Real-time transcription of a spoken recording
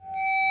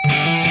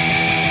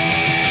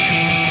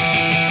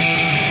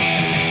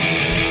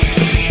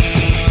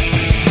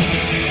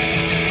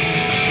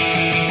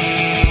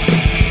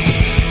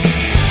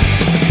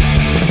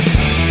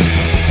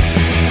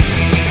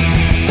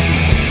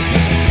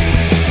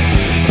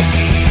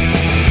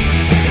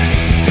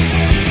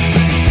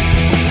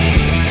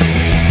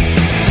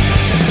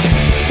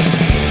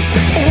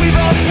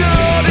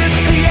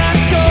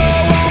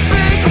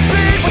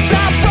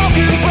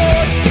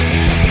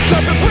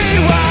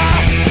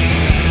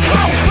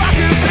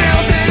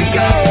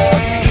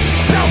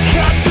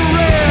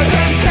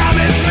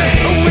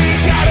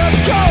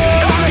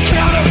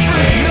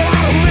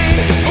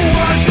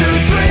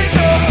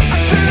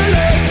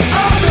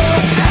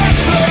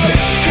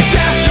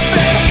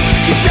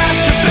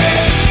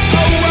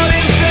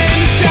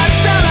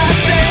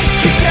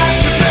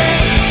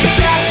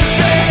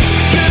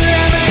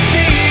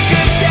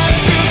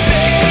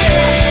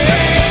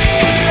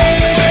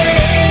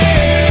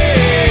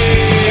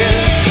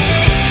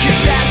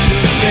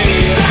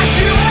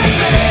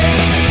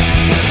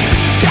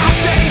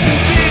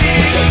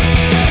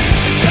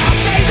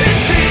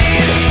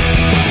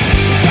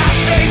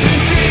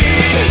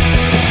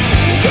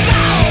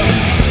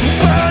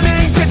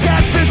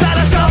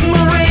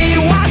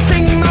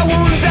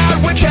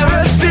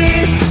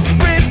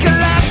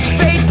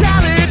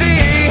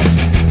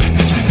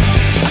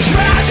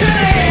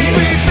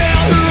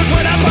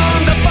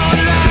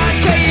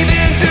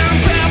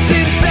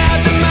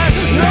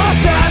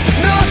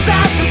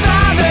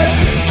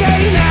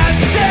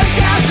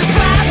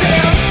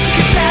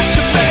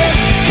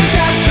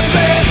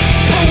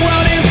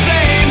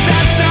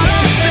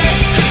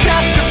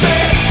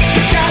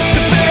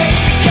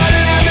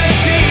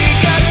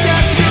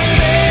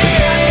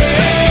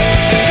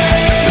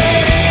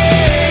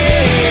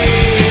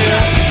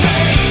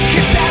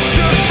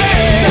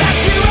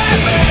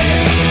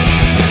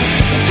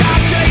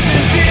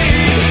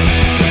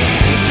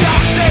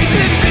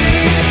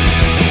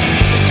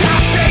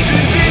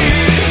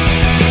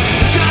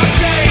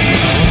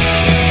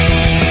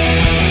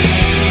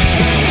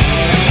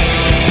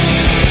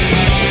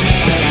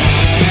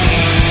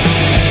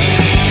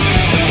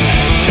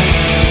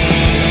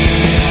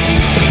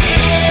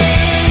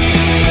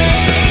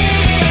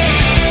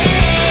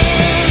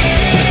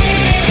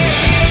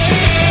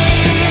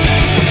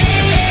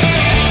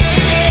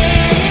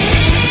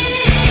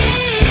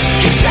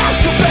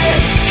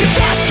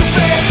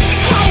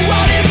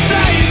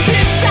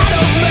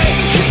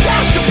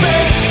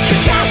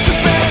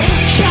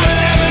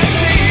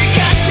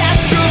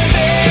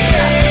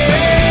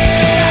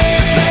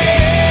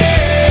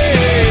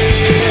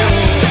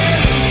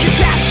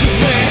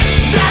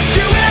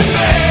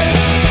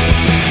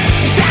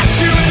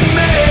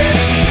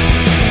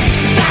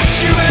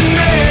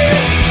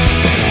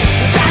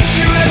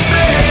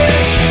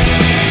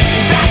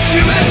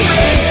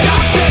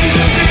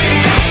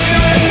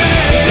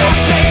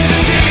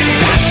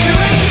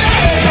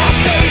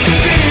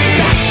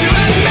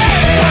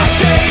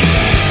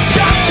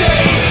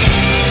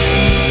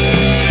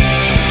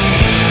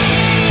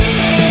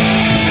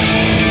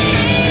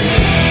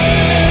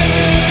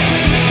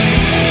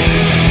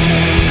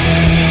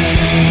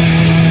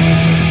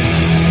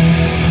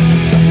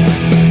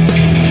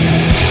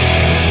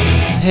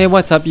Hey,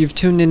 what's up? You've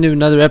tuned into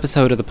another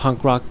episode of the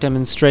Punk Rock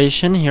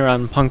Demonstration here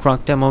on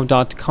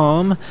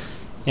punkrockdemo.com,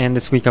 and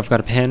this week I've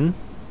got a pen.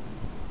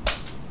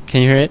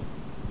 Can you hear it?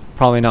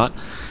 Probably not.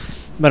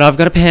 But I've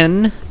got a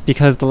pen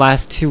because the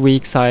last 2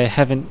 weeks I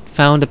haven't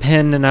found a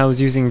pen and I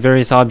was using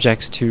various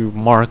objects to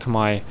mark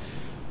my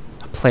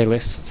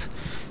playlists.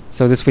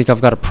 So this week I've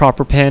got a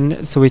proper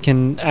pen so we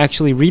can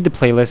actually read the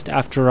playlist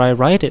after I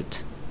write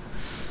it.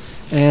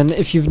 And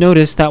if you've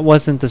noticed, that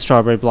wasn't the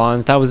Strawberry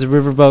Blondes, that was the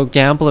Riverboat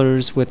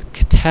Gamblers with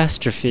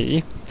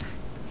Catastrophe.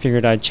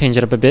 Figured I'd change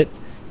it up a bit,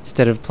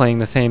 instead of playing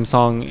the same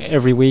song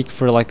every week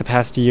for like the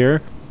past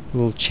year. A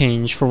little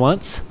change for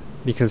once,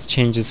 because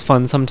change is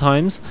fun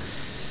sometimes.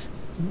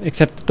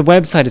 Except the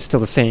website is still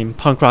the same,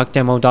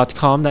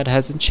 punkrockdemo.com, that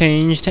hasn't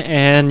changed,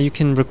 and you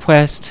can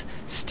request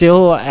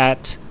still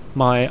at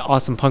my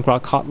awesome punk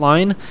rock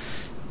hotline.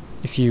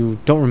 If you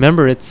don't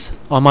remember, it's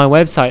on my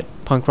website,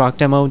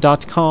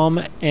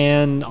 punkrockdemo.com,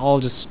 and I'll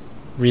just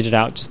read it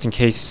out just in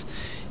case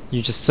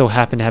you just so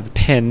happen to have a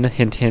pen,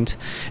 hint hint,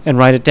 and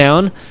write it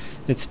down.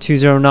 It's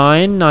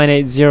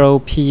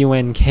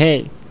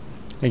 209-980-PUNK.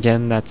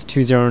 Again, that's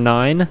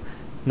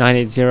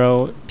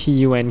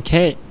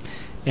 209-980-PUNK.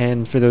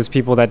 And for those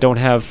people that don't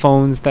have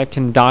phones that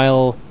can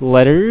dial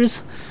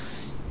letters,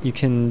 you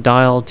can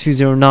dial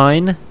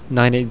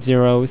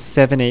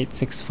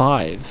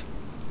 209-980-7865.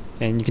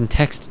 And you can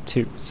text it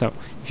too. So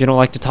if you don't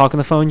like to talk on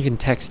the phone, you can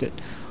text it.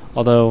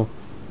 Although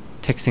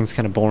texting's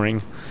kind of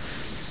boring.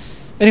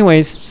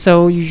 Anyways,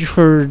 so you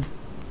heard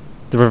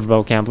the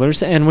Riverboat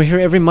Gamblers, and we're here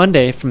every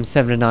Monday from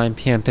 7 to 9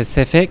 p.m.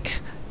 Pacific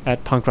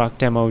at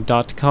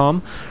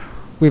punkrockdemo.com.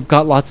 We've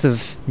got lots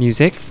of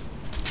music,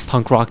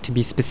 punk rock to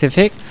be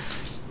specific,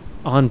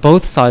 on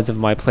both sides of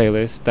my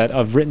playlist that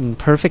I've written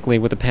perfectly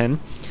with a pen.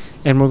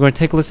 And we're going to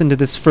take a listen to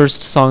this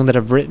first song that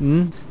I've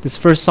written. This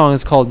first song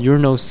is called You're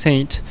No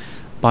Saint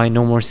by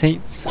No More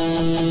Saints.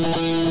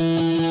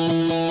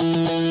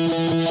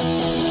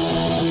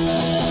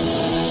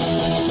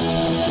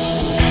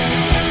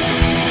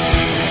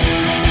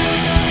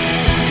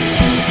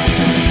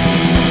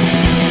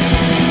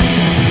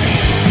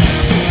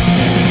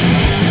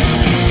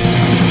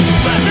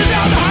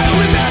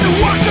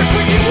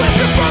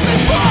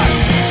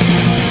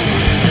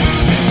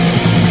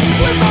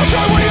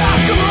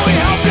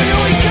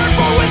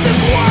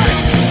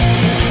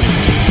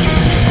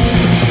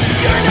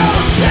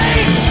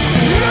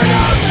 You're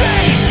no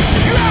saint.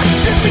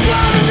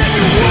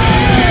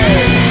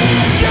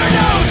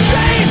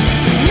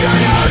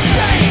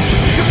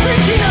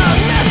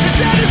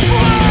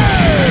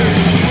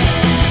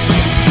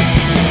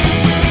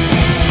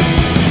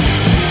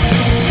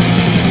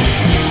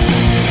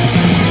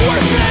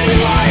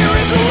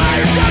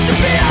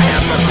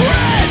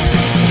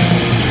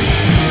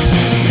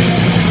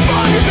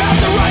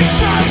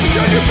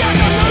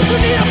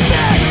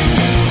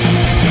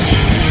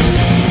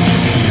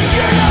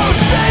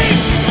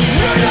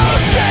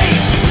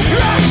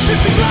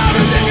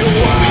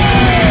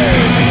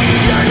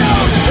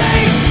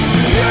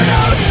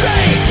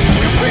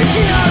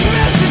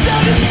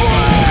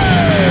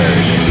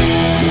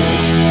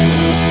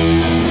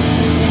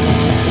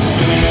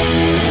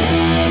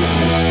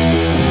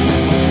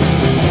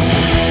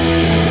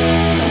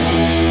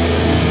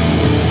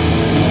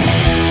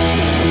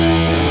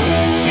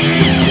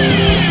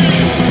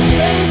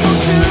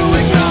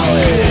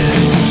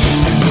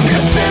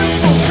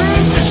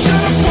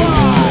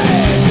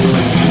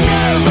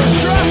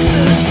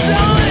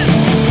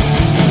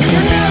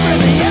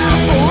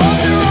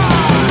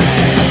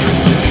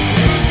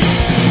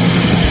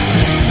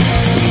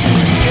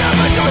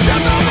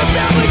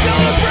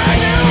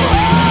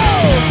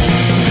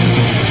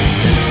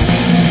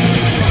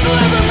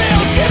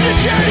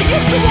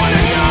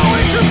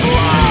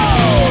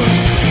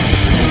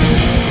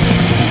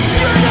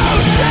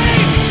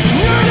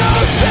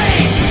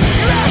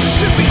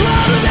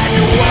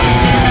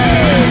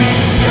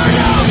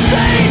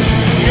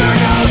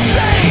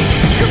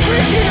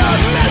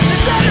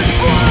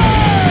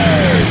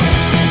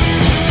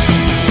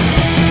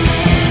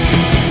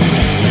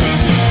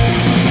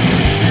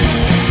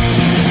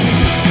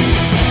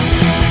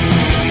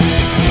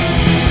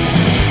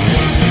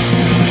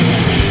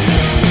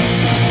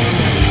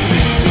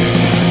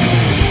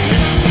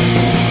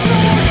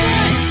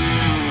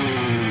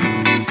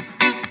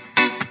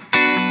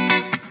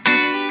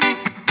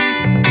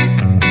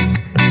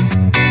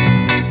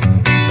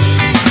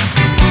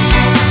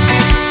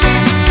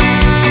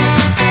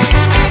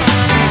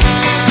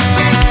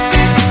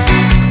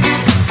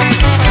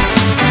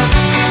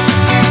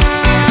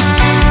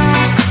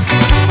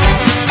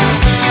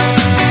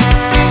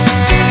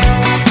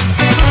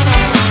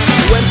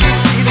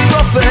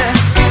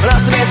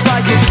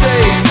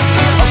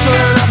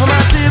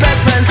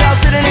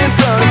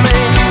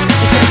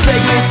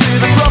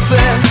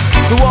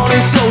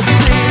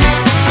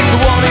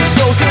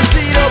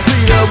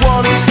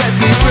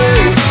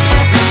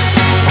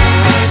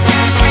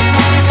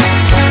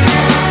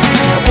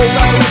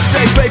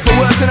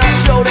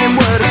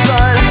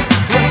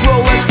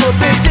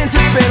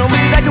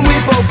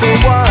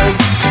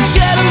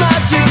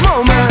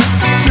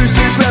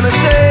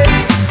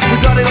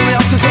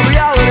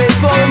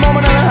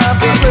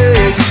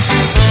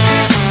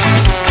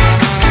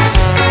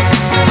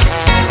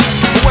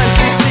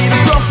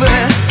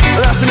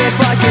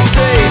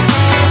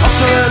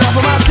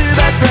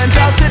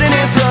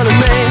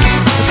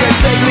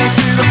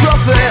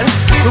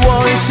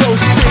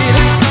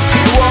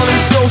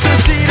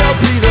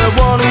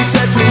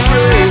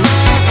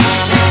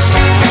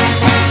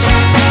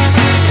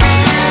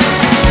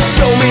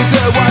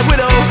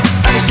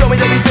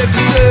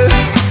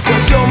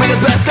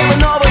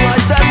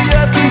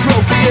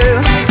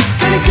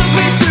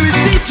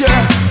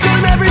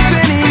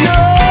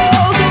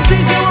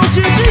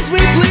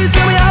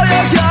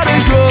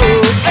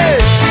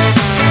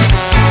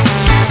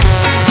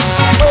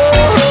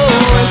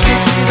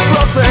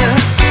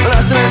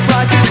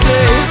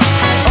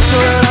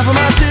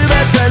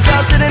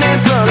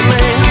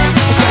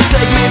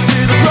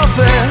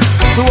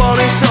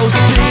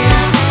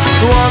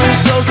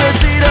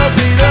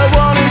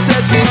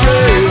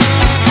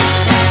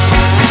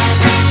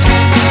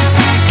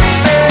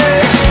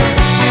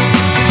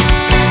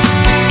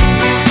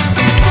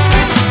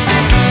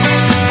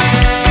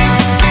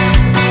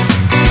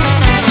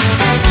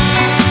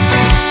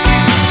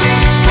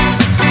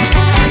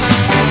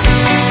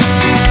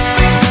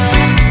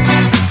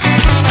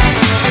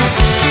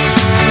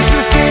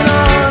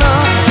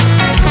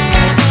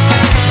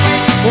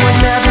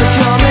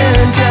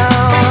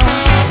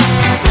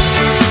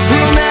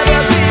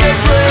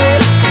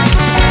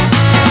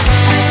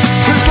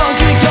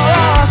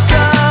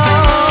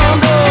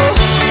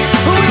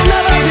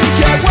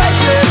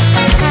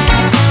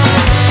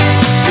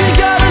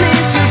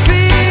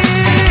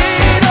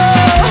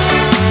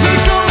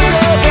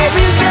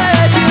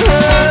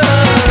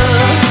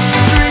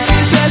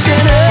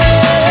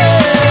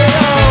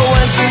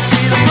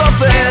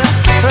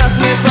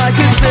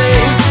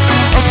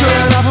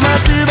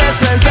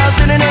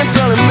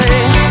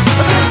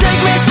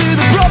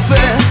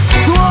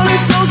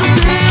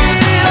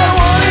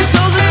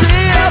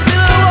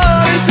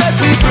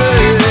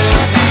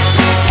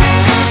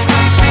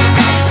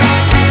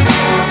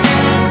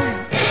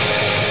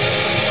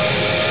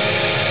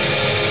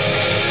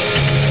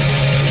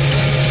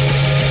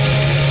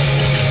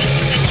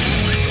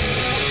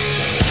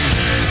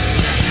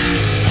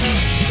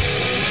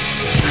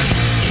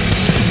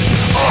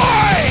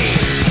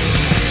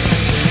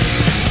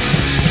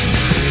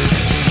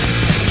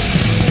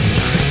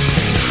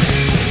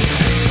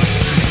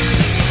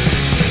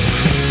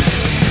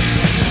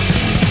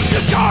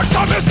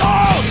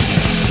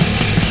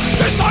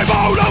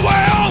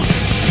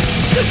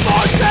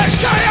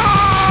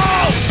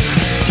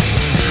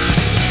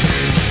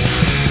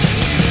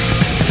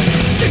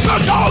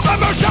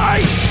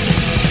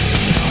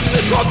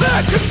 on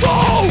their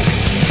control.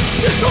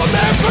 It's on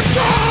their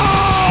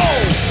control.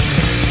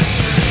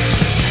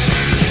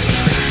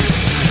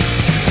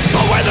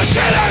 But when the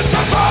shit is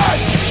the burn,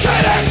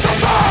 shit is the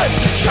burn,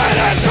 shit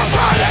is the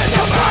burn, is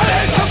the burn,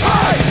 is the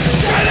burn,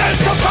 shit is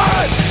the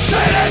burn,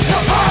 shit is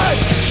the burn,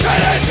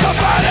 shit is the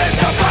burn, is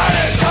the burn,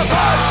 is the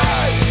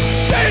burn.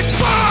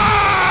 Disperse!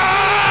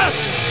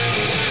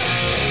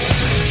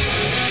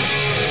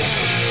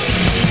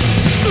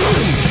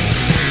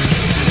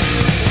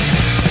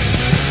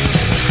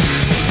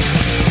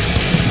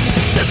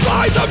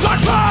 Display the black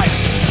flags,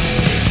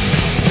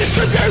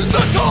 distribute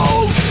the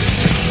tools,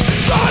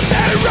 start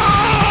their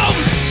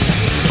rounds.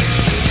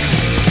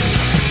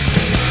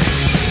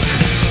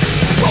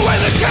 But when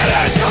the shit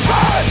is the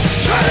burn,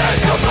 shit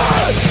is the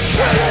burn,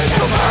 shit is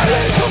the burn,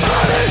 is the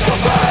burn, is the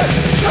burn,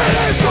 shit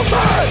is the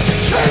burn,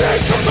 shit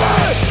is the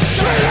burn,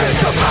 shit is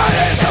the burn,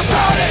 is the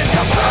burn, is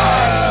the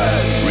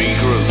burn.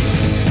 Regroup.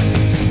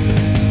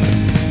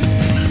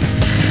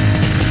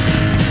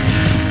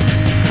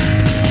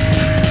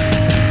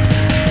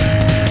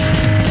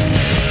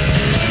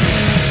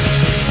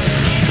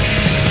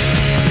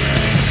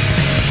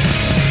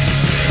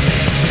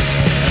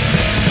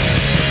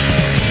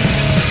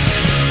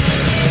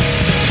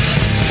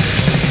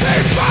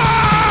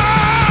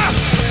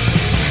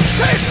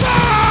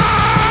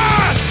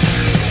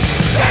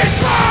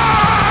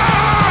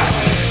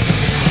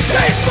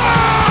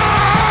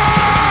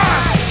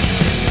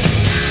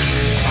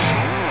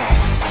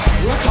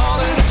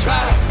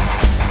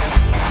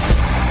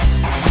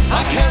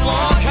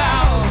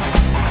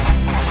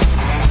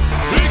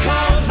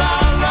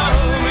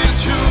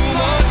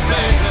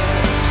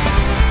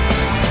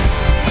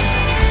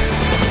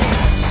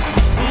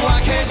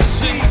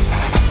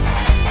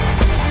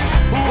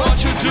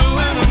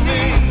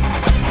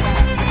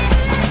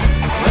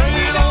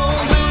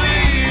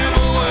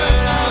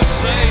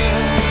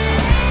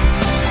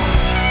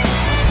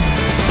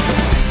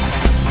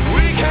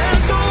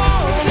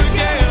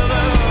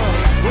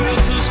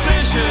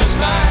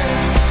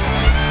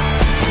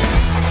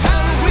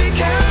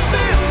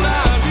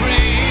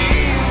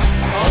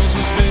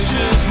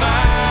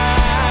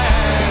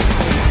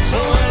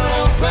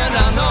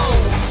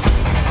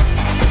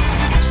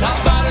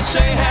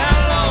 Say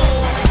hello.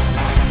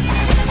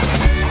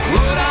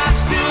 Would I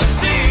still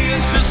see a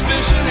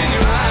suspicion in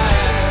your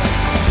eyes?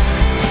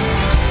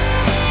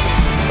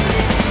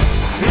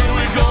 Here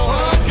we go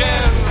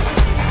again,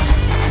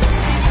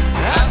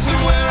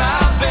 asking where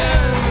I've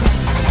been.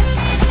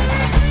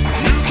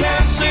 You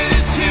can't say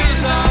these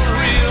tears are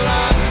real,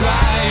 I'm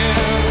crying.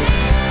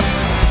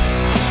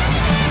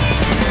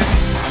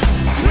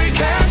 We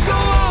can't go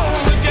on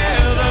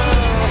together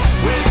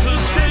with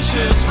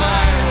suspicious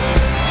minds.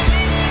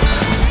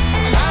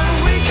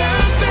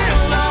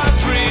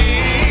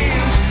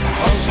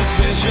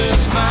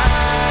 Suspicious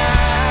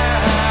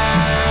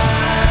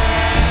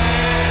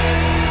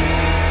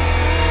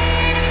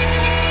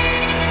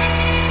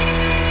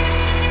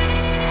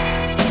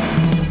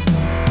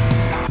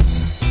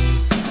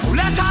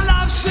Let our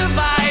love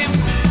survive.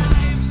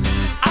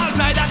 I'll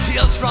dry the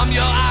tears from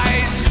your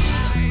eyes.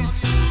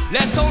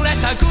 Let's don't let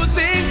a good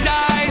thing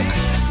die,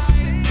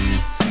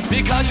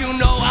 because you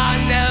know I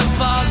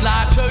never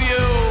lie to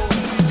you.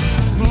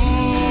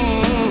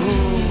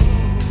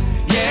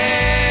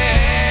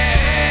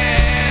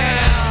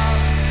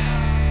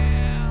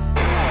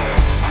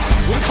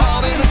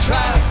 Caught in a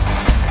trap,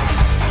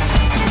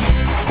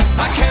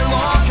 I can't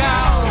walk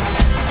out,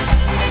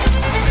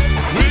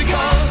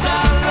 because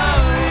I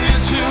love you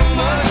too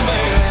much,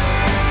 baby.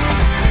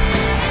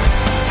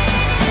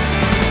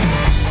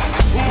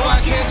 Why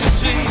can't you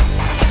see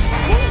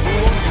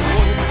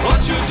what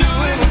you're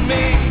doing with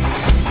me?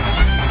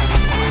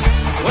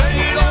 When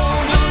you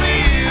don't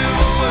believe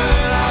a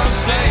word I'm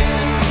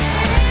saying.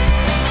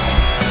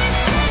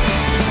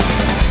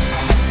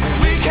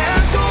 We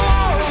can't go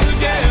on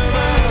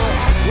together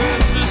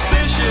with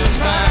suspicion.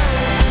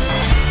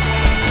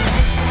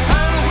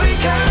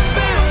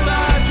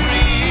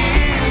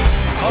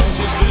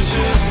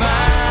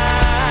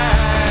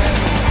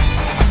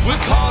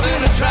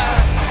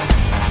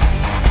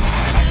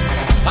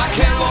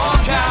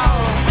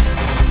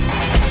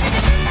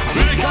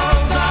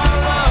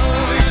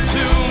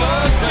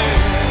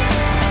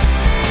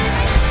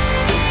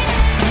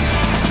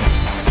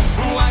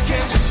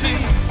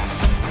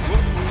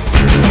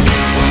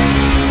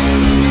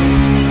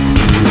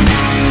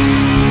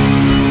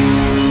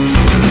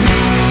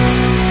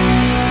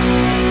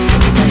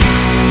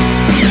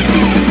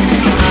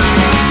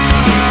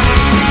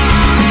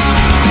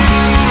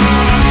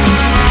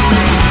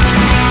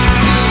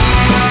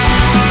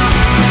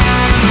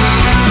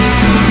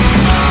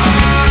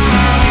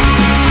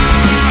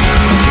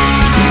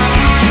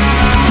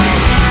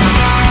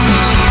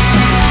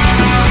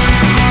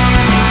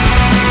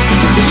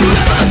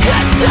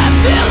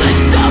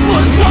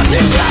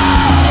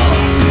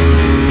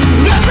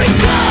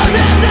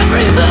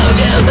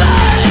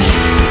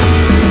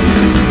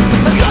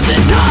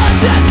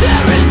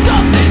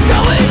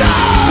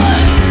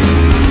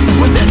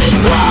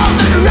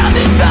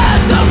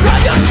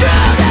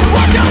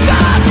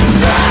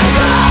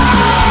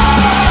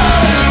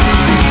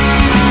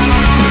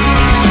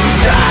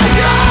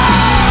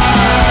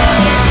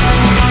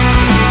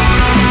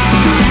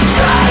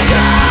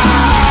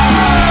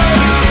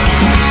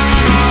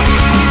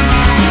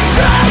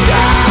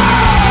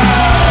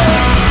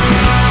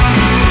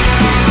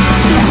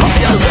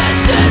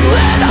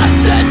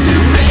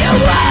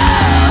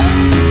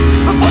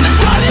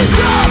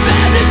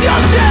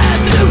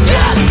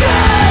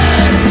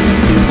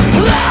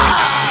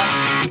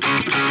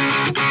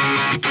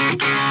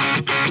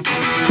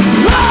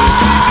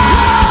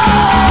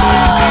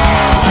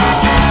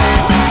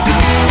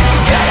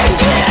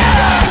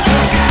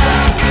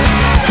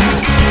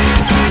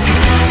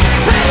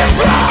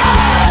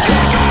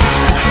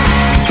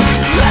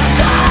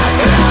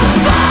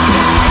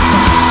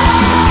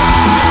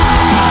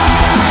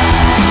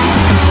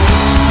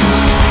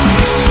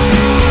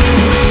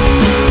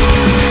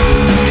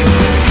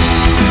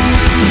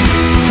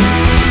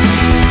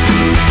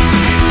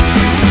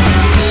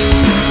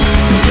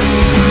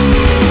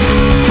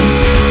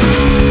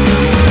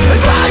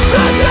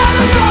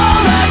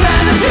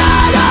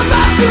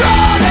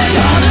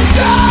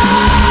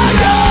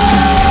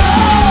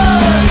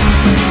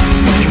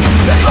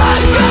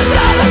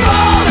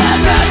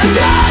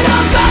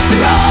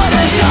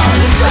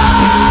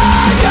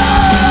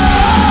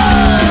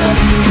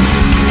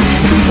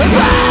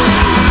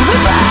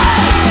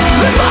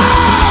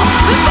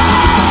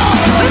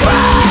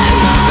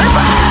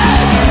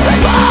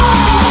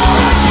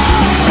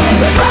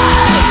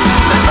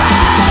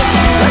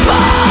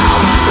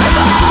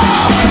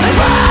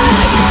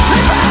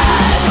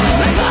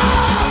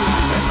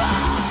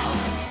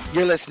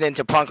 listening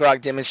to Punk Rock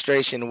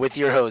Demonstration with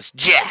your host,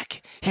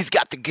 Jack. He's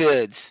got the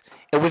goods.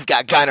 And we've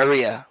got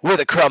gonorrhea. We're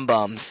the crumb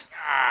bums.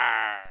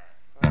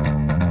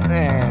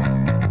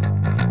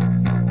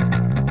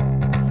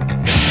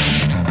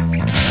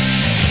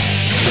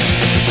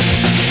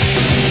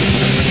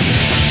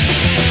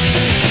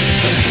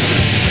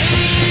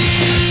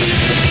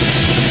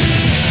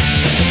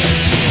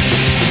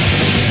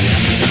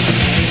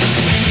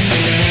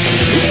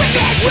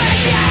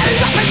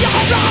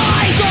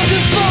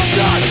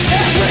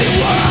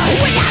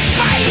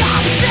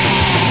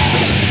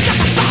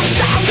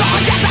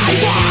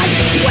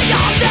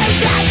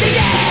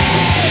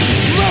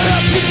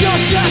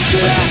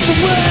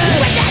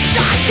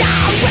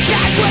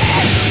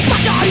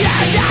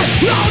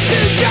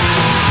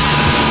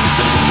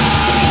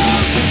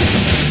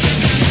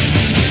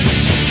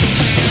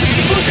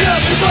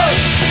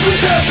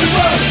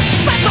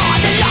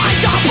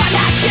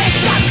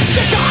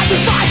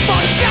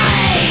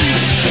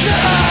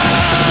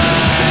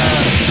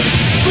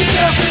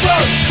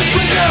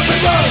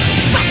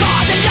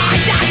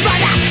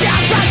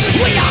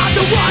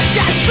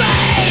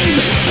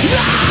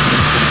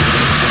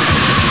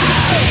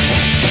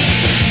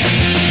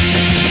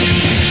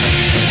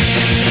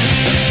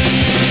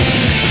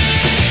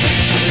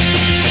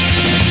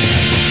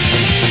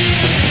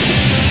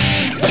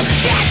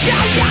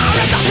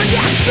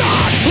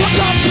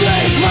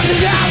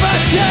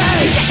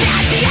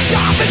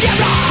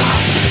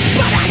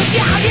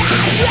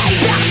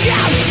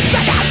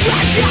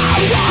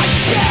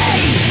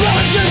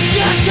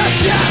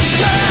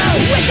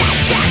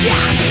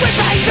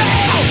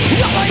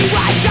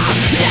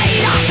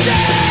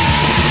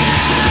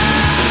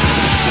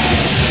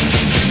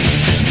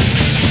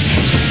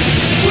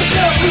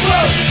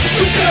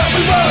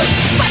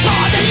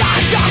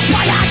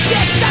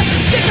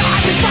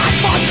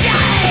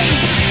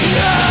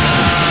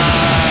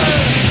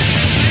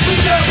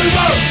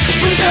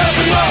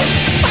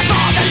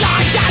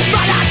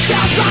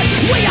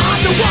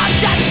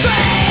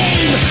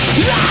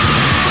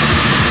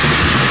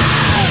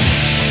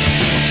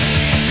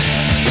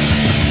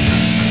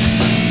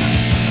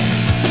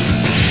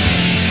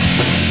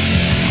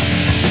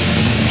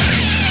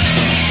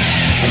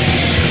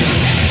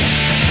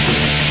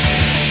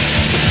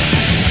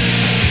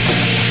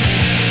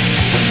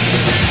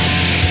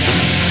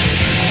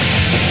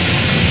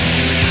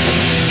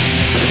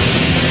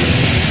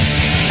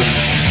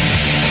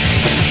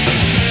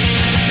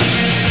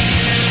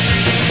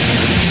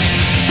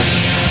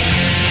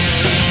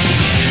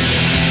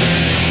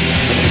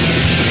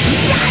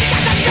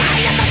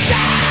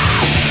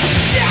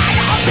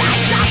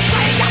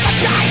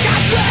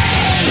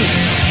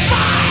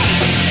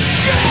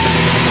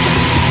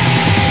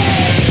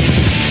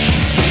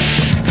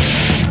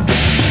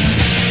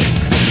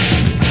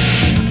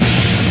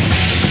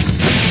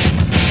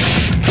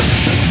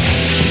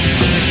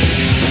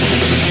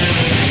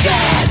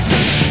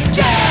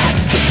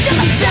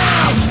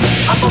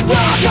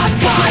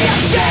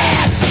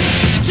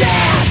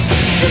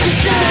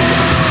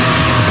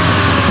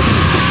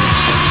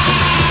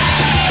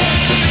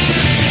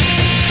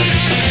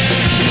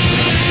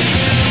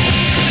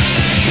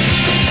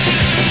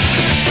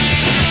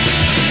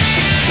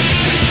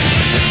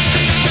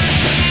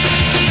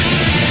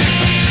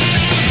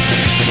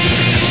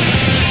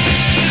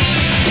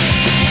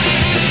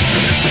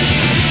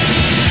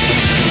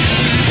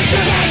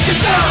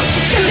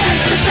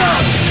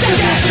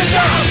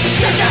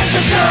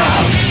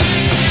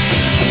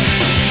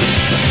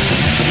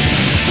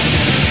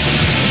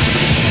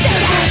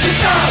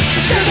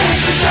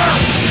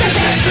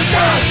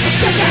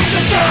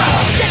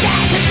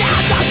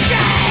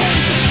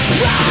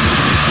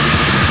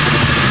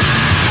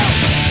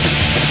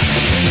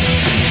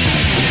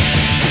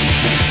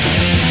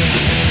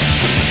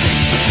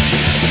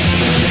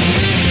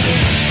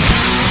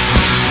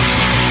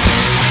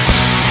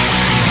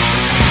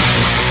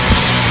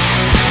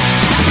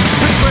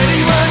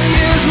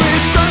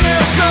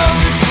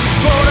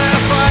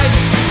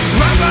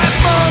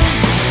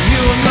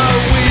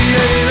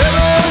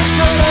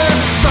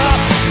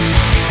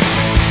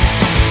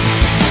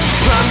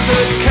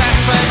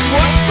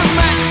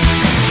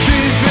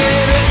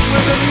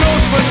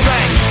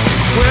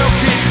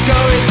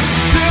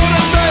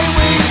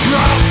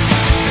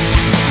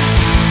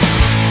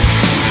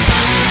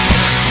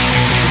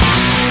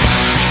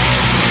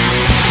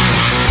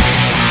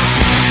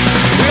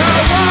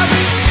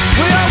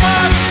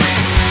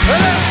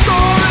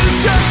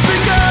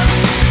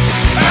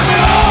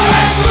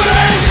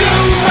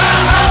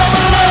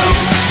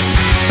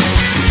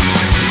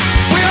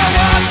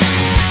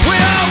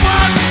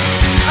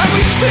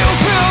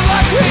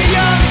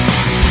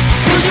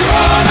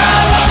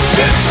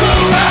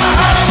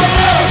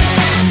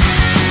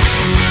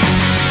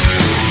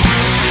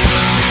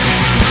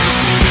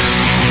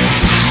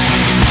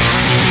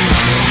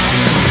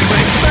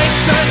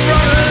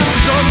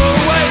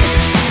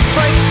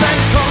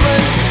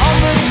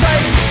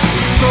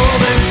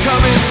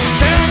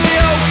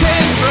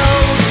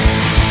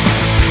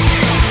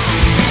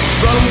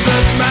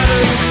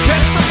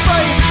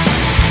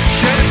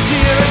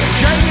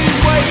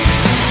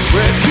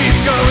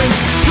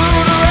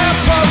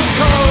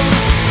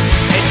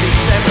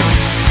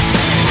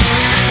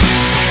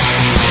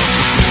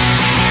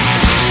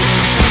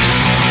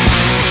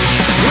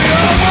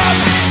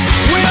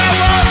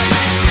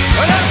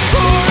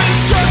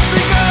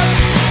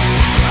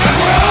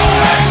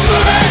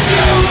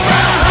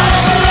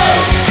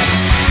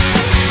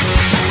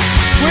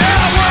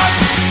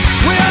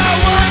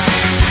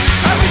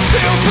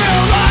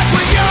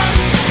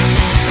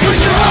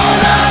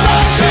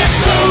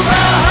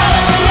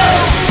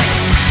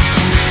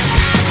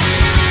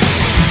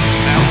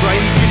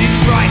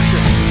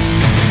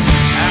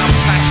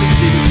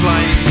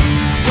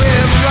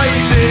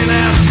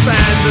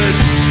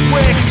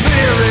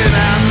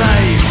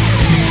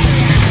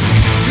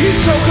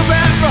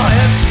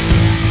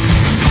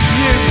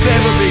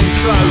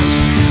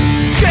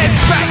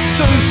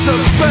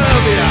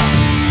 suburbia.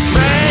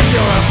 Man,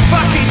 you're a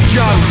fucking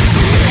joke.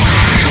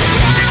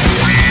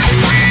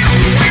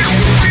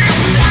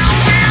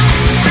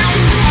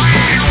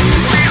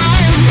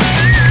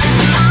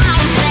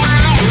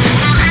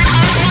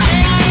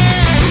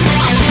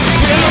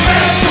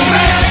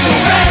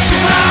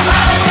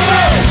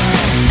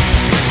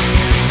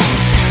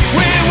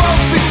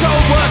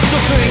 To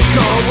think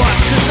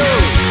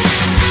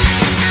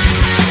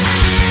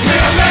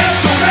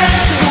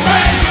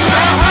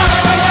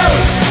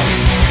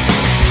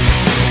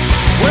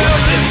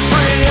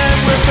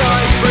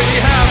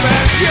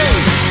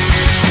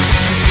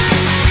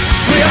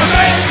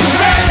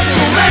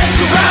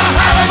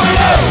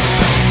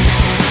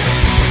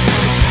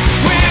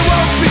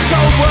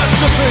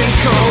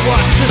or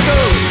what to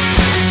do.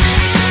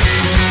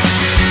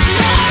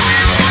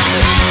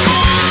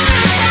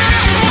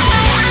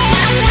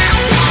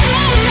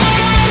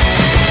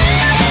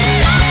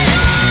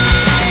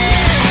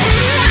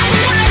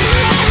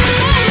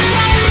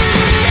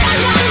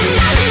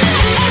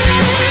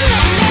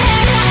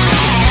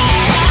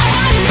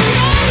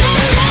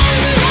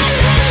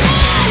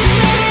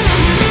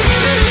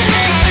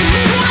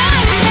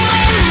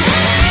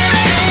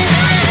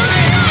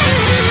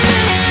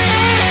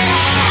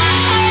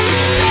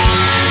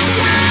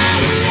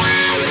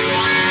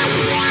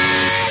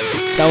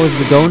 That was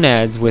the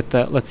Gonads with,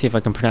 let's see if I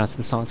can pronounce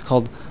the song. It's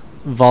called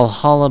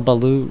Valhalla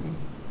Baloo. I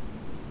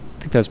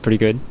think that was pretty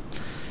good.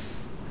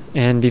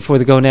 And before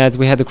the Gonads,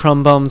 we had the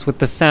Crumb Bums with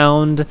The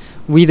Sound,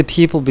 We the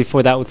People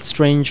before that with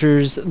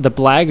Strangers, the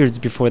Blackguards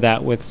before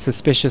that with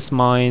Suspicious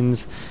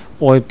Minds,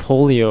 Oi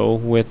Polio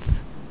with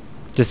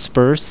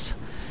Disperse,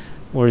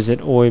 or is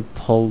it Oi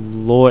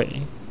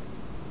Polloi?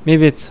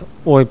 Maybe it's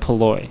Oi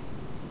Polloi.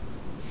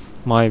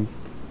 My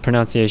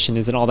pronunciation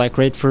isn't all that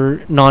great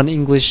for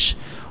non-English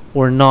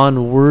or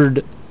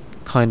non-word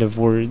kind of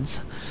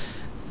words.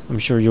 I'm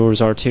sure yours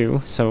are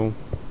too, so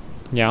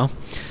yeah.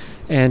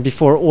 And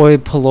before Oi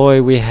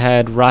Polloi, we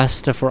had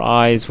Rasta for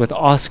Eyes with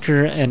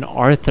Oscar and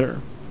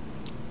Arthur.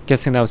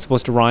 Guessing that was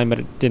supposed to rhyme, but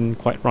it didn't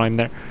quite rhyme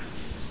there.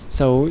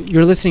 So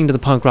you're listening to the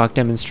Punk Rock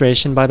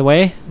Demonstration, by the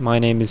way. My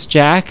name is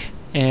Jack,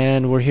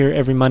 and we're here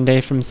every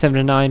Monday from 7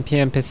 to 9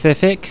 p.m.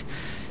 Pacific. You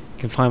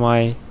can find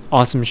my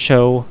awesome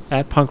show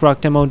at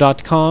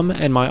punkrockdemo.com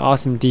and my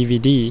awesome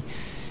DVD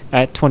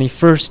at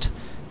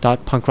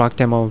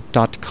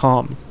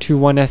 21st.punkrockdemo.com,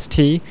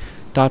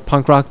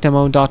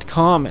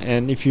 21st.punkrockdemo.com.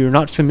 And if you're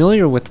not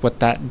familiar with what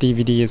that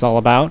DVD is all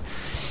about,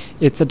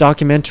 it's a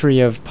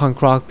documentary of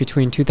punk rock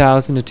between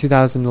 2000 to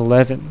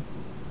 2011.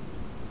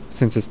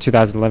 Since it's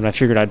 2011, I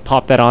figured I'd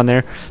pop that on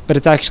there, but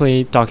it's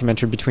actually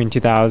documentary between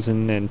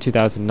 2000 and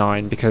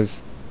 2009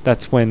 because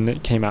that's when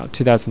it came out,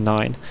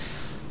 2009.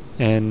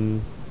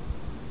 And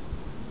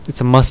it's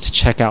a must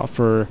check out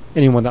for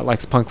anyone that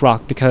likes punk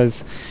rock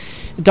because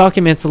it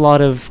documents a lot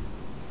of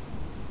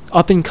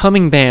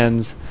up-and-coming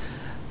bands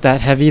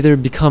that have either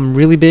become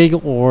really big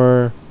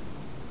or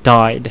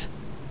died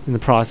in the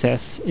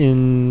process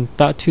in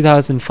about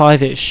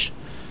 2005-ish.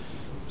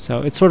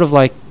 So it's sort of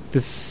like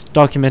this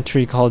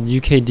documentary called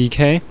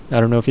UKDK.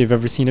 I don't know if you've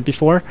ever seen it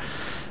before,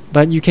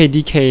 but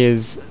UKDK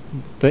is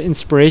the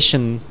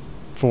inspiration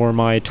for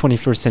my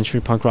 21st Century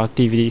Punk Rock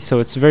DVD.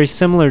 So it's very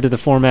similar to the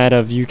format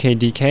of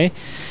UKDK,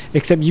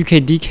 except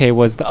UKDK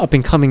was the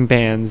up-and-coming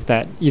bands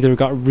that either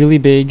got really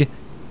big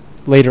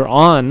later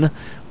on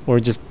or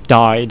just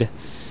died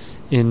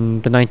in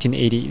the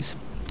 1980s.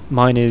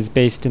 Mine is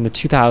based in the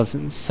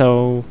 2000s,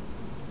 so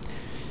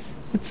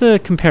it's a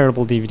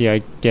comparable DVD,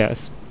 I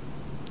guess.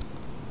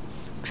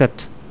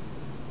 Except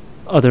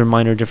other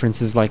minor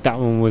differences, like that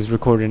one was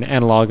recorded in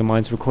analog and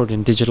mine's recorded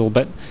in digital,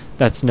 but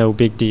that's no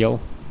big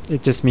deal.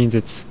 It just means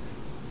it's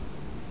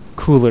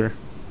cooler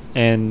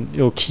and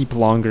it'll keep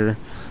longer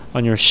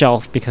on your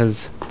shelf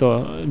because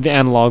the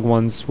analog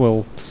ones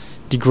will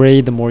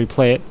degrade the more you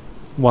play it,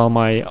 while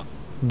my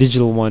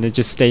digital one, it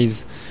just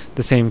stays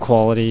the same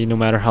quality no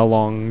matter how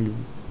long you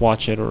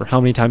watch it or how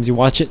many times you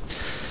watch it.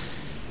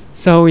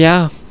 So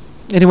yeah,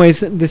 anyways,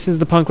 this is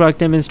the Punk Rock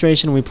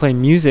Demonstration. We play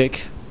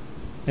music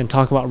and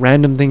talk about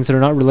random things that are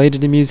not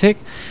related to music.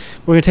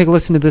 We're going to take a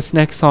listen to this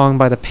next song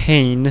by The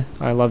Pain.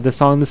 I love this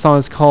song. This song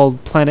is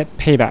called Planet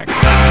Payback.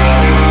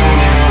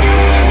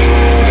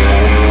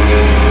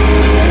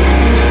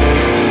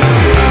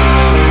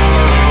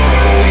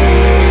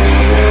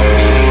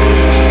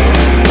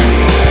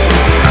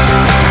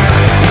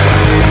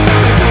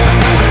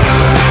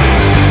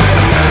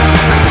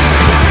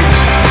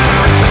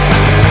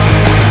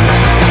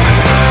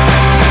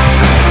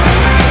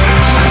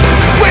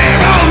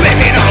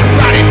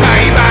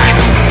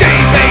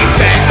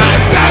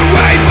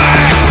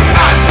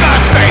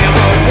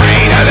 Unsustainable way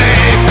to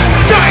live,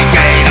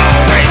 taking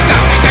all with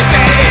the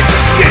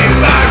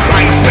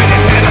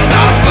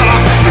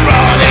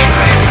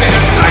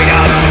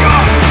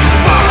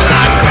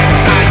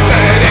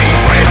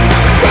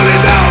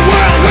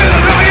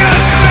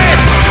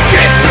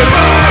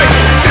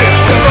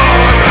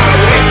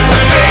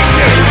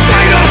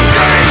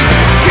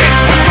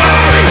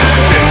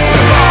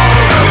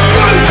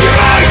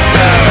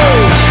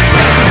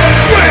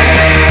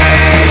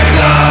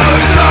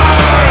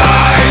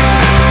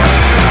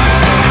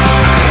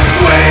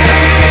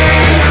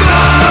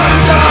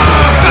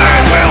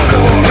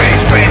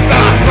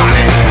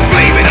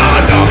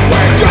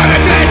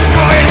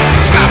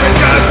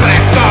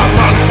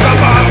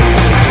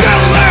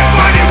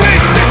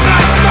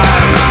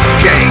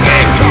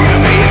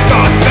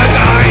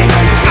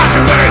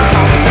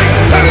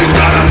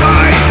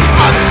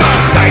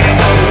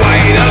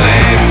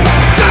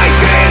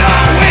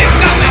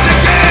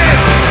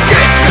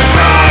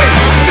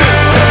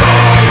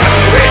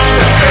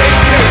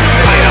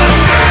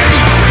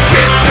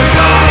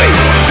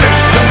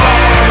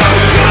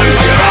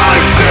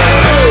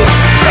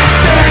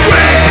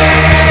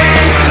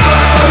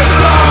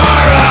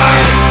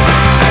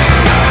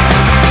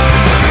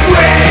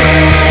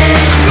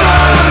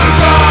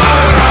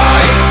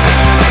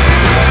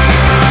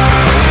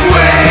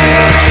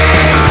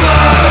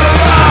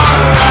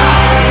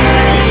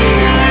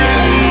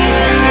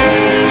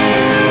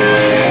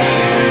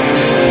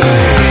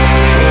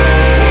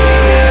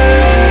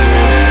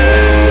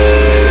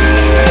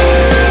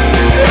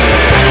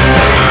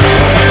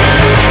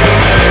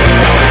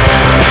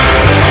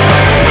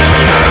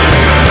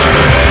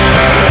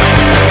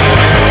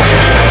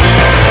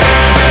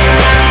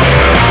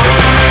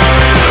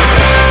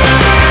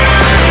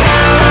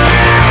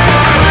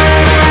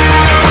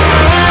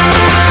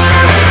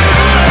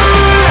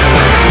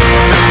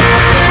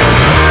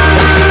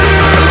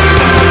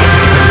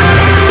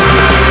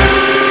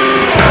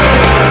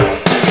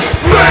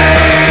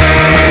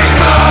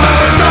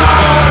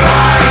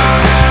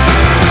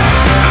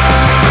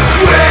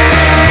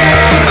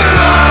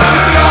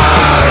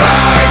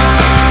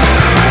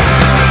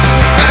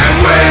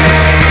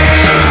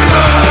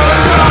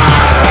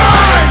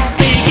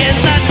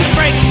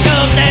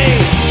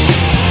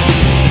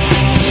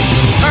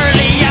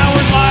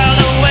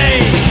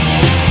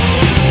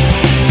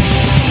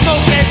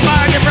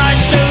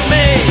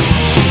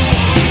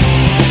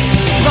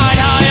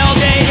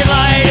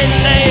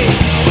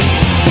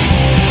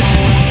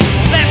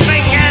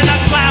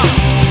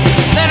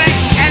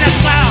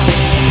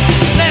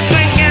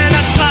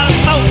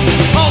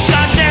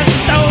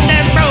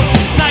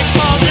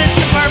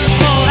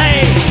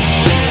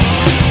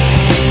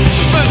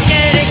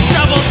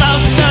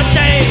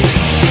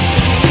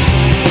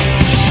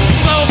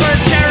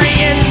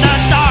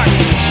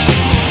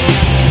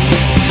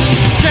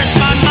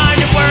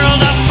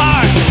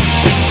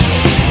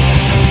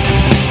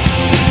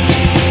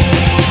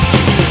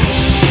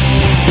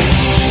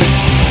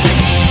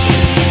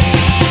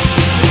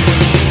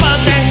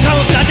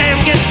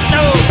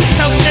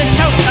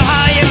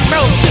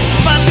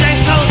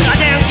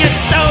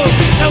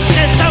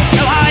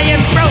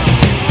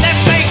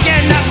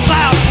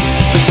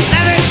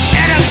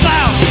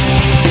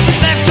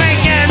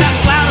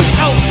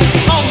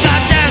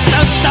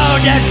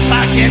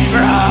fucking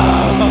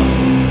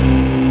broke.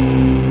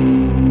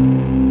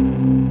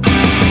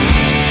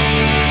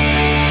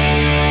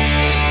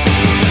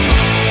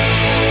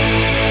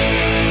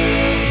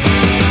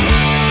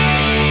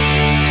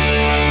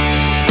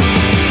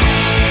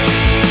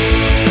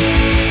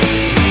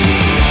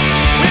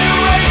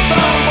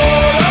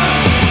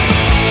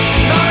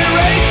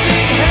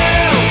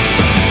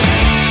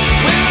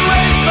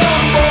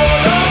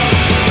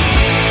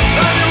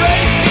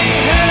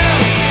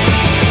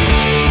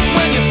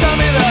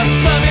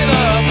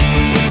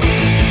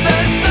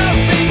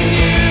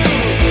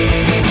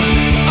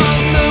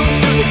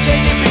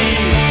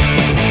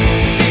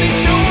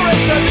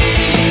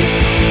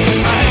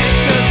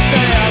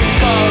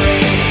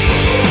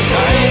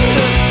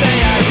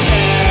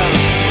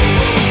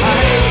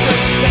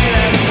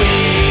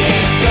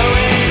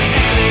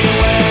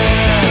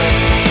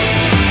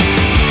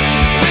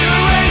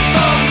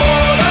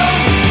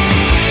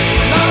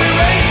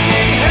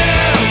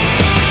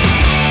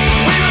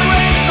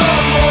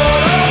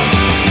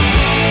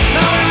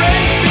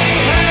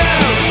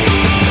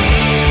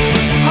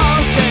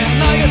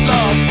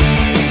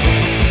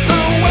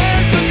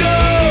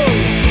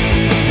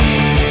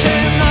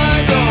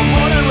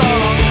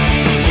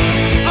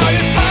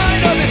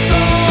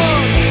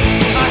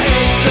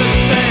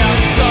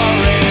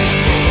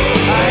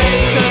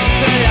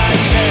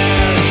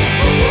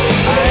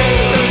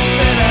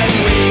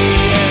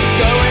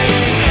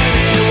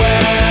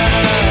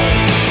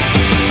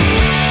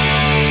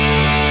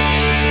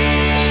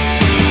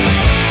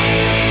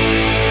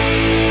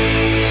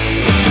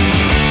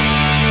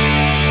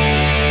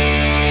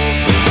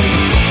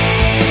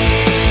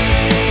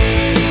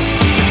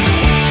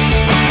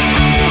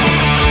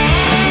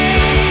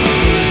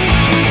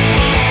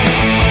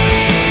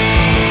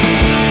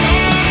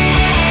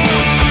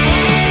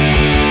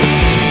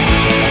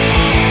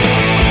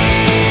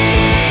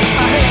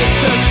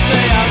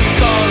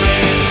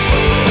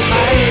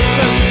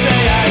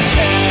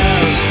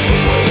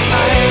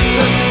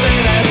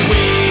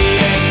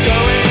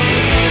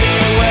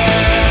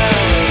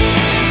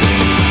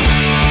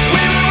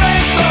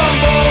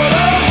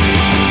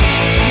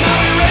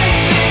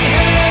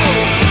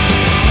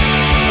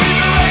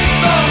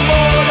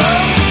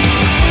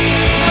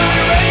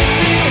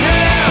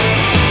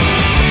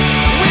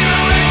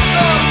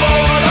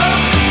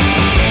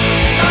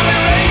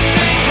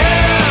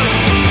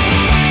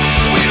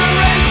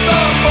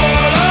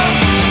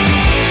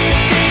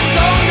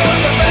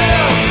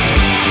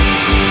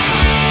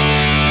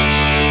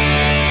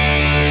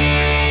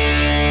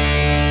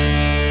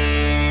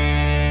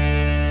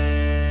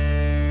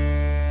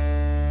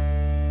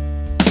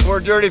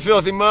 Dirty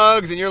Filthy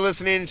Mugs, and you're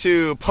listening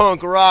to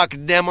Punk Rock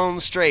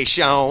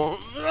Demonstration.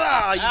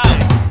 Ah, you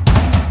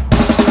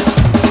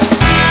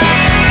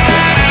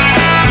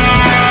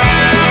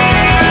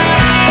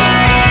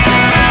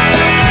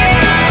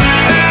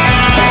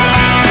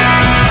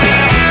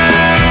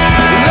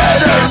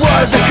Leonard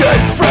was a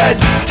good friend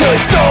till he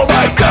stole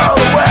my girl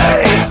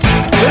away.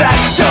 That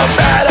don't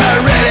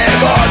matter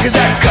anymore, cause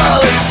that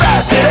girl is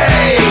fat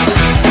today.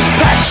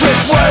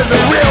 Patrick was a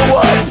real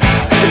one,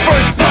 the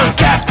first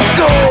punk at the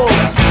school.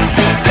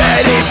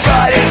 Then he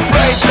fried his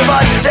brain so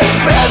much that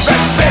smells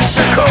like fish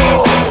are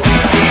cool.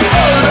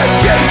 Oh,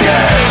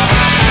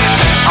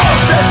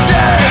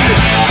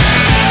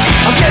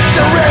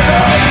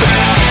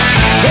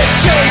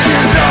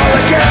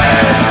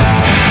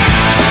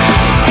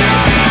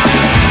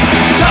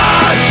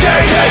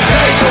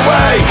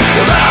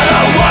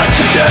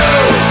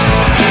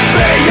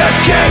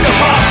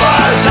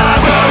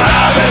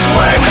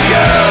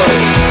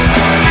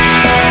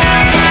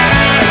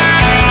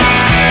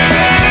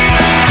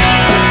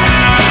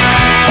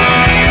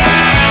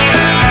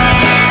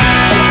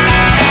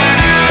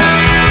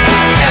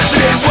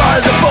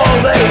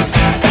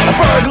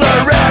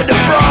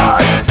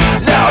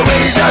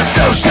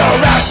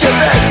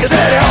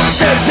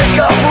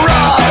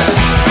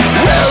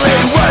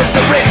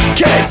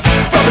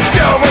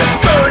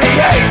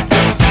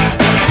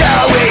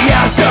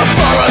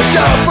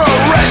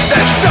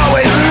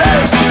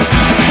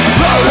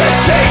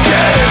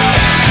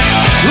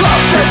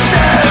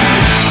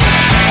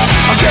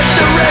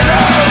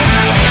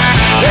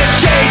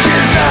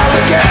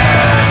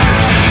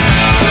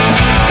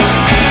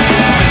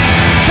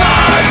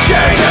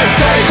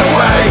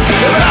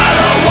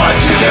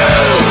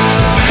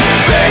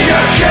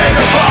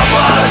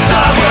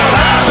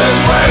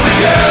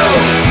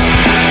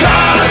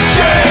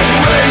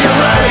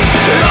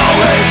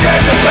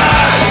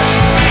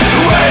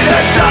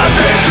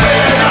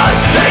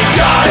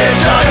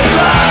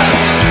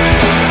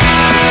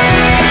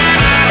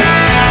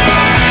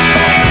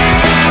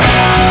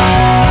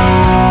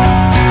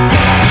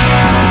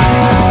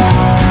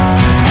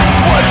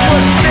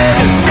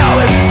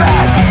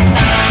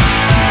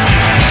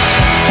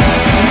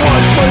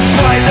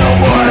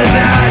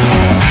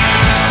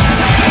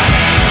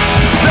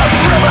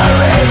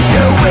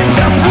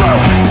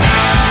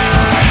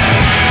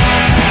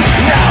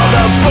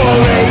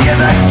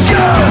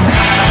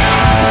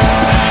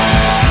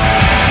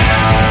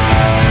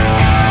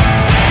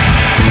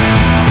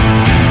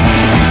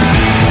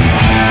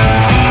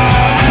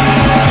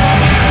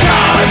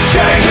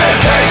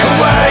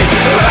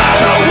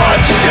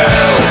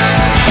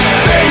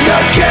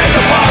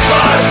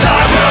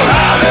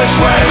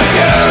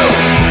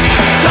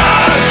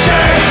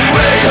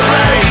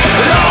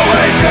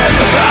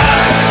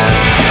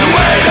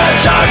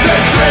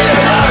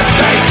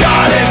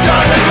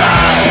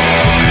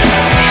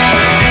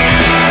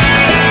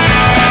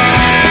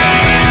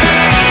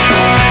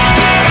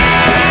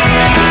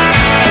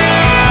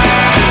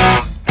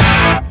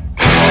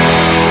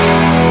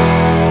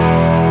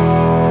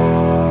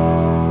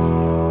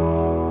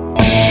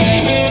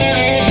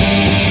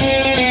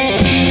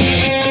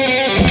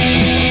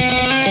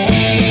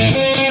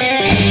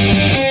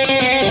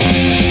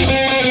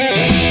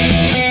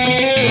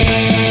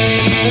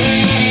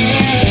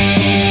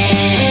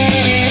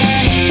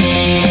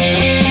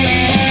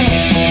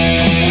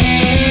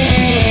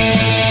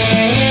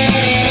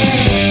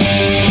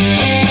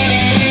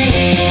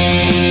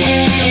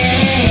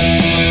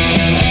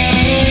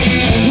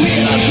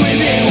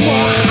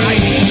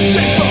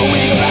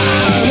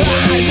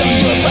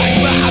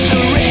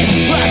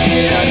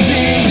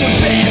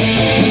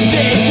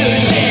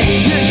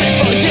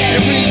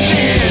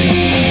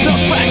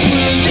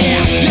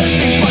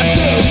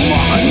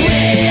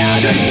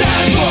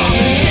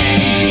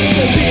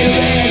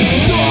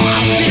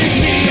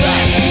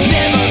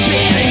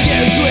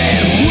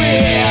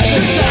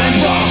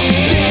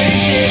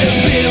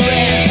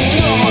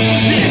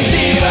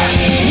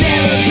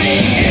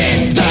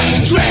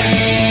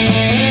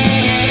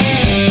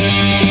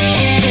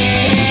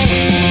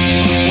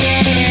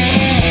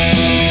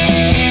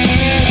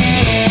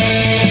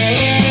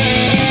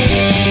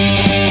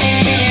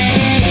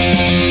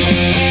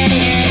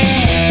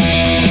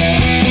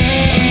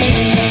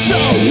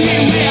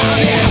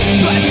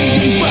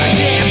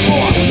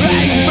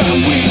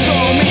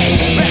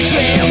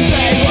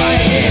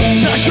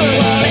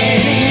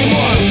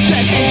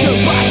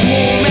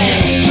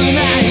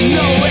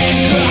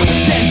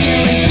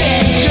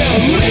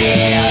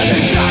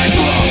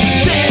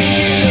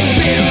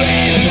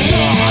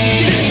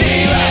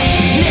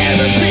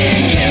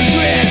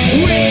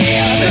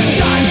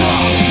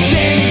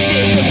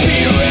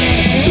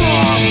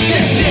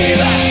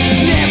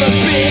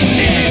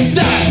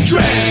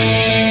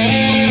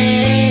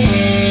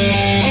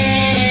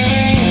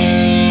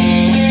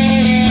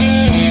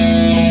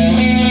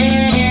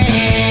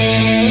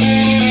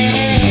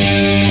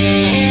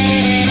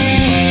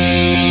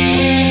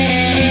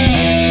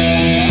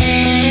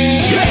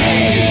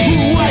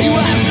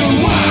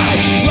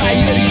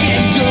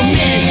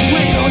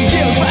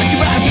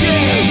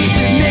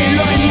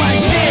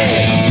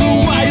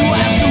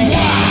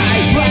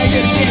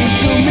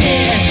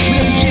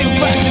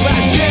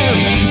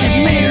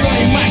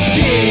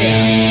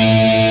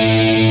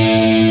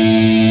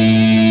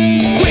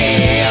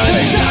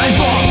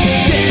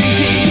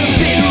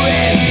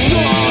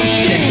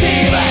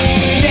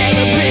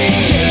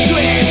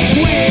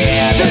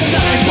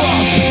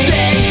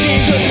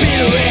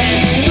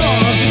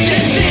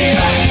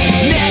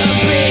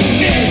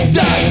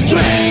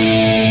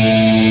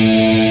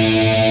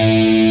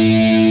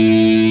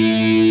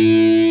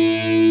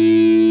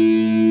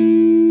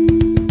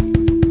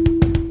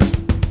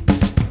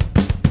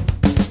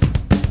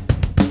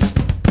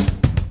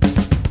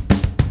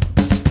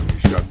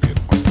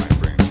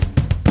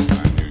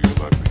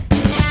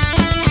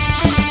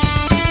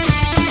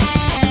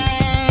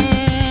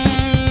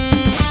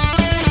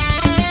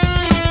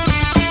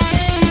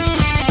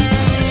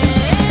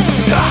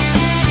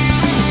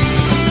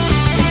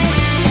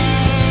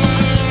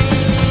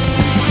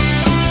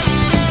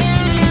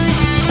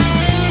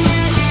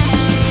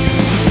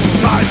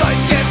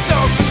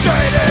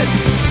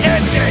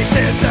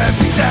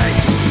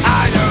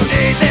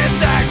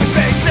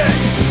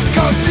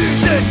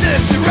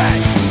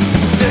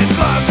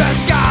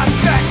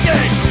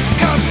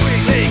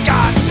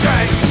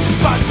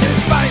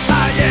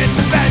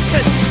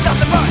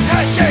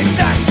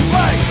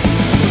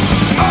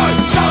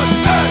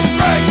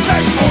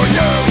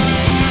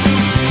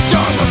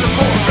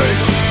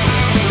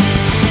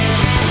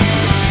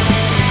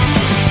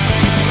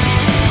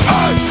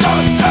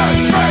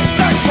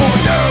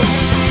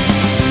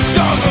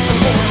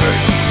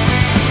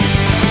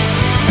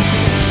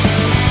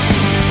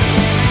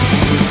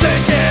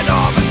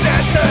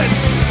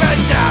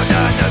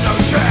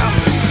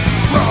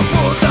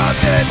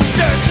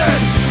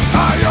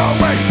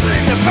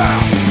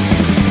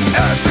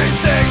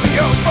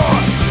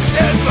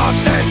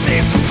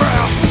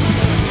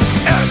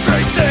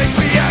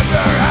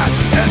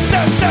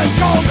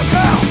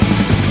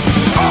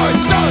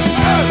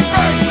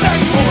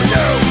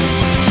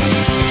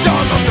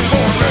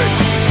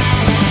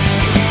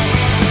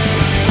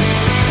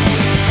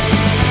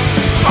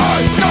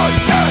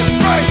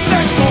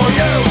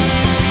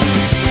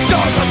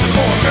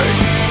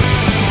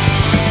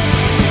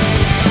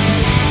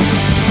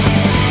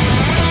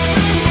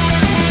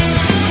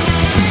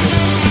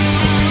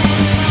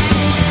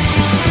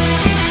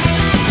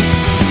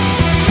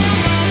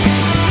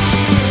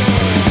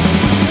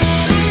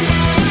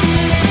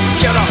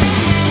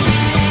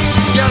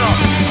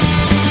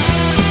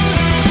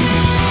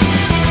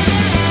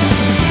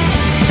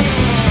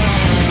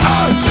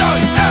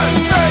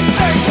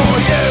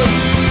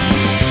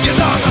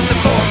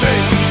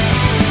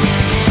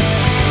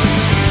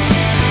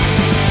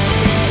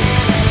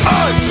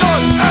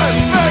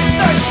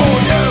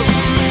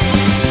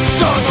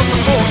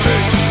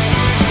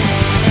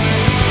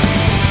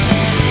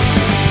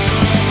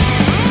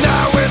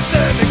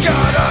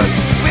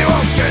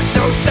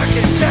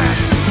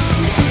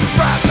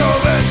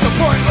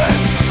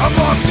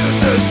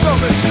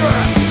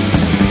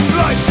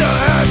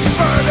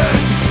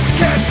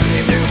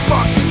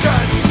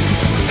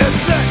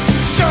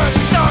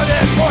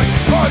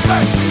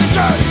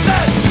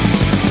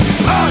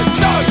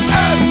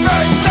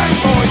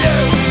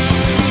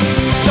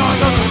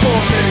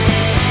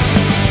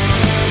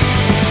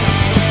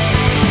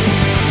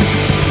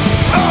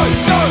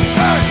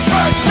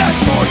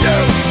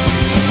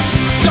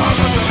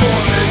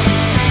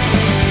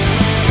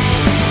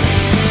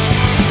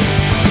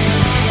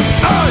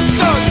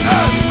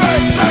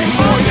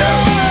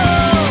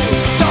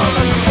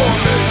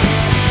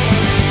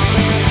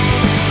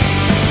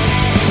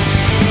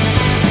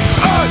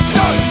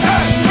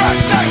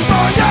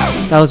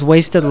 That was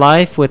Wasted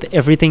Life with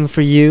Everything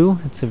for You.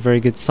 It's a very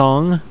good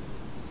song.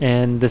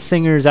 And the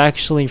singer is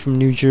actually from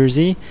New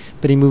Jersey,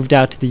 but he moved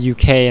out to the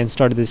UK and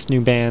started this new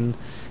band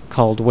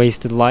called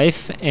Wasted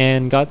Life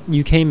and got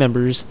UK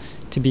members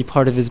to be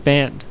part of his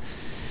band.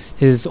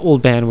 His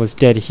old band was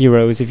Dead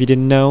Heroes, if you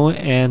didn't know,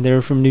 and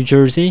they're from New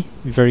Jersey.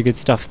 Very good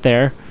stuff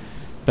there.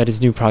 But his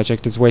new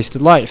project is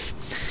Wasted Life.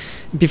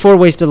 Before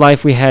Wasted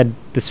Life, we had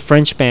this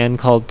French band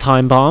called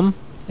Time Bomb,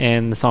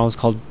 and the song was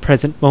called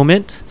Present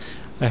Moment.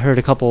 I heard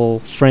a couple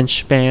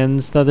French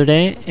bands the other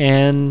day,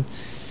 and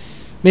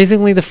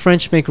amazingly the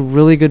French make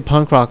really good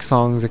punk rock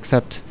songs,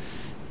 except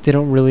they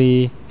don't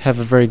really have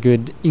a very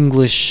good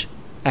English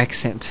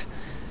accent.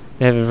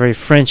 They have a very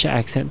French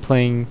accent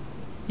playing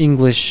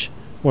English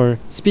or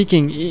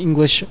speaking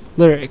English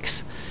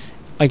lyrics.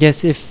 I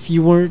guess if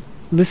you weren't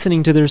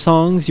listening to their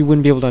songs, you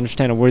wouldn't be able to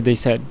understand a word they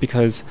said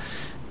because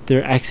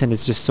their accent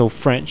is just so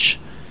French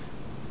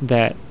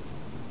that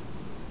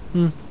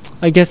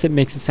I guess it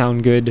makes it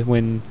sound good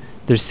when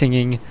they're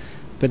singing,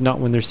 but not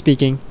when they're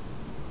speaking.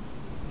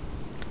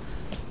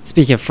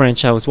 Speaking of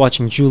French, I was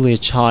watching Julia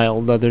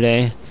Child the other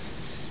day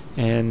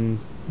and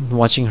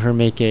watching her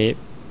make a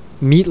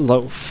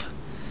meatloaf.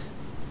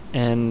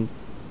 And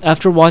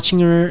after watching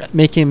her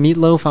making a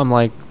meatloaf, I'm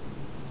like,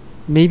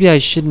 maybe I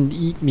shouldn't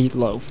eat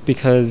meatloaf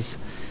because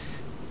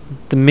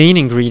the main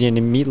ingredient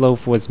in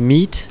meatloaf was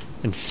meat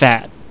and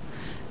fat.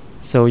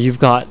 So you've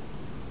got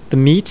the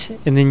meat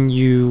and then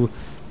you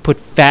put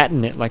fat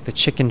in it, like the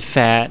chicken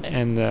fat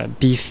and the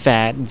beef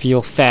fat,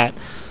 veal fat,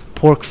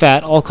 pork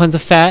fat, all kinds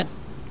of fat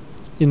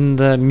in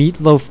the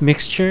meatloaf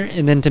mixture.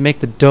 And then to make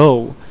the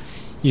dough,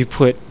 you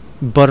put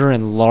butter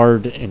and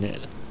lard in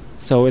it.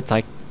 So it's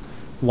like,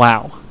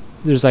 wow,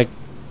 there's like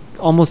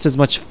almost as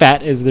much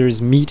fat as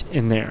there's meat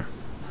in there.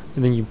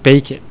 And then you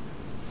bake it.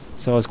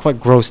 So I was quite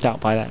grossed out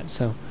by that.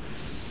 So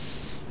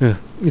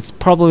it's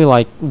probably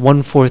like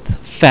 1/4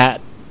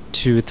 fat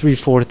to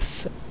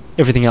 3/4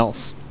 everything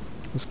else.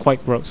 It was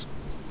quite gross.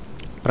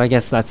 But I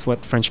guess that's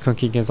what French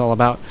cooking is all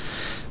about.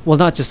 Well,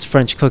 not just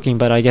French cooking,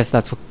 but I guess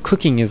that's what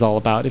cooking is all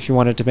about. If you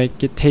wanted to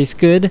make it taste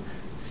good,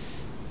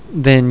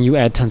 then you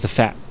add tons of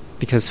fat,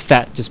 because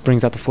fat just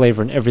brings out the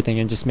flavor and everything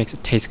and just makes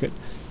it taste good.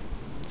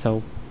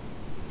 So,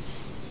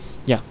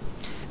 yeah.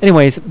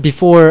 Anyways,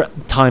 before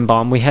Time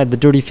Bomb, we had the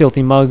Dirty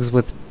Filthy Mugs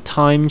with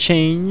Time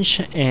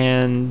Change,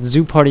 and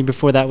Zoo Party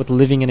before that with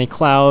Living in a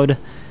Cloud,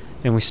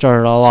 and we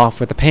started all off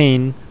with The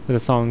Pain with a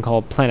song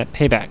called Planet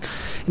Payback.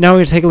 Now we're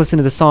going to take a listen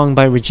to the song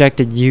by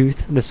Rejected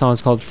Youth. The song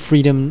is called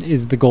Freedom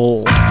is the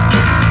Goal.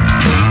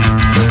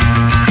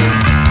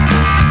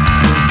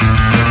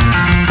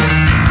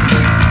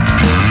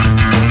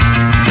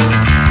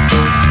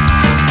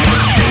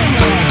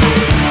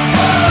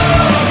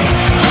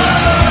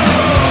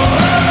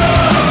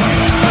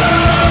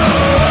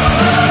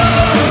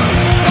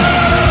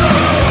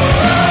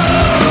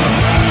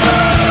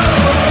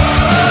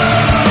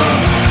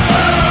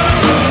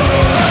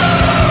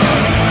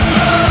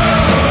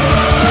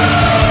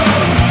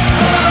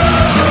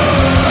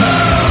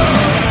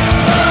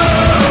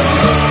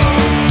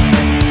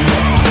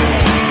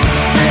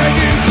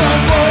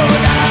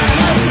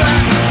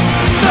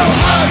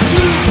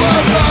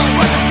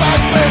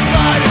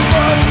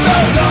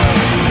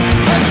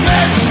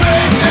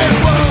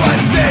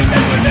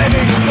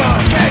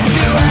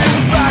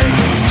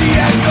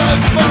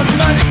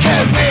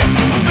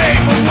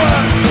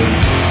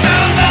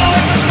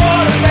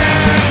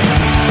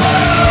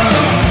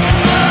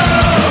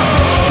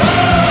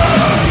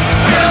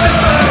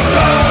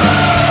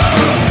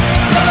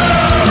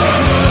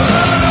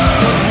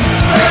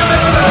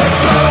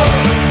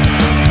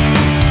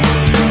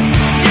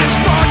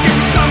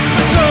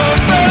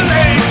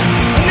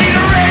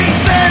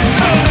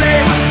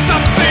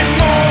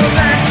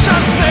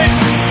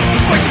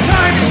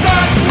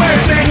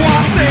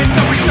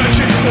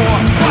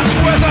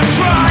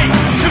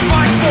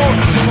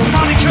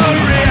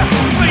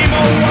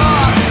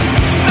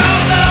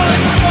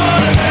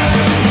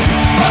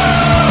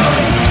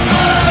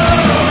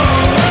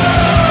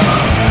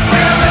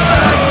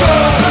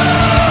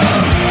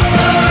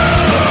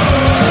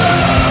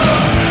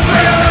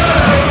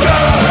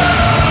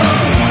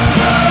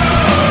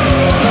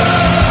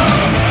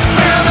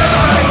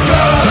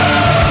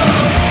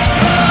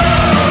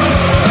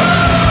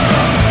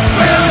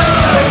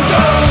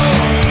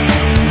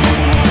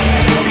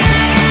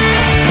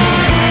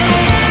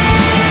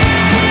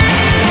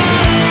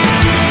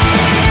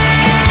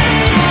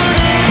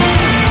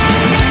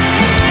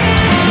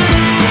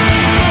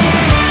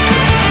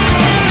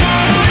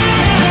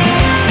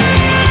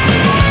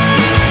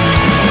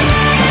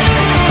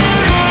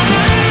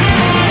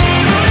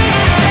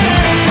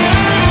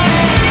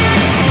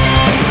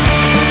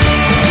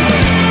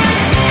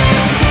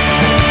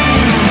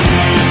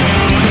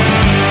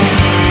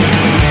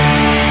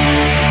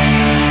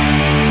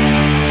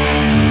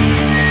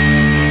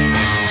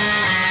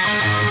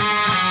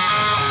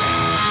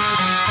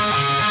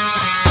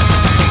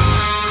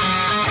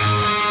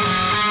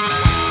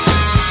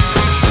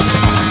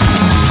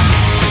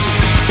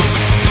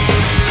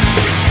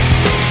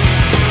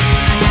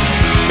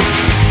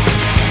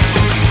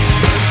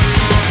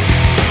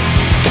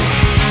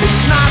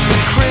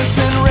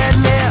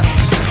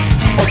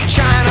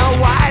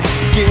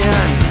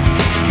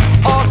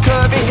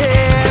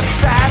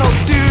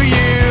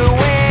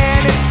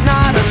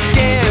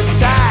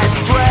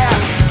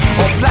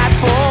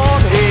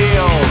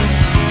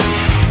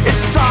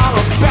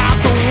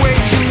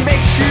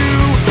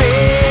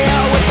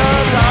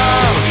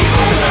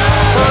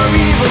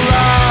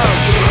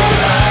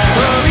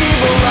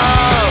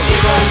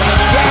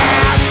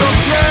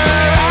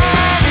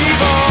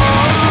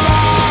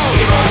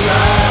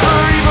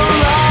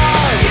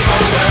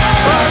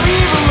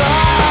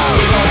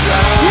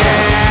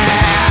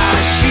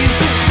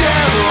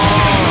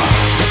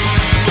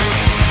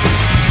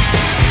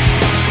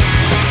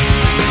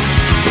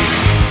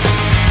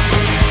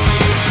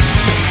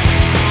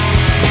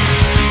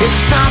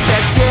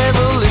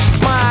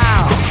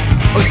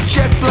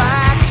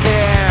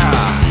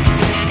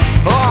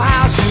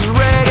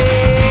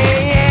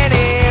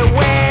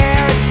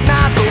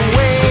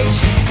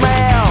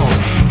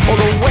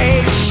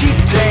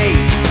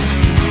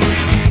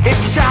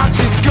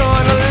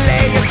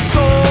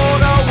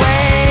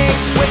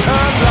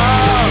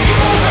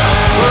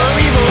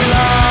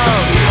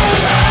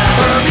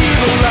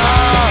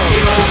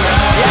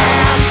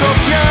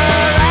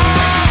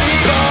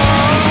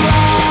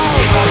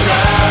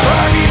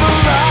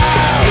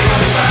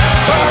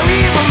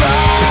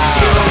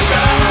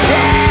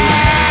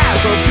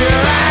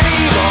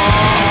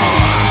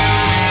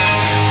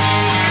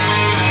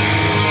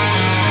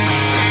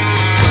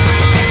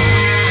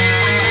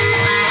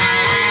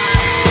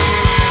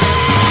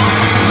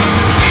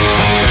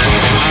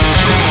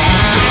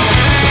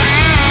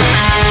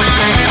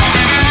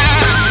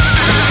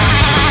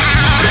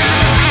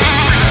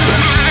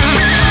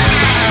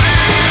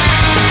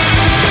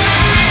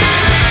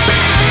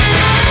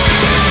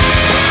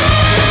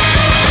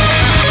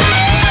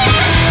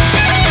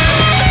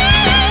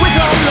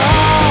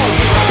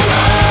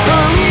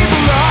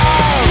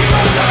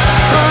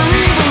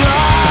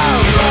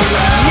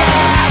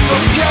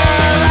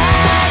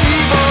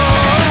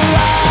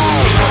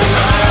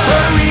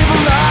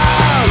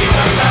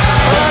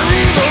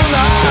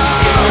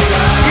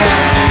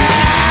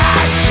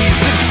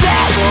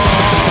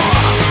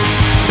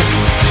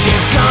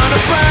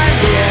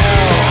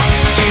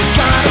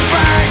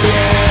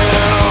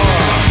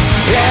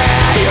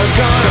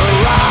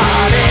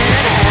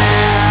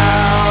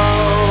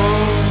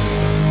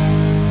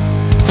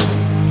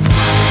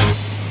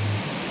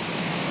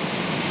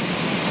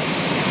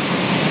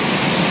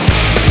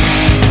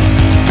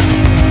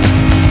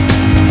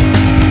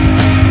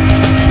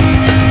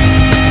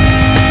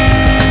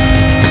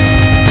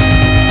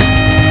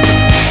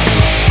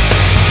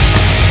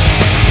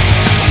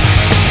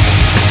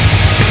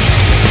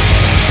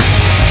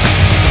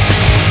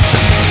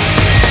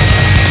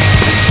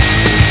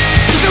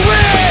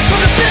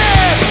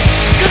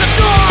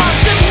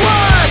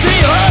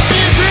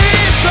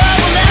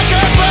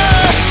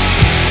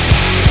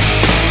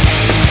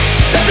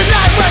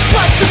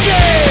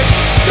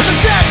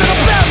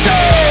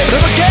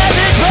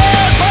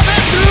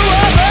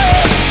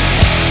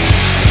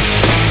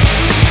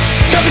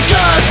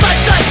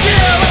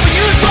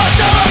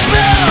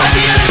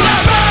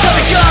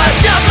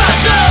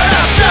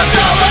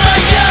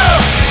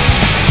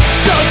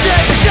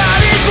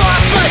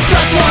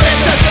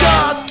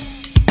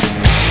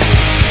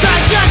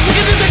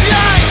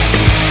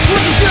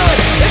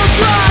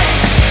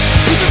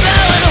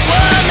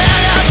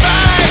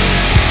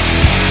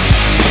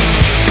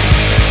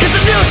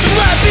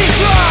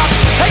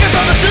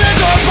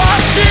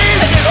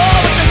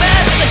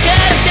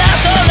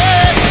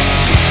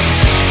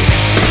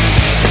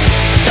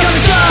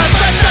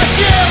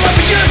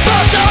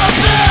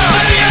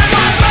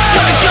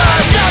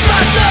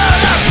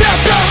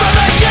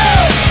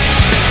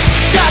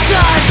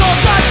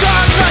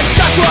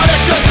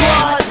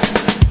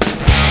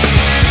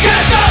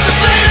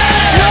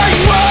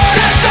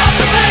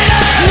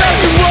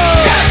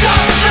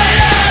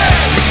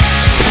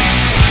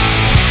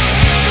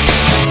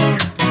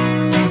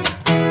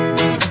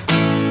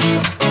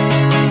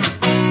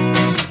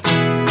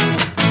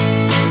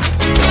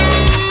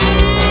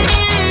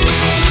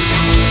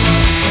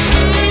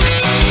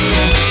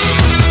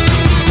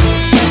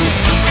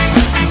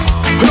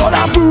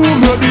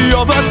 the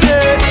other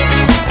day.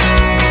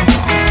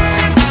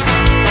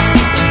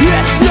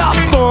 It's not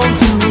fun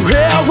to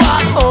hear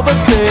what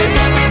others say.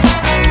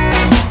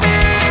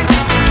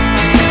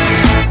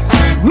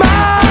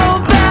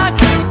 My back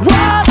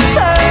was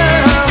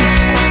turned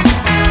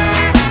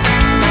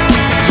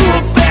to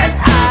a fast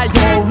eye,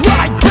 you're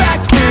right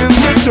back in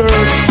the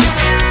dirt.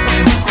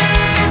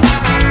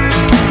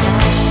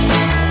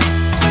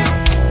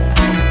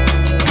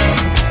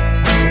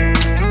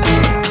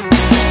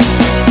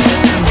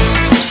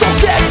 So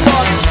get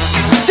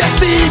fucked.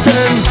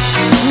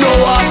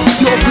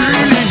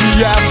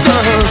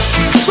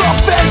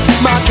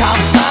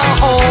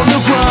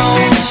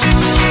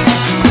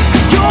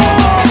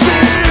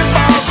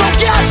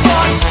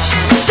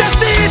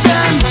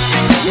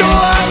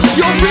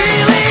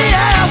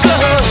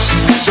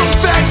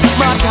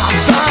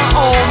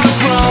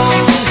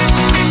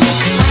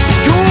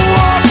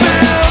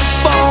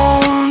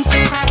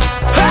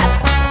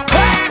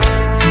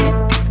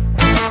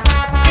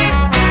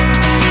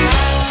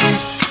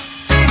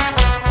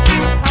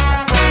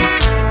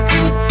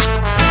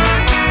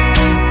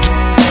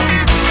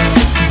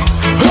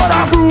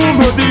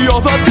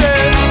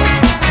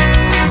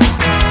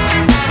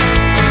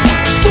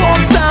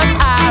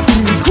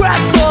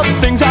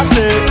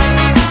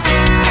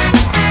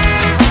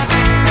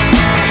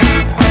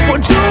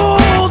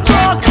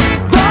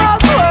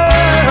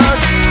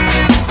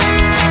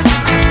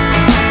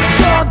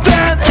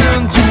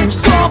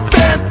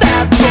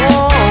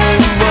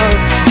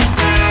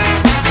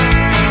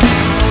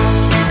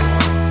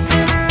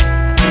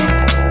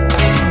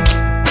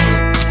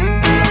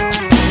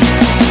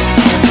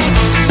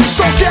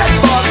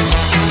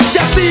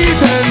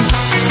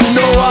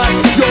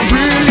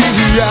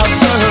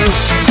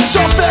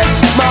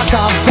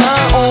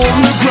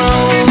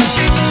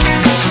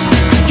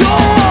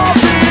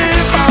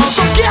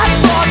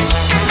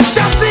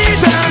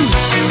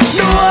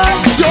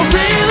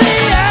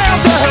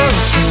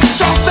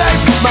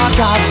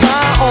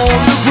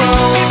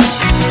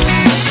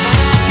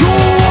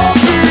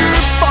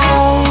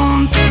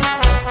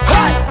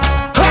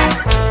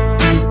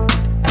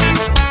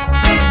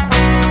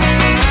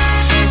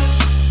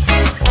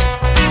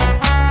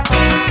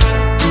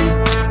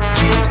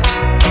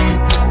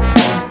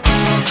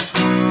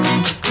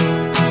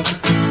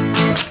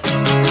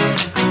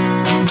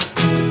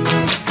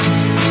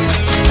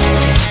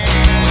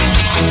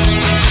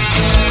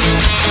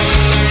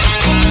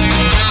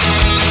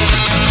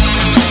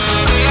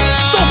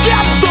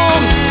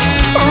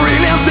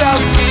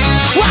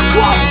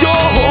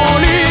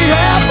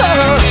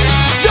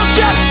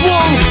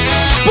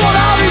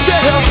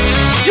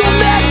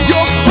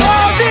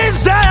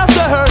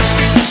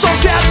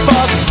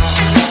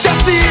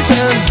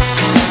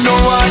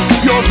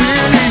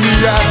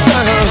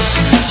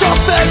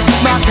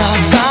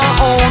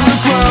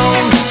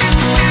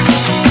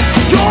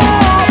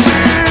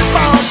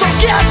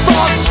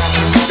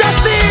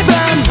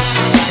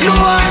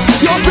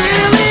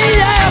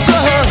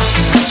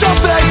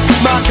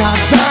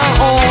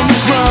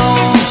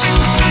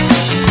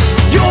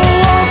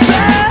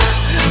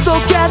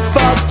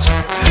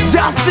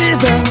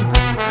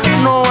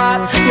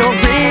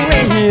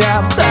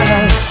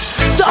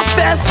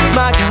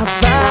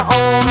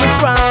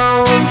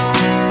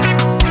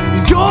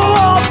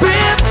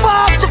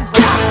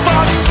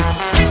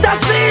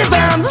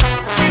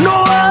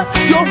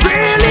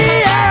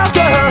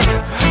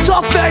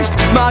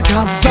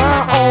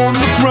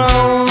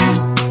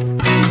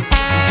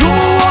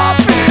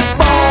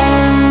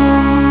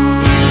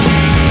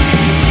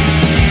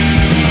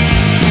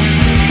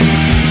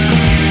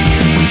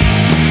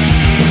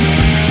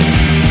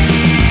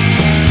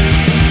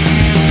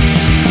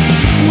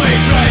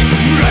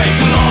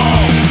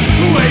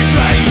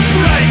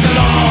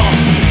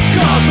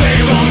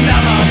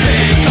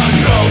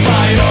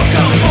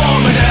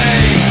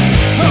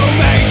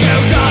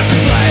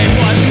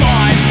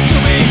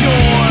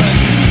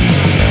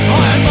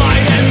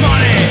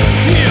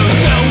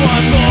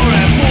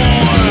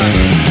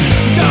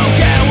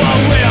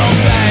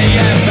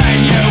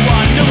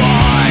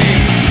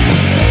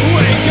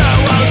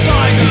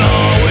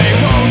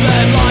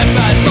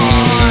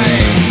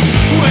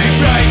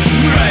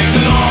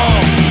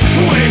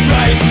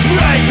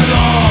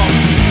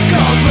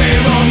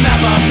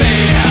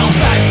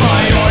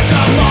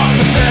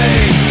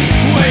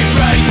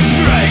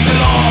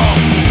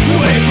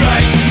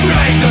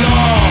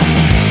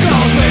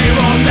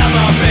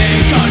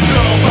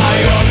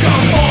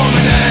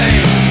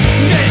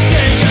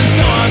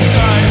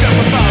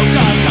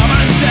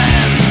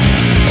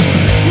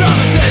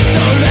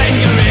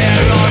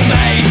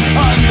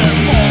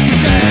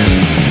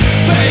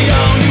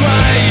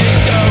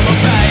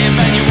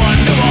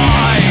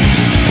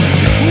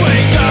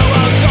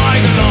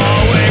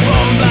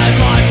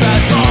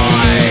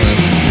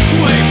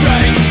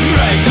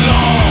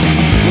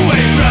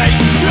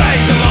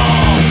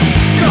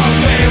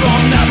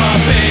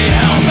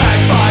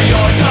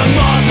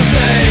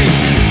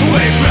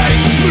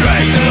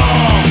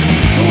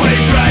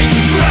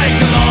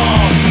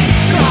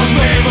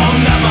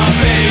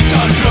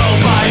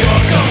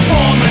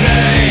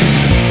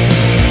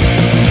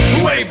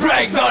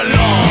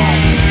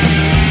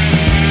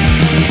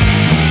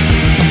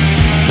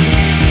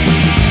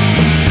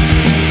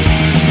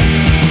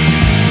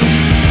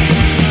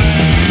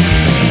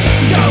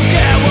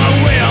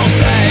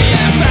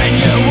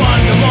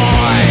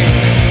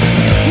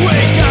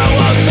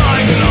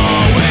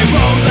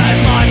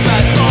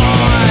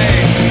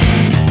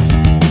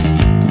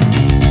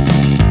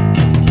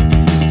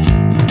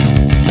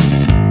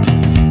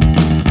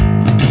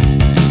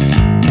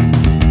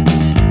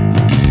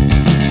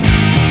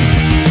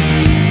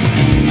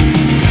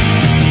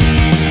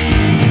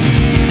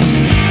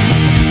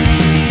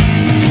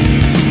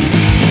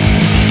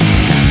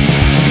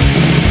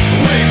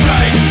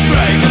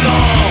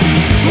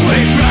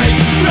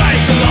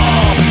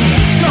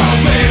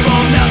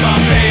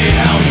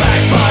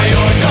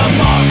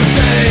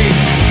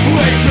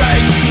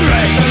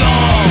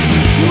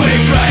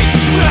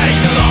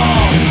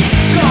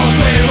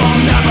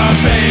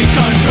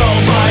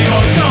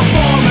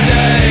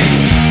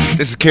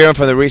 This is Kieran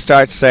from the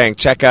Restart saying,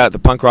 check out the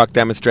punk rock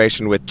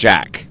demonstration with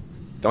Jack.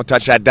 Don't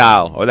touch that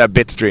dial or that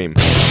bit stream.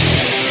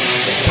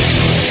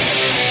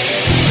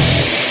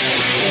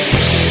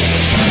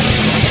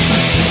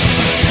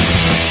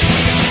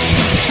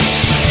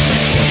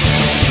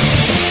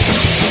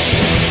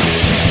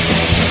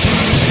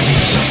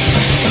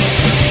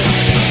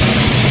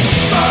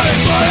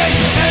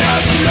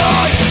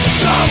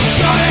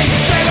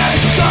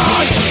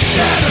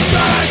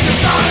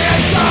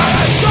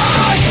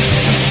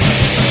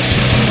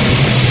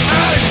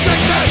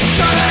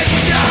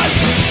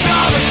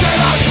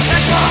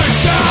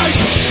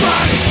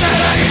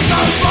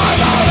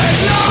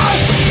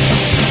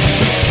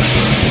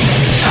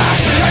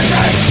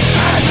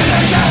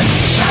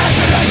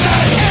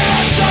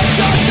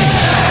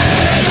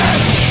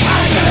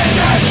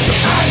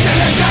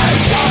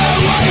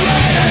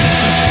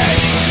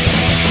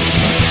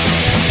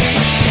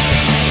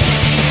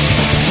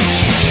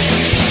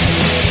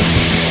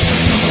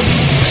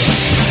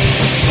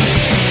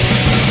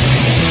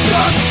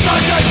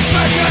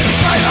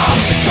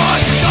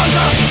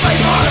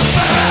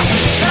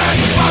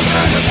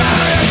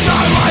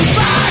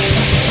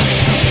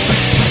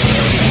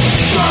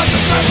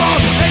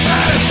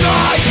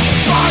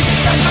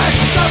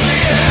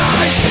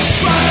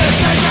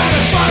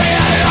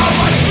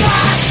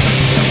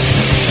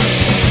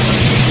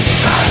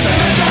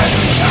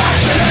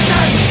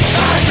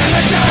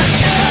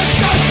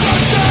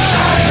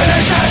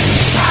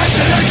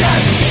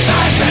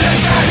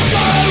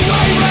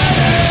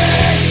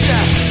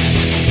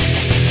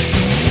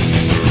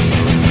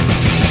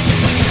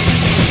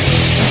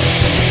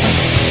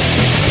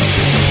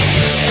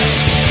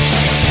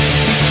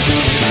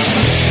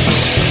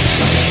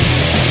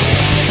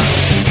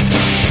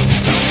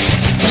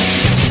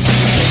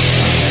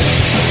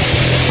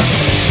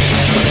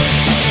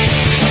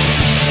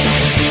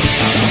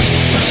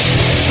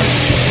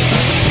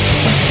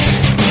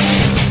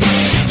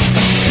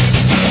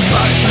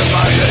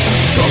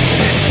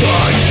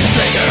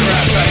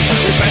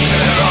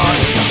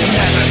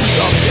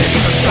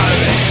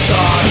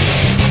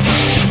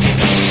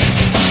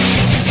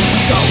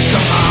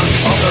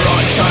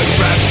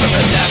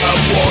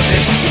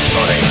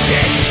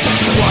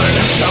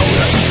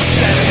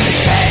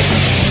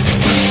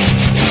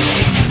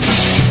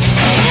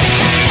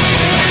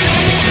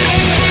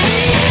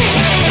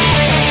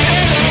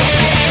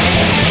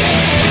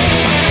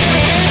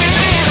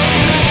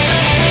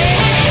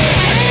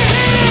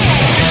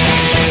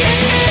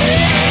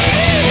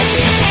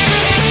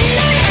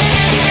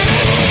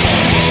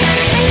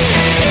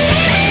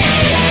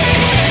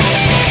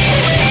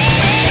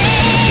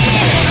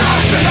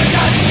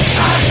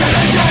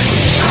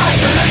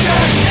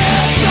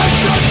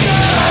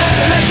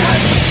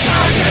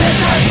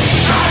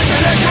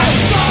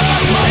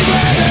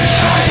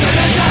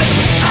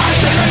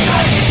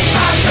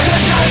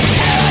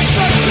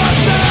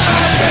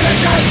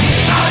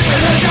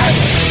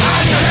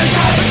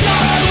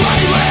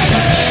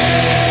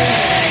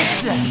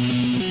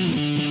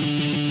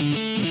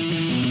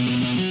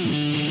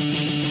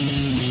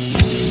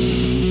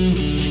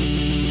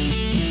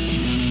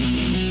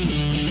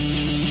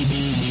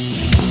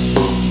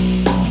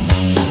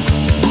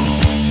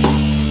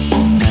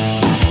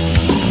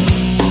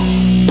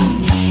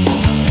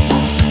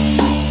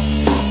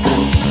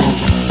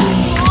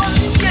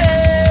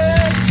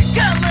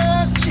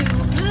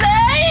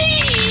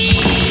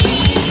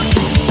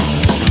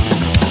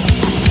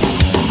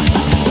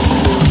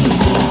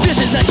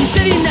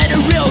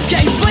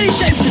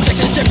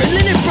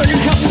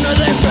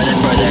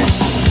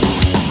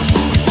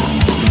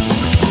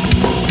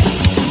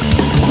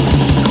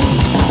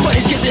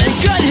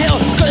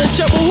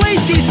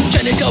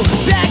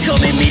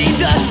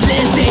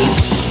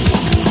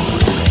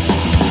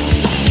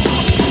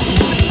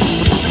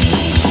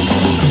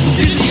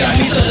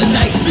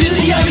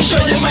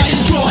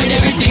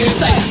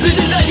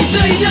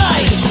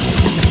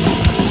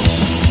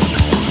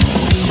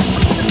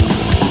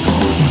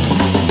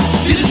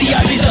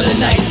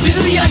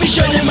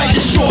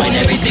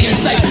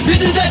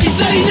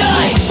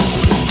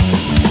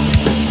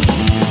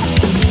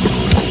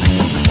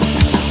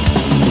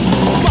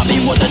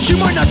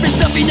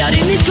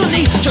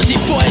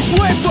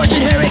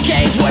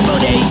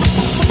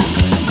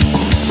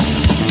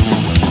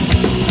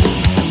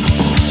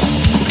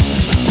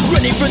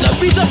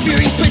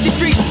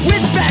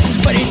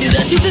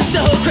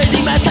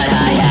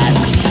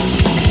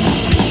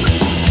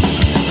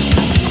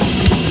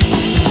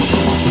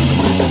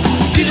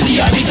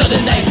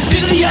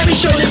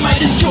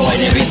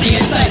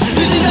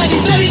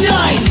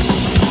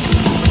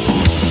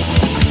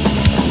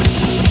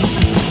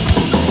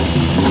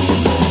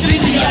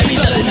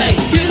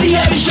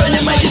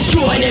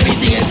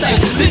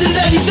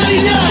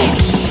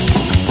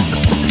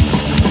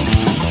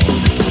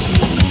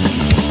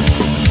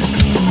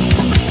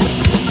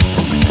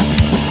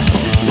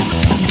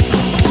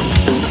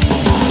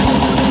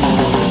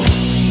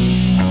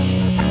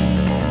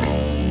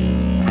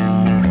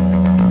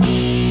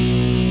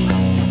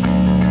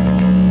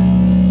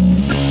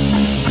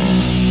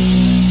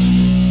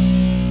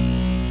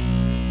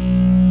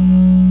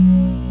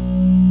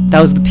 That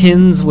was the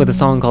Pins with a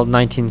song called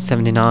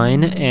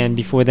 1979, and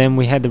before them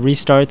we had the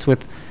Restarts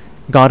with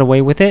Got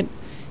Away With It.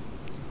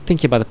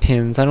 Thinking about the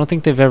Pins, I don't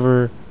think they've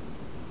ever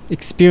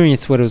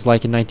experienced what it was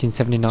like in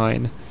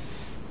 1979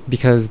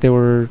 because they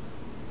were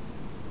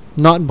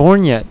not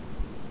born yet.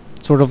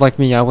 Sort of like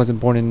me, I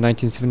wasn't born in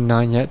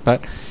 1979 yet,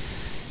 but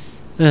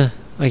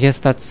I guess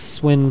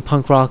that's when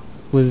punk rock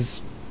was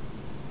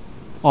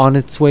on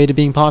its way to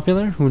being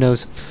popular. Who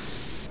knows?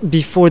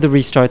 Before the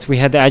Restarts, we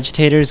had the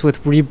Agitators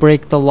with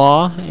Re-Break the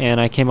Law, and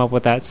I came up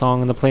with that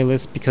song on the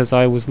playlist because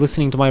I was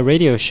listening to my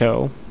radio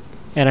show,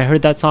 and I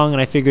heard that song,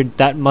 and I figured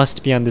that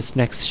must be on this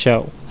next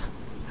show.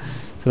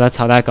 So that's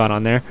how that got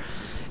on there.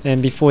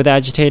 And before the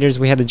Agitators,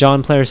 we had the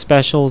John Player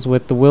Specials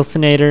with the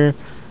Wilsonator,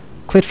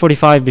 Clit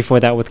 45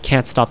 before that with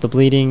Can't Stop the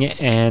Bleeding,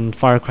 and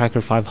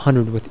Firecracker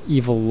 500 with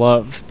Evil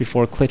Love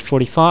before Clit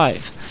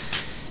 45.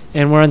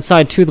 And we're on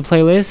side 2 of the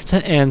playlist,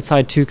 and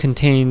side 2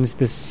 contains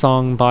this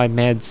song by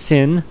Mad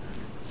Sin.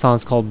 The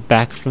song's called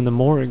Back from the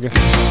Morgue. They're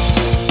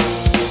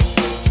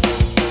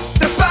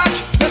back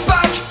from the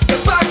morgue.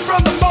 They're back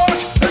from the morgue.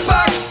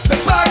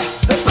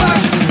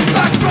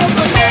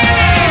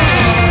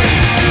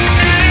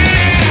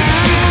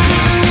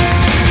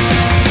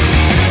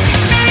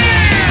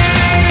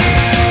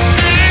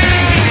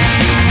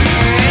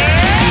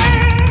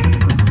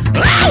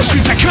 Oh,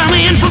 streets are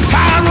coming from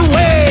far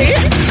away.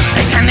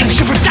 They're sending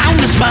shivers down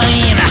the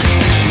spine.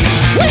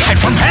 We hide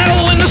from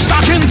hell in the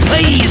stalking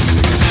place.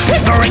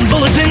 We're burying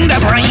bullets in their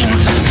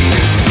brains.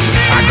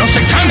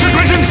 Agnostic time to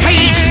grissom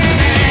fate.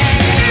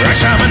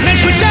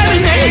 Extermination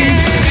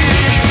terminates.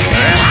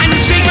 I'm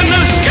seeing no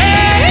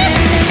escape.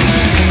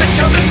 They're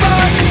coming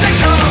back.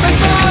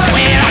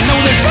 Well, I know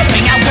there's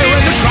something out there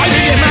and they're trying to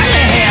get my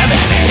head.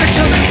 They're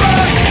coming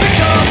back.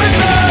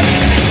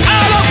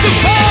 Out of the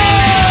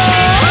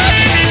fog.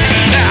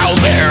 Now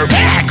they're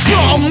back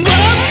from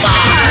the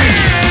mark.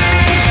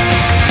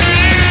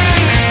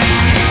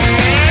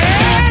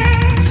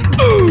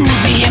 Ooh,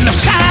 the end of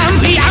time,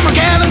 the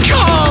Armageddon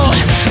call.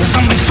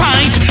 Zombie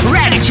fight,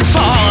 ready to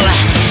fall.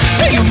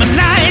 The human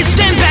eyes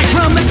stand back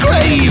from the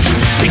grave.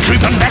 They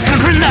creep on back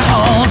under in the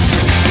halls.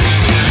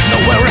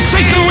 Nowhere is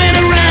safe, nowhere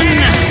to run.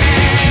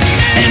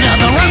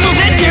 Another run move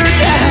and you're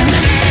done.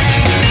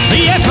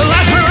 The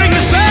afterlife wearing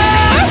the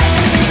sun.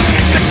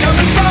 They're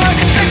coming back.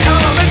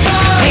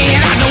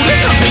 And I know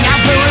there's something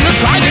out there and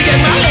they're trying to get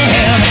my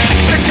head.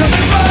 They're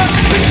coming back.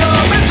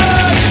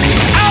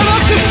 Out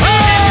of the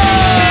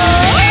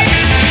fog.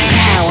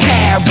 Now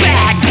they're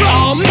back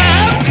from the.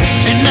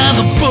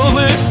 Another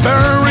bullet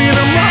buried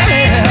in my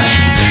head.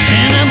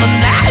 And in the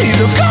night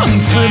of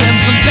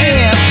confidence and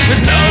death,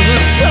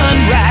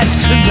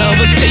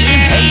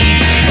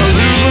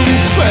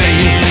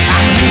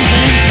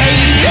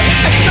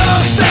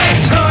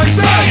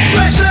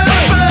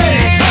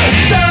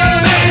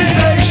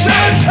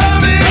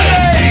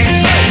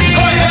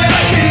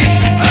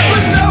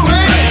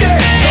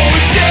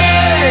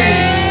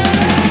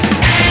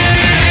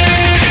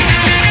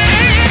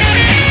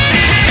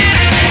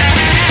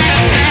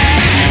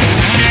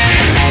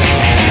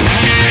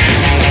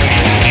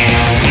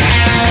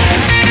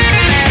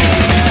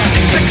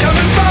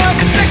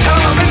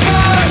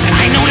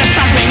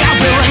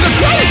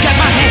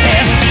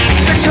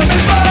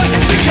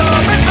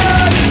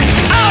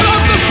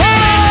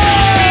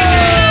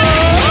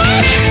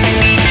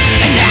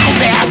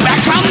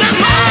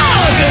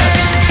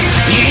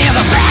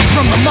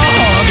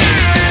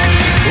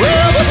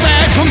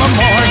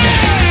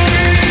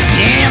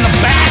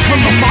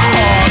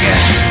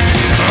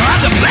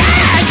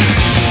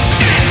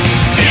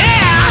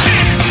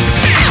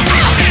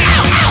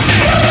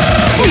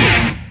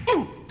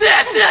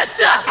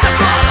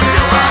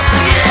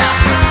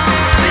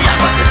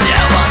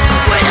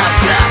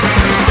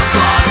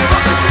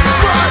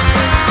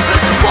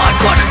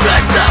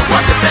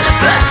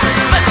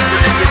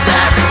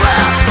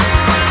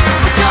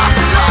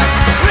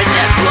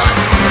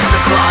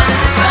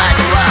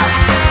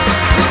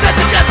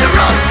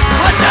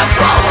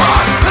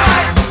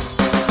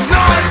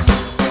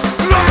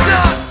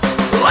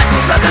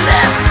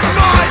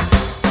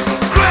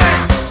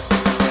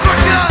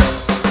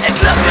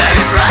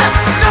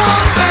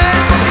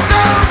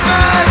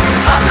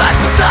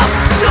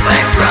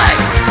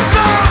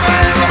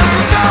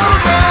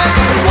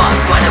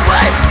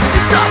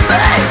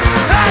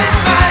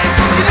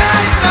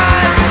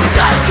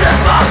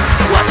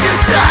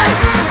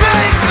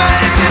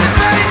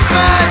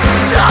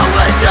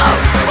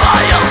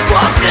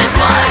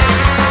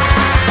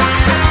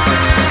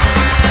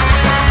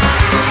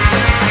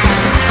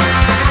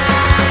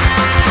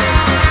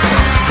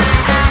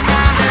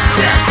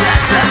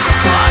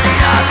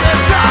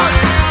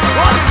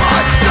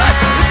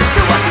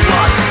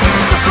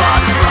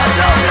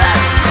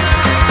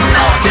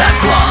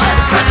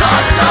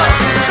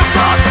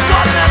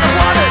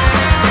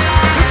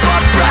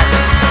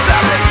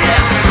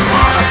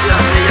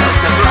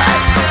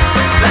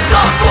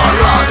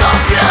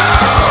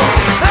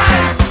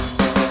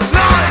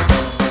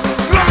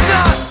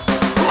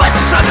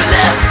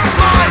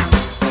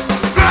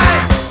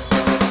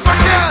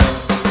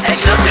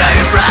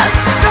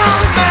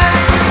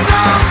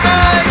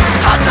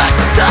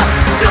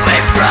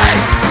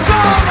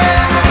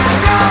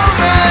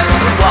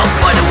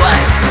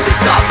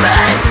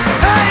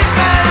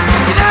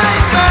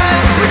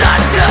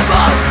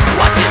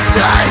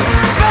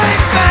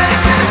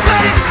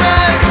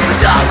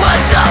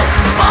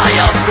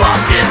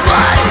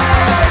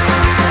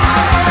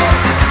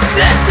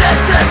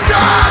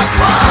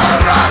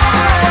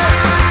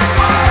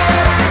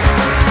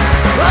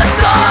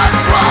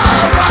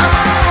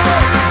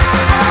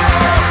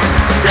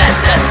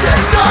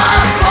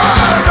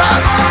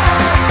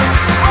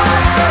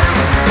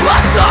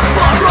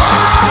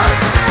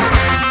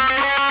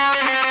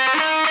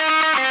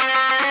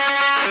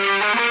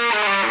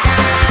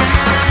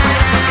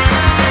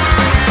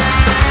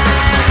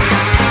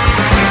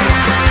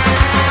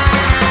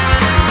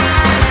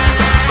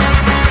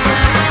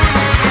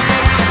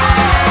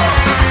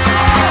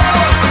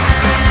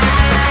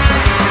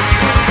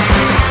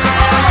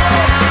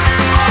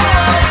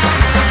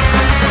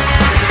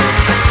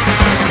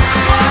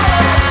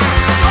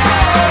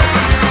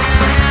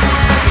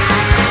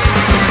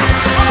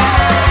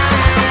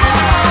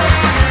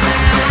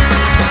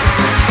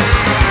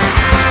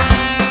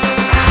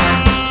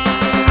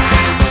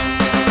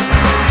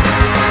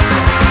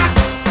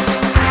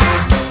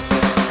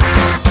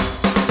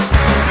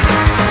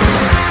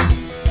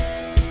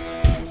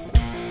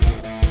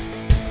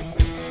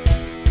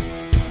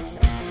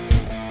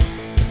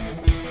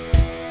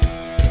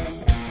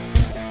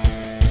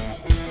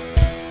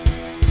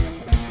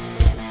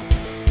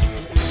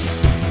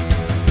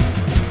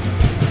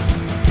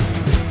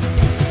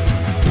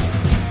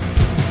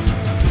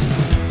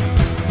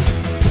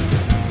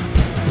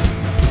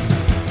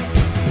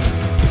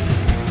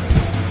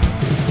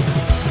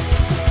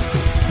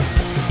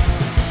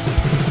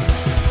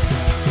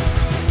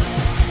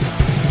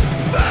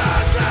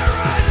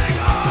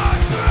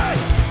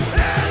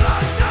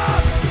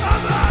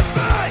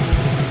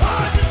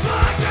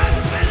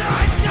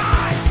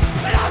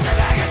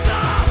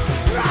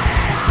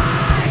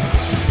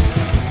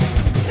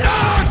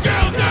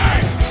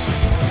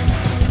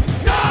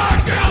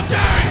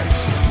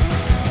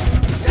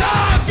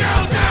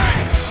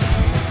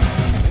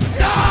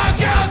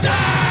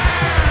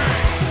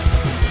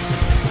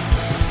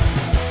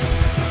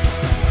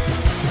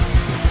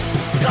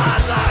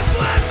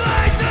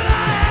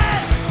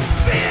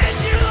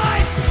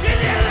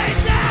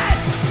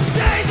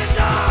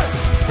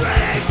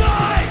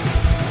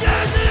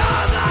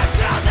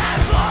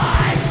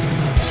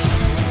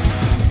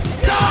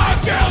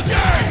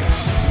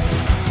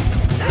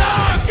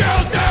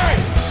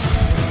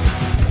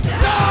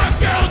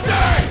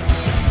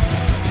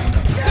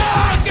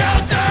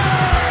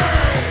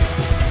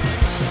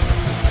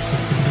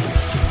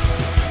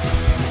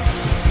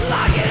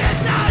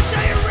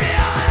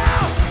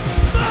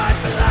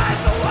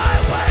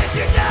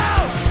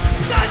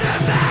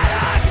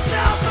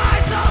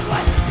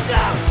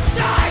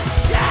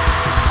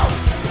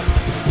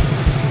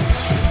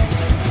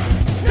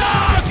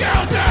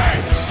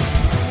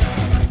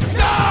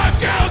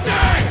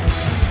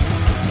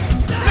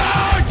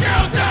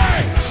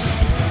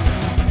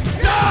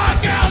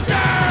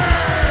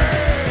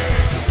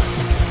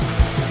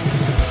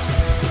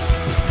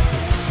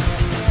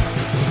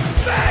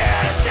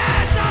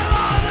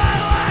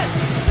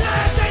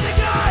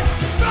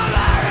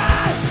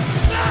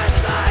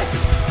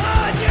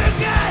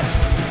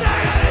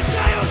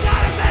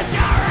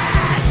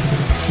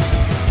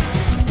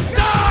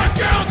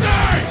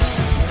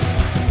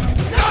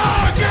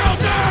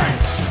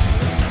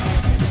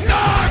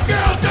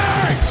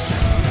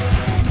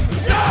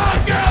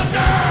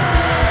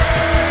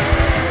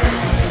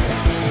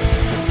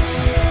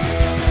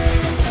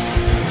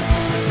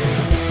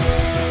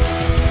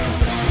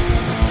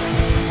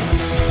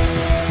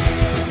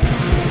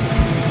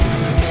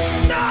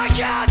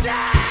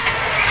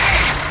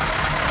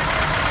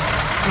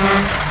 Well,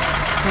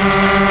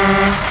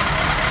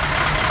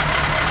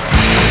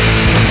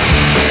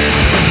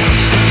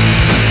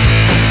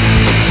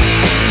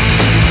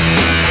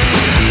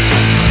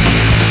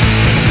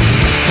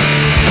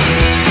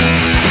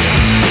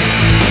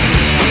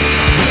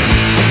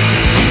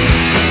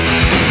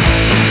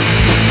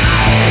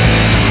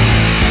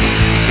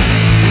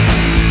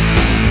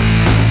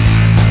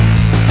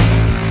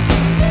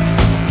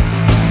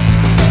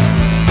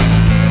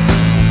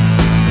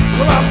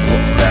 I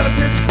pulled out of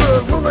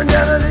Pittsburgh, moving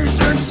down the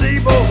eastern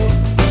seaboard.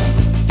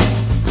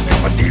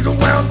 My diesel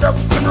wound up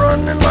and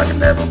running like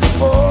never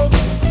before.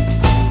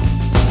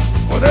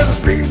 Well, there's a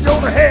speed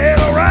zone ahead,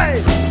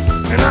 alright,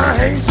 and I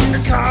ain't seen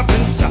a cop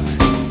inside.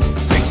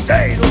 6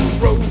 days on the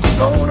road,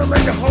 gonna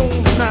make it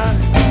home tonight.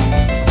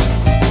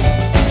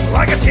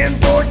 Like a 10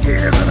 Ford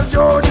Gears in a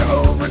Georgia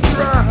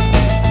overdrive.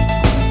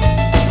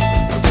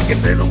 I'm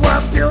taking little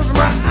white pills and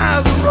my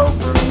eyes are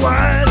open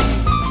wide.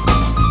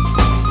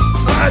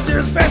 I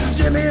just passed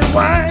Jimmy and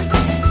White.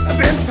 I've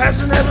been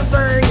passing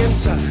everything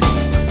inside.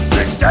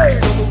 6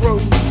 days on the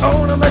road,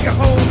 gonna make it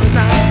home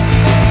tonight.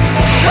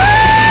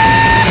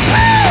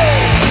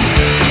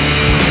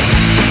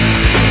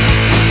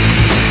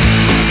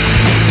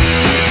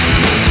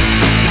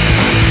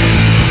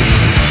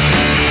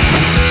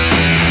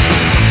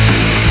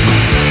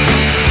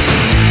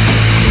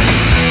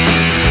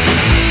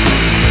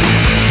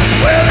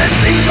 Well, it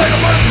seems like a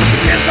month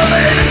is the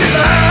late in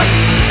July.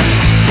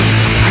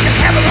 I can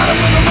have a lot of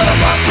women, but I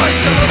want like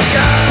some of the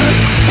guys.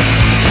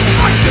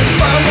 I couldn't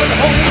find one to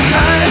hold me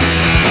tight.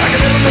 I can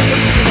never make a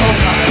living all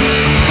right.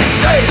 6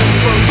 days on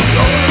the road,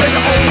 gonna make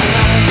a home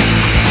tonight.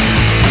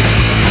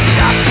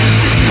 Got some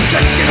cities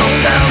checking on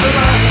down the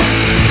line.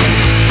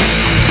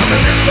 I'm a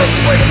little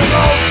overweight, I'm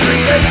all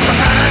 3 days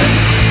behind.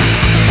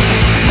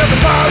 Nothing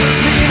bothers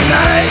me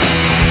tonight.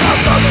 I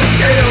follow the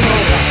scales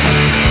alright.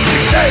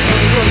 6 days on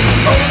the road,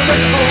 gonna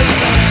make a home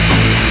tonight.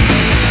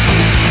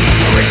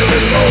 I raise a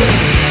little low,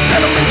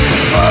 and I'm inching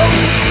slow.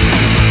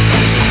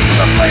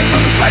 The flame from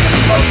the stack of the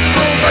smoke,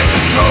 roll like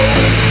it's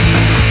cold.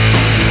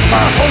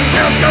 My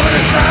hometown's coming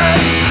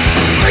inside.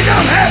 Think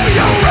I'm happy,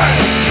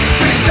 alright.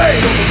 6 days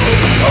on the road,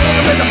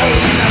 gonna make a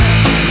home tonight.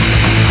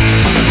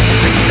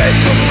 6 days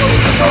on the road,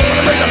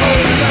 gonna make a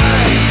home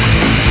tonight.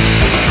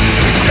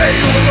 6 days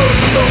on the road,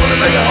 gonna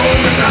make a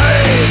home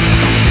tonight.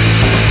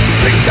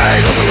 6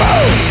 days on the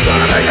road,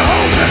 gonna make a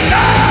home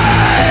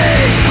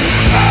tonight.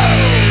 Oh.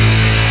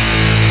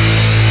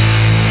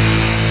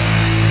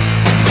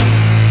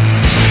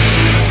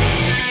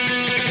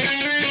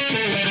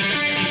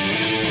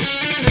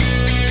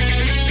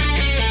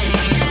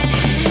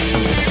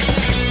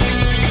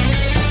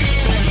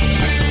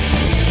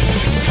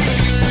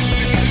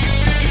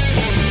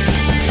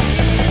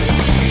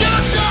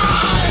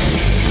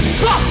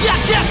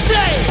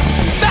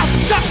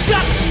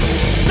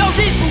 No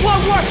need for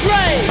World War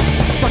III.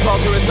 Fuck all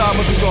tourism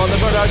when people on the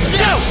border.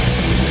 You!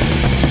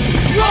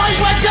 Rolling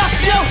with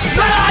dust, you!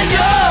 But I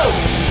you!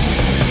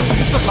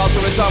 Fuck all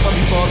tourism when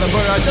people on the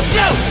border.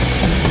 You!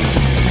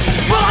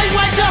 Rolling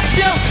with dust,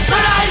 you!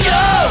 But I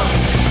you!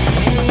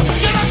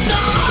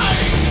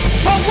 Genocide!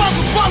 A world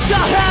will fall to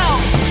hell!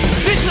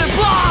 Nuclear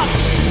bomb!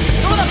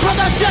 From the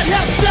president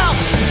himself!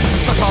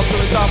 Fuck all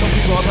tourism when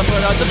people on the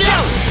border. You!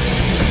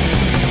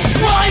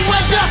 Rolling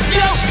with dust,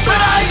 you! But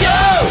I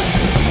you!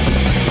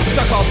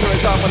 Fuck all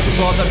tourism when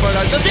people on the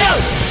border. You!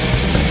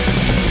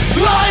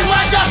 Rolling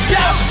with dust,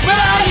 you! But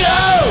I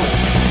you!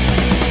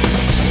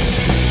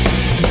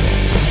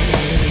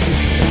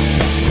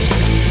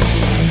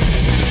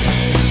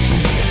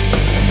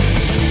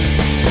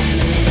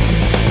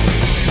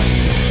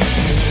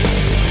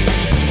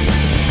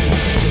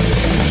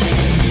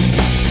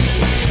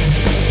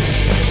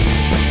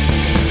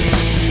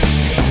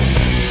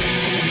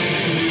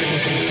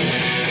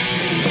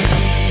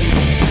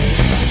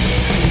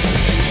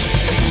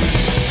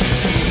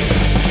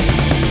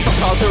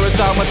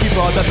 Tourism when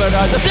people on the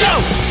border. You!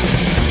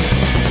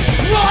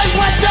 Rolling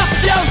with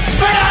dust, you!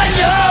 But I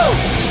you!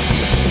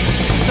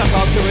 Fuck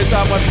all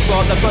tourism when people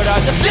on the border.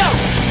 You!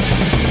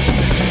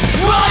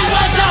 Rolling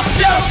with dust,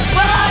 you!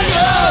 But I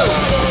you!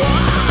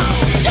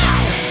 Yeah!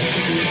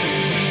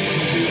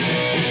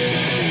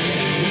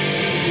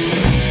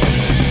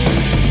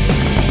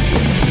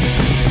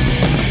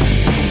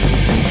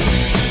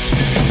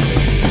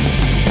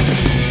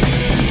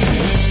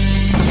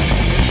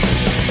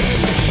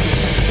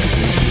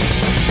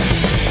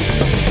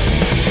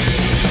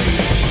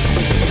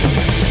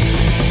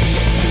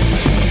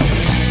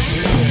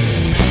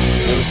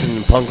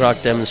 Punk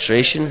rock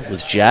demonstration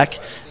with Jack,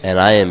 and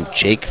I am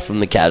Jake from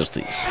the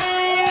Casualties.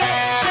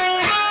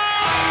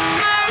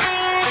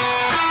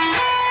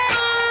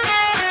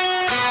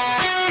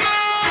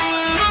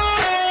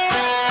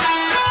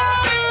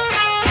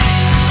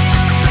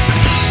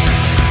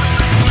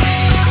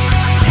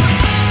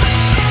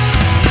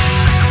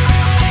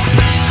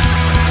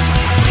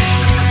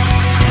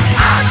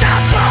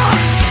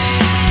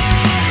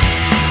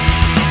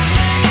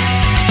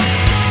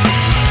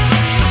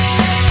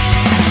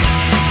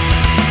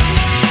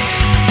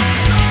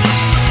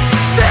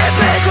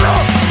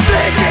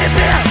 Big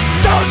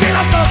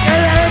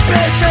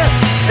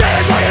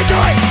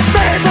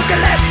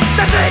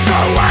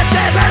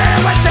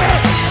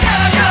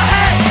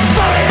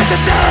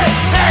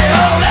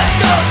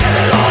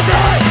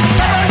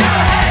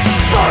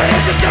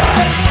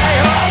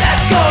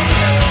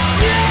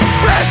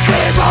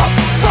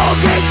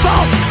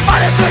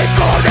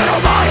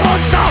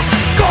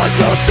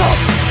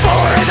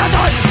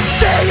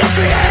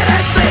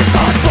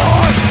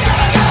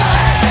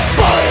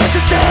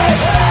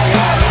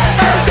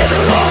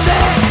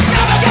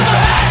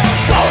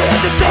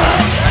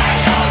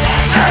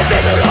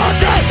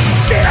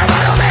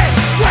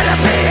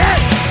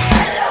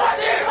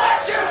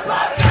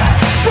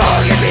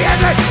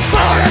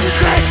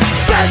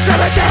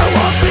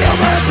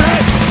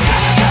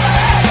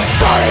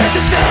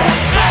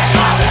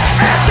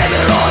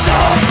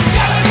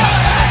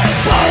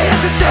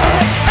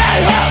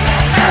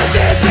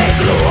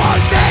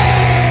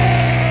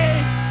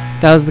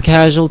That was The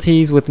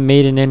Casualties with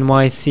Made in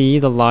NYC,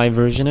 the live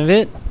version of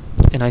it.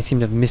 And I seem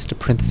to have missed a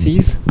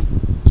parentheses.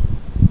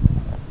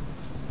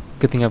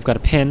 Good thing I've got a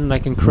pen and I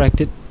can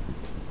correct it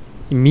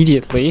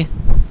immediately,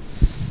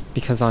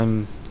 because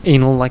I'm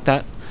anal like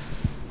that.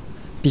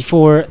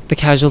 Before The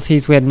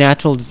Casualties, we had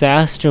Natural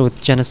Disaster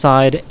with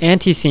Genocide.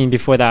 Anti-Scene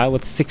before that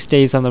with 6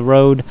 Days on the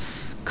Road.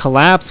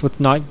 Collapse with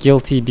Not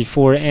Guilty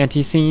before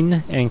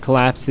Anti-Scene. And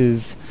Collapse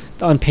is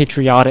the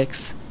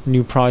Unpatriotics'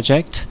 new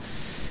project.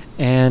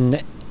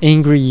 And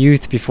Angry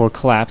Youth before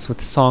Collapse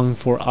with Song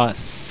for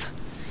Us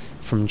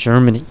from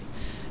Germany.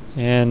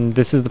 And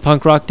this is the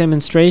punk rock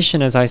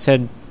demonstration, as I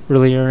said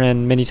earlier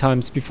and many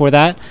times before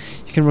that.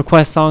 You can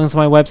request songs on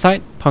my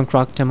website,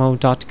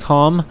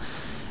 punkrockdemo.com.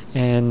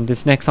 And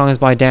this next song is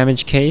by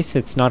Damage Case.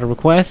 It's not a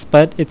request,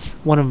 but it's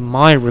one of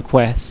my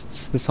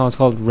requests. The song is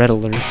called Red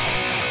Alert.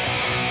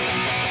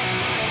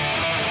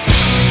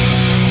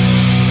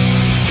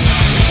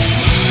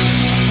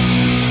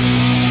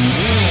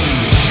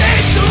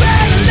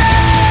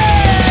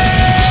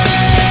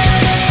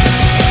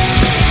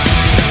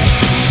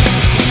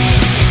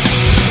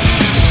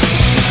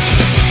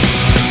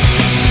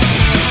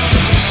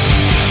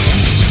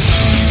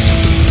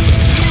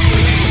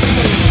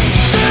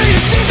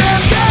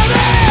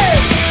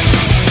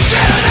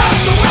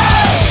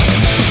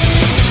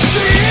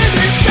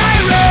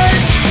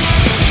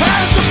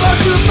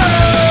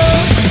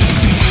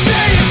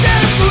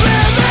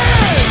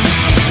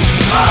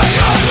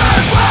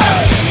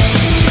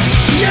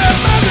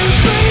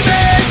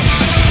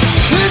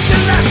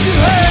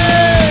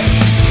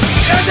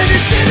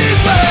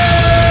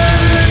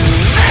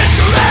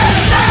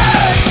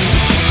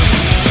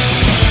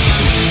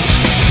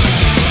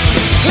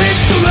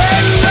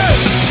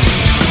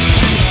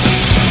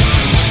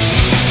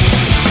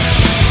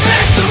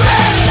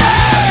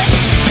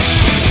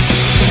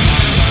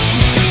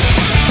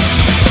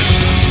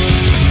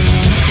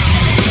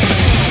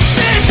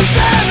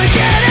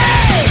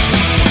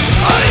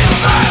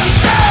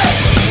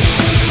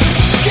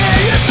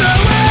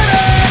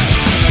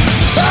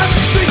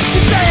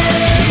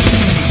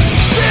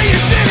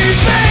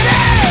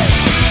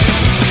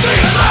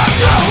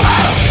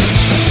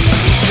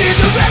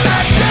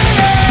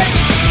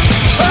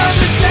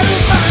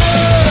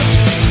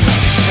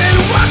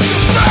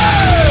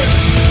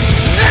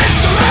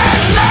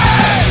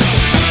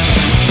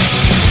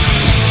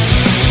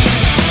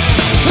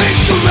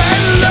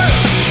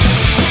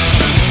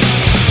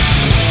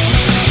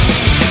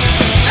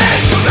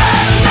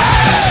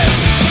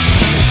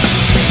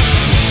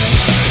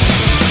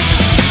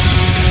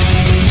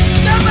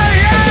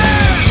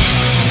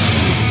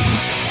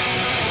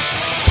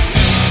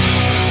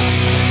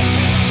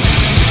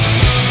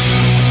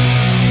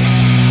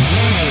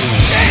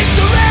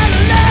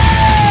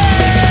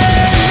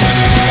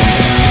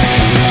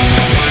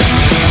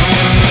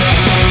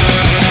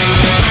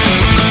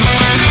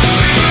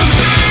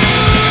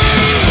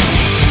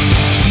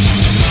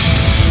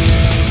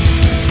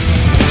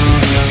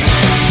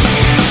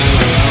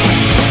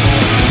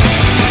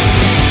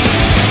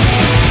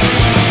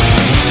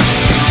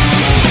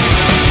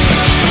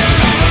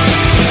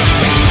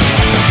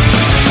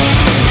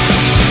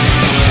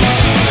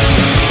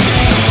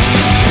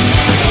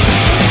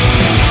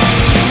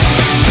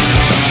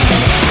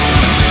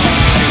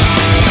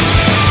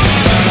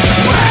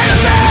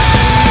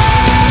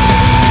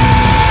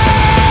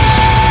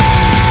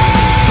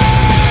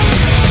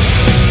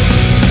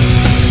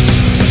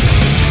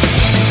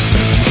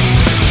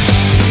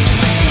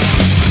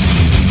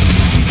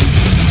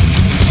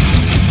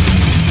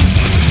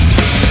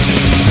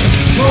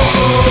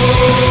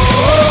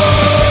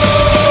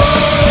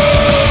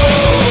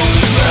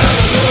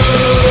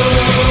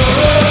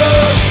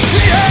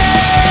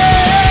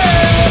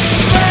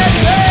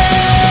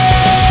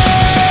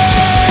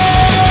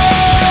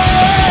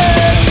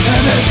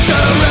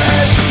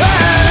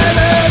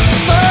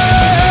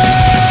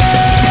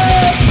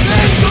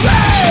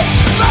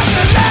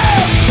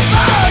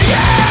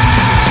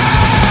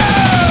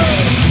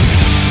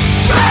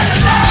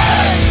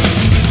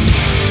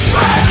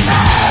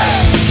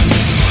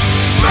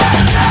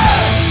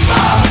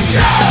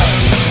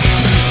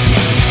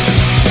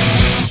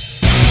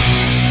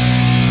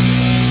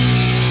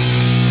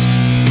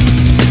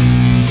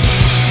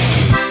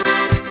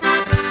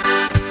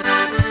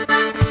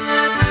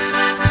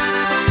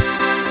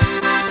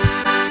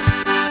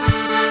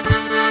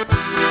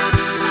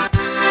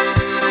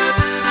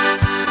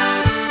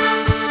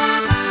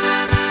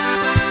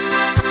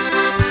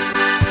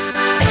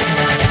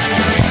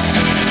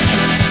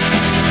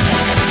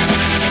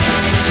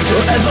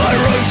 As I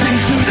rode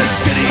into the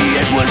city,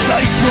 it was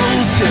April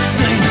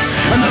 16,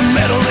 and the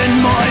medal in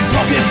my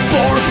pocket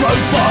bore a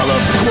profile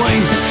of the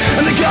Queen,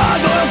 and the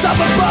gargoyles up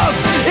above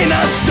in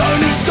a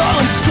stony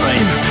silent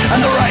scream,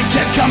 and the rain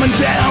kept coming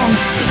down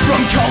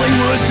from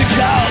Collingwood to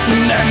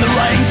Carlton, and the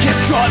rain kept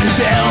driving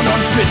down on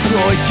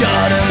Fitzroy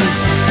Gardens.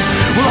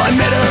 Well, I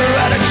met her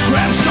at a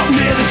tram stop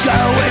near the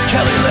jail where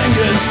Kelly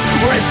lingers,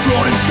 where a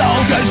slaughtered soul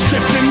goes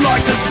drifting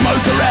like the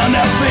smoke around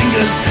our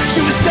fingers.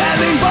 She was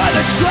standing by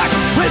the tracks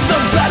with the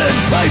battered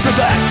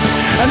paperback,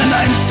 and the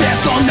name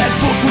stamped on that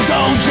book was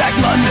old Jack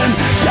London.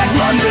 Jack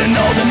London,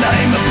 oh, the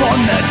name upon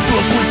that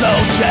book was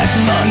old Jack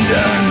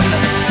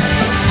London.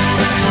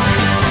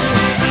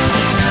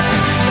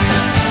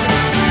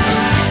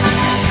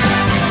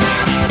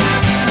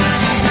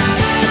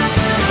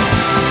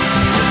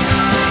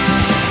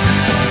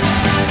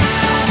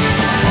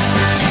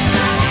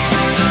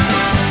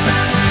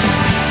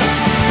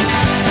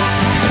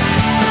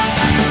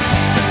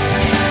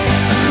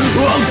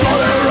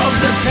 Daughter of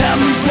the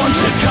Thames, won't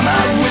you come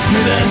out with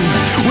me then?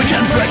 We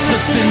can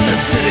breakfast in the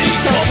city,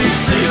 coffee,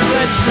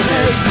 cigarettes and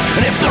eggs.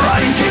 And if the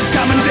rain keeps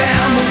coming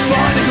down, we'll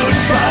find a good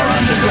bar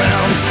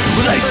underground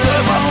where they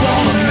serve up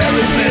all the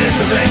merry beers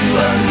of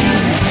England.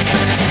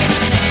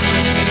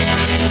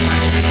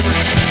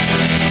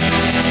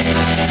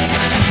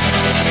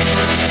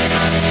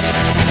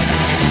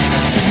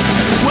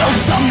 Well,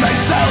 some they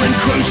sail in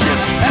cruise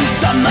ships and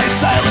some they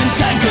sail in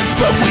tankers,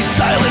 but we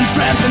sail in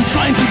trams and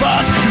trains and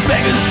bars,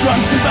 beggars,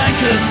 drunks and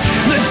bankers.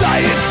 The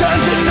day it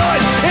turned to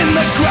night in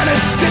the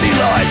granite city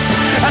light,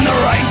 and the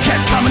rain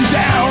kept coming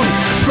down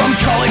from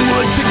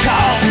Collingwood to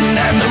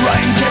Carlton, and the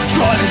rain kept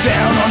driving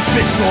down on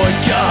Fitzroy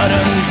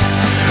Gardens.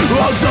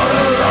 Oh,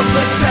 daughter of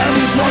the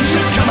Thames, won't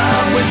you come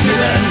out with me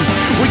then?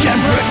 We can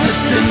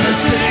breakfast in the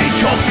city,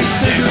 coffee,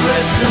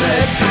 cigarettes and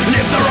eggs. And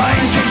if the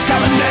rain keeps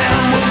coming down,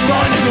 we'll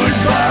find a good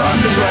bar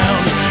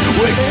underground.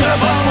 We serve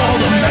up all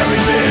the merry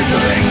beers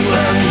of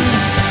England.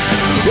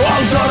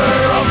 Oh, daughter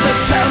of the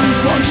Thames,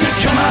 won't you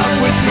come out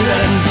with me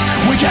then?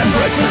 We can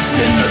breakfast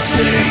in the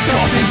city,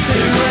 coffee,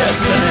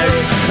 cigarettes and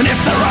eggs. And if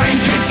the rain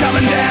keeps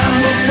coming down,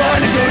 we'll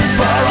find a good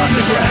bar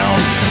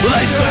underground where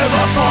they serve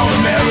up all the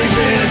merry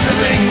beers of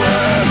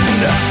England.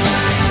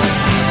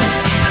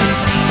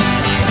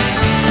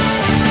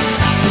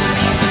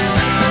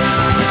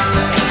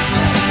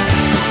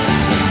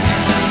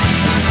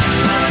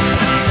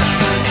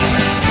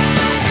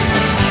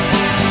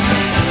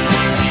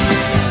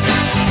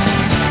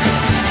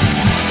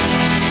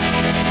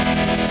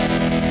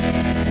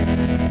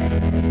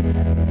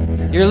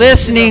 You're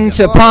listening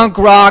to Punk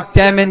Rock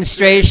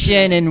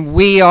Demonstration, and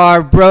we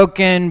are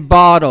Broken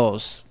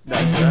Bottles.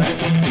 That's right.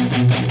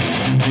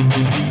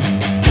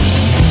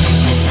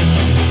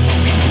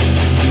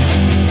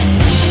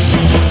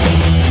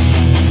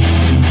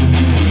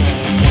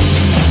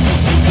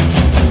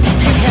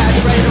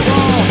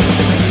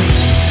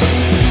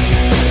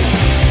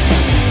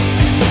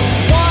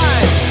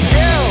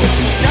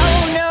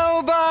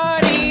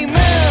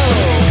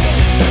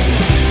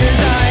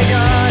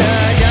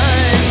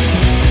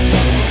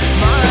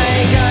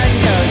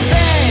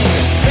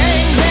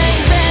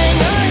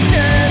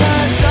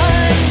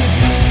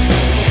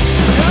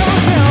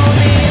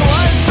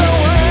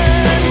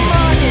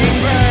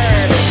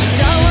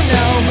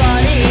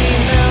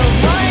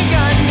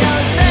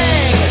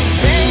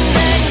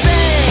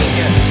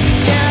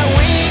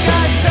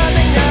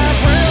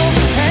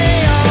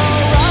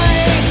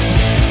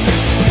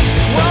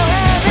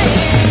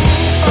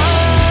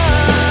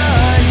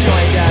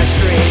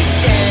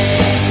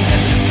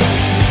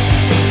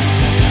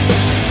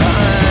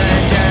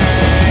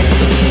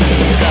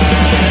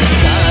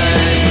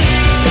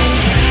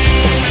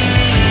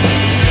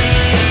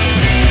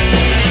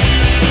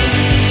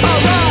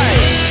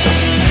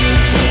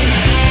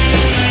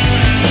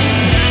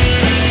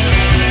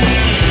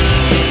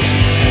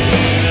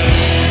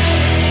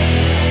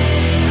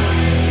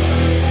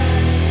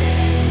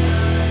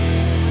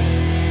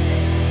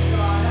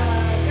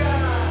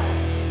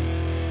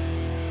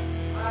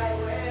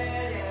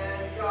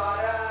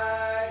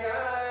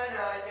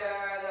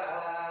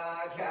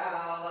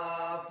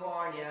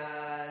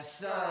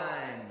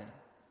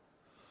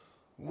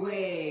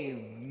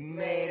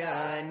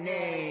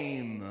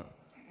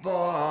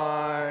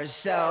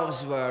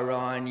 Ourselves were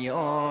on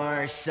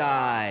your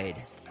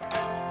side.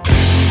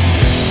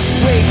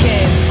 We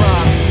came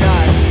from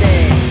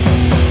nothing.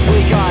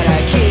 We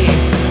gotta keep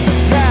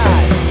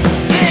that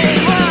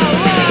thing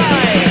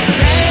alive.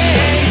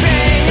 Bang,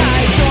 bang,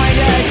 I joined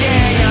a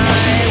gang.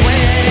 I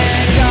went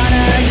and got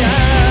a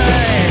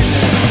gun.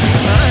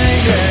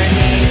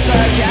 Underneath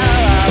the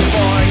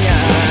California,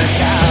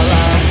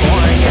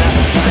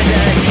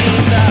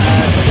 underneath the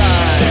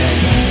sun.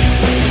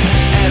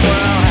 And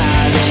we're all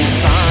having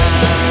fun.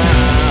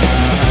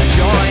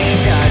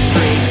 Joined a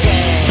street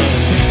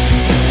gang.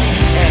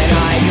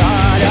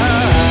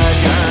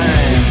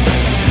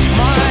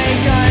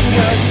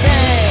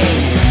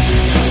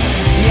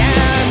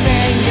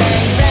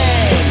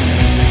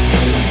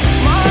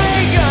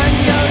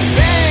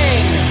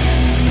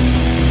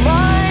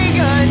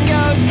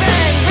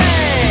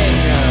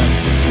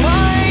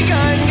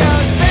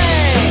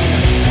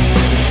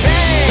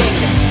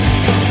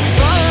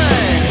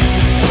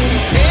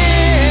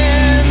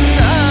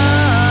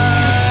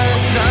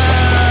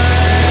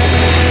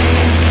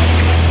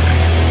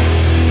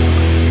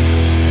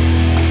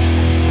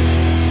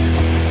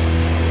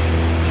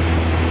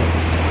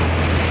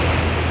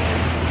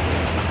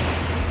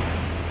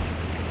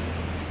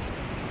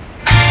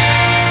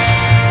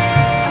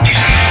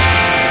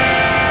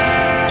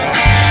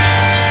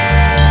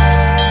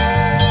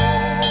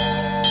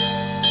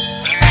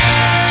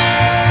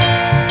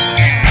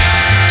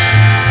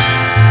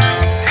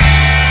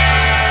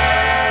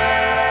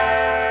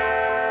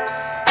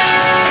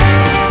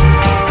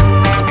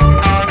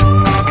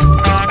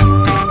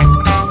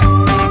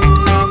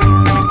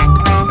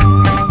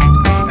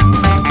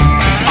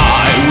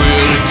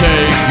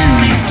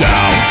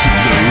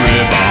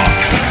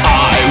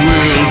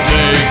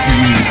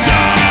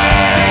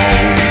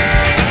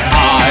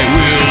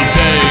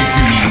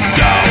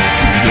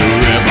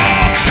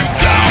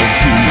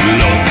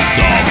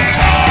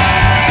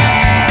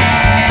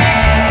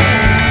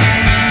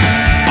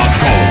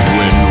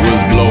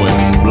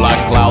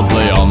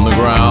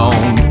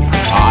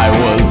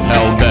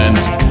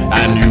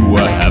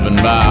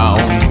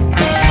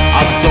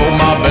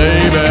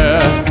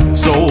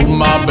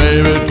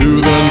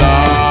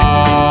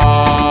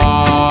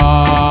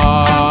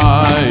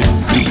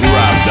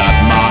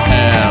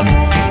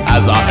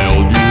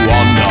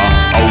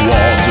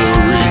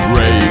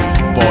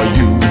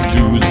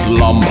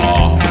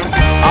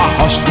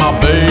 washed my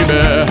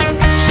baby,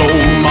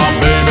 sold my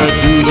baby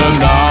to the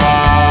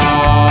night.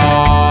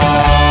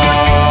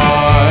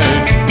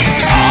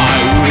 I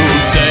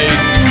will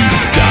take you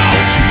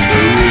down to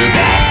the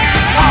river.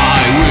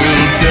 I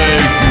will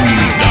take you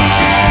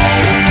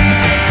down.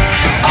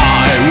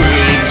 I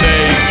will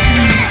take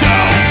you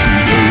down to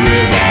the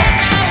river,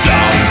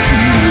 down to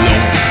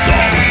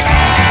Lonesome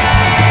Town.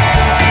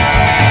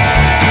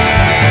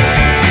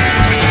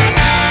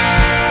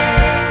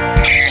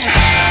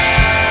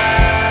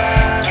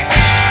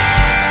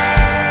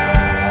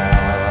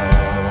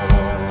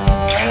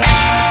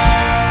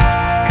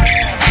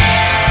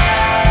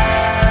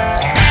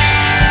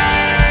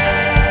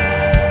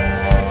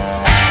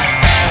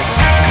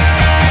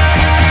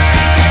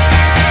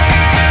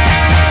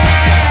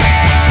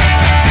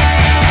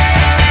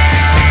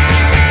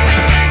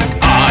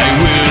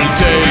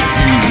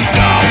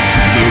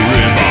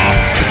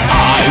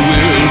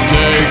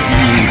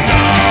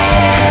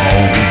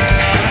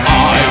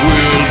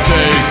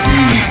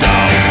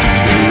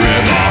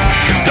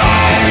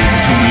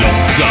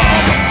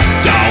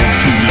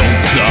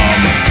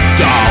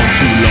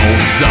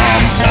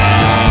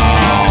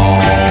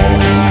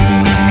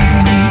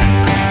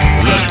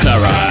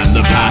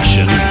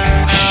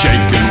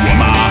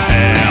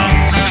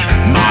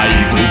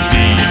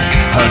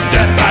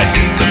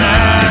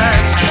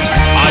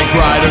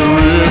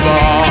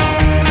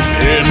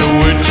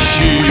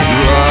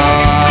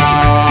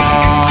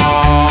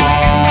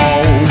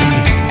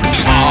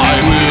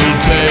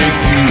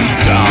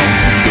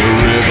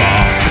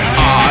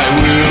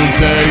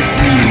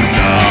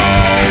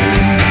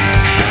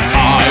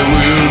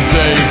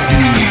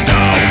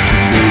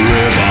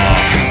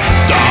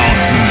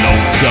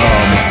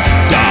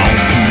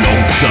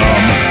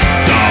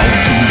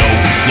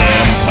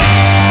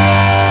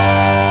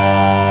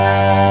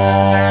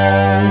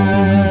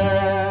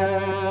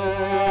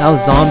 That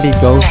was Zombie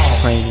Ghost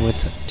Train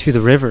with To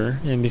the River,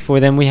 and before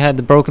then we had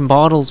the Broken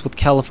Bottles with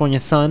California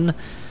Sun.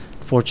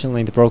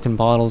 Fortunately, the Broken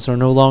Bottles are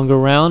no longer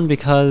around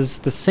because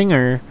the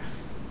singer,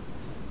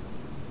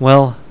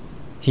 well,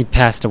 he'd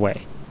passed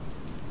away.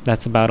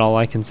 That's about all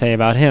I can say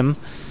about him.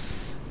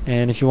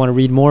 And if you want to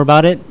read more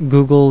about it,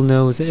 Google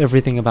knows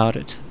everything about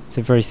it. It's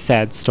a very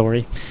sad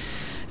story.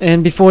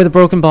 And before the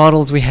Broken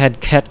Bottles, we had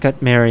Catgut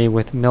Mary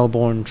with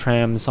Melbourne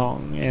Tram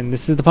Song. And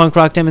this is the Punk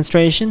Rock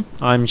Demonstration.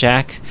 I'm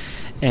Jack.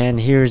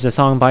 And here's a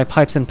song by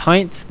Pipes and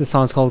Pints. The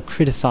song's called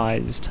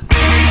Criticized.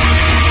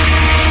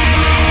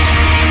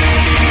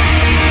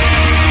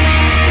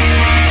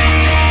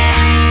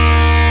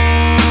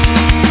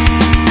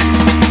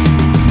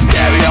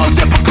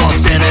 Stereotypical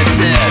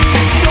citizens,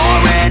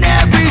 ignoring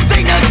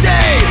everything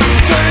today,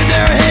 turning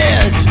their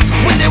heads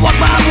when they walk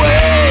my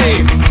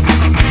way.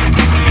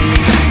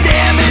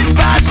 Damaged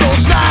by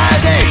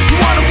society, you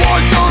want a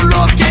war zone,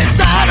 look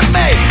inside of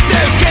me.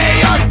 There's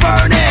chaos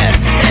burning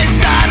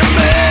inside of me.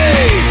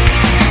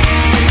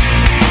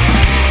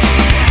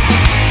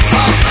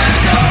 Oh man.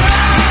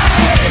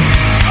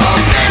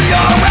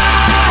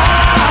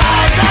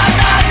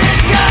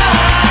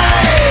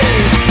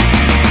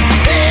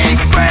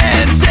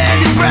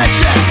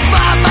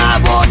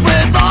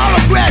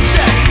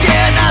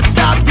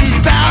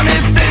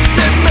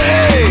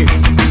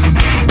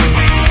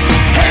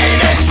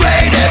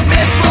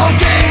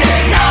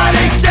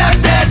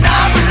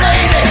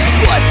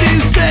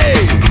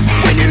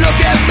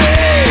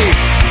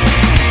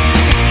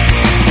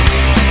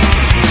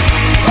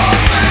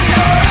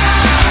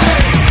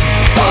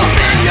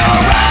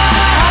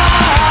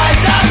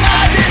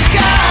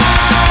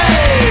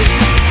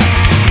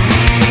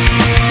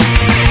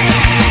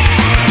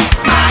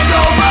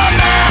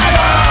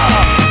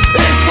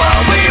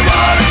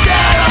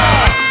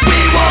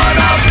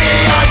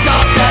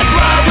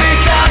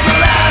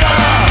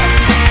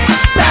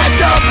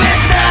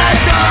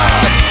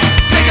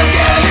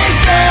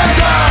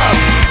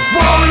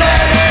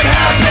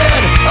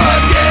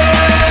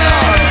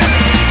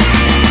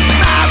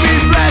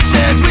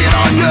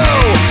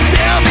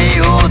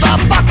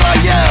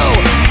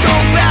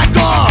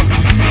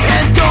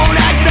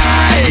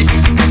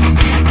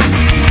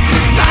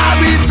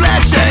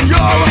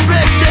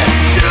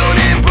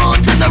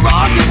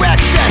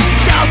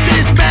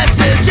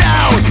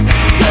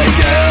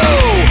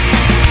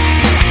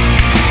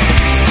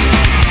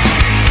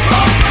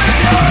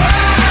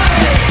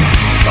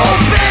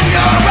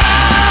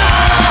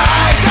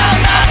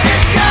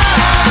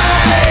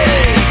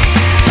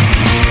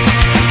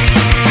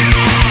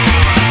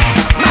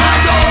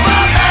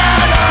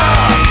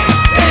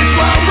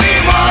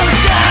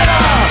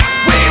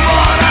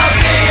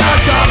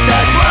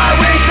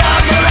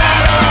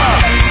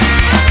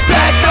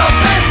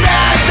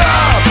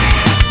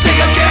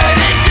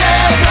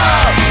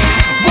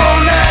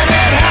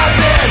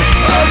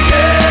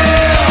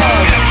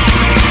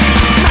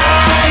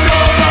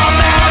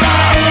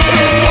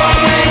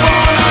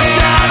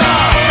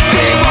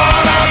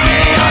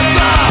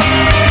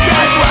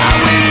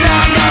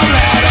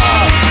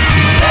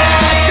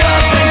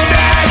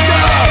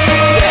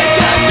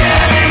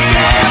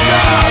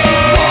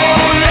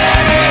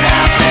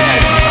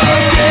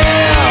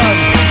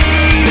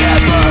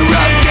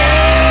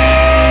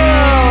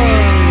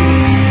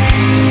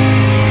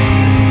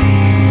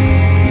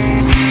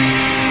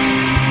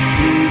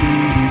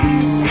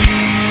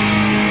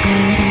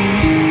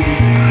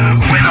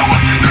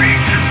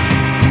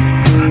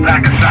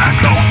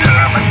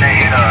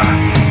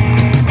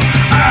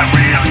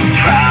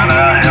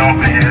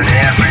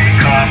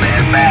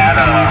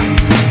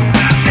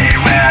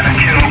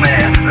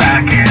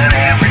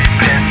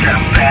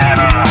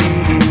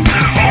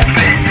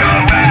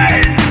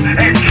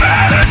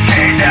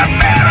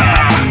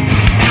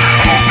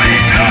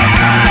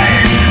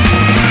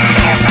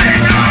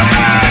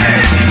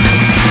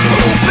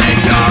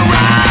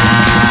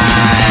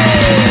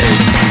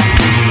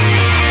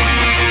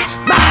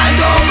 Mind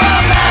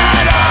over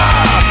matter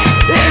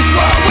is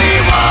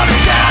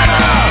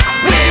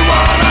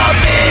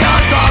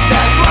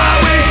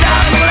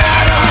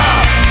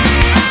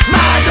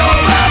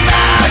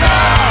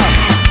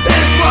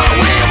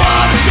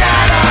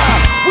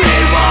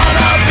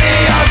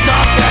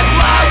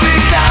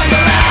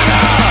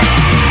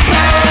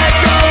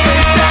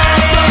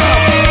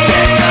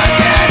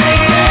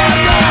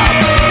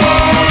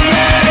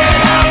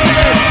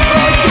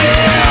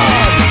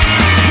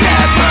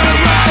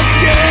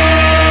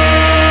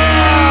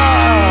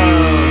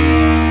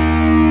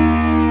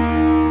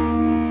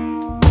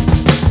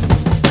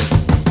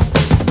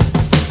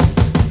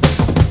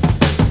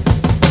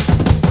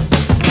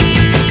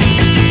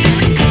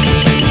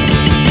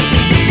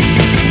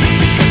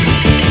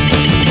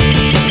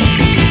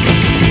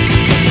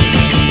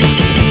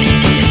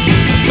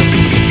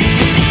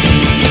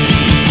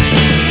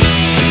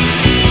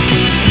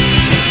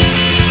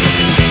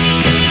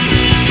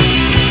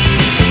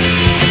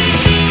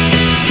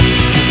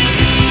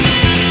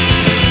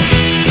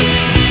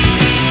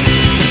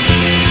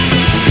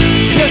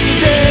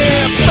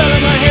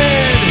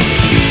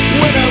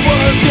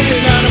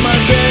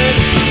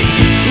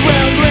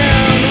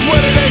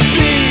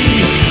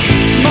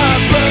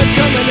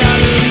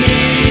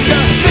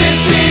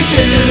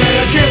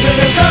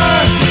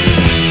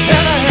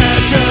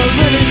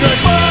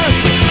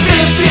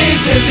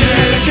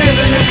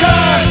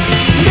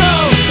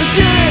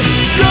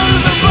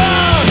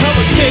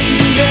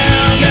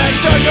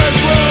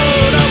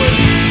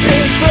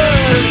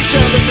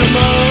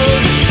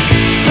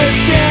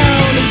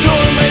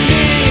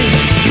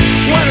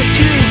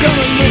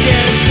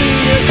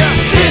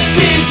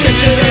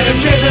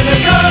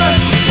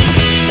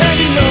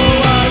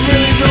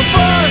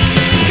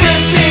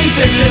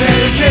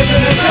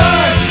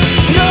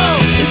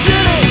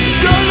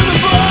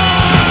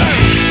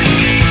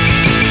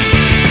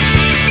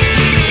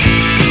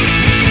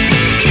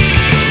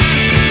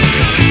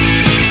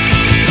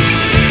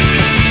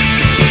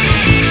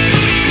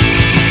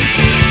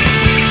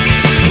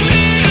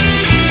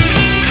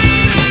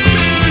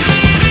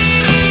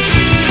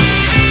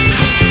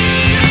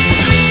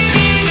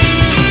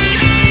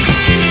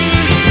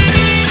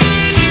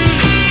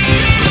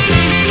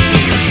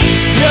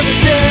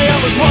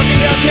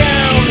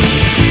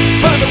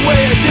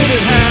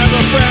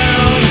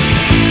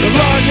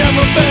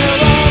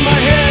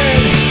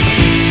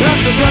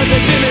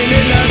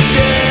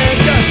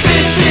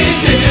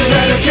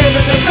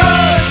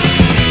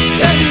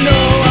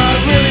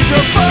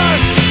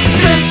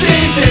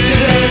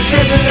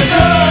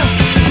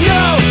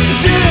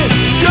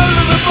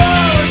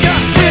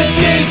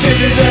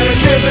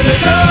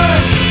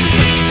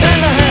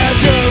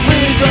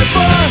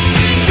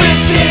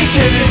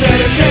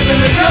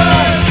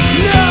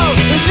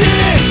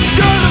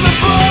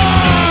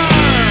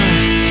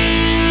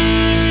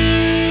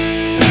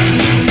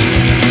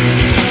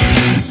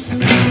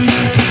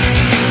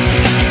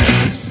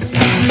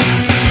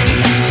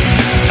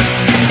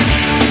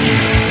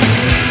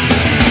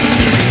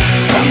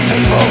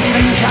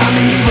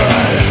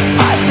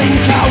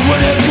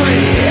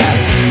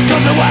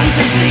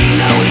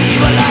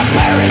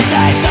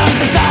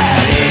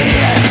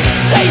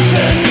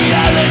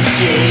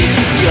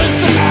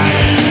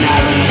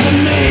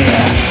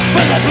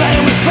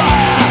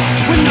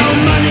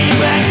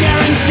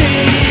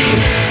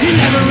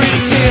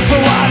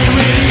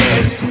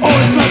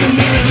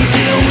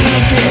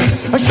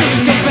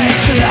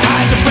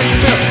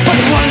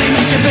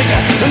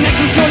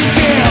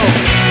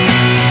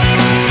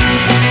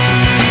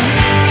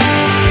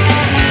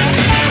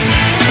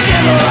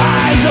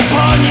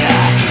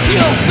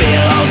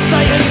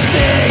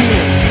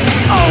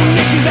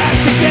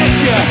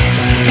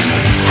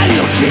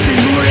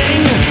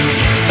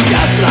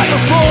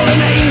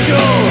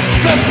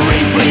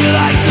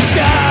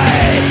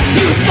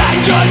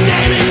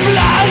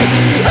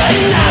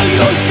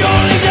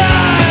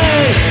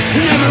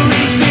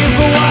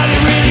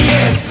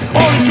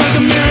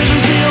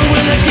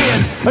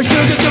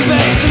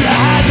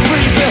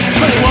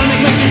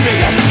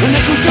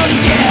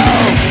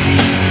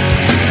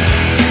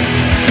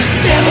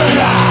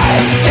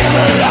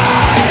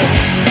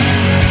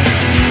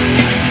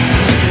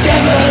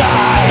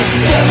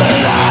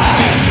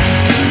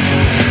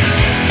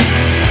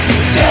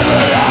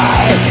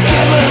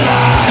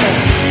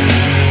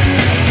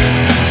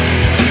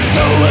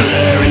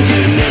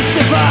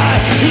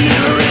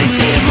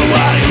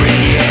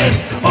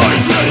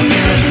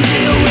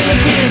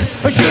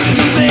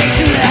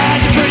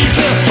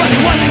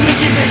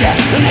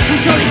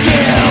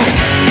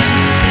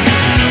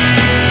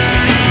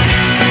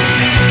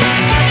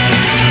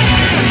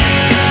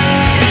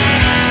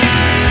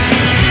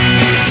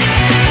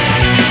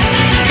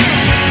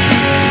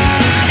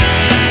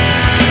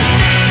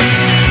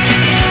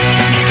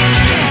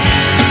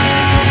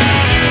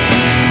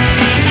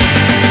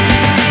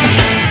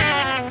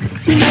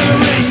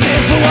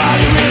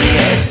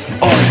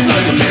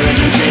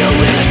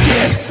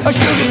A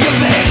sugar your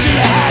veins and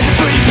a hide to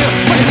pretty pill.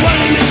 But it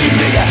wasn't that you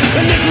bigger,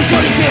 and this was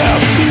short deal.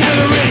 You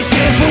never really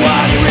see it for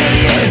what it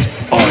really is.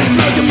 Only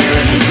smoke and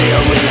mirrors and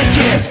seal with a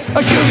kiss.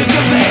 A sugar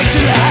your veins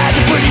and a hide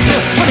to pretty pill.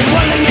 But it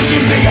wasn't that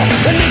you bigger,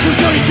 and this was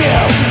short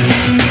deal.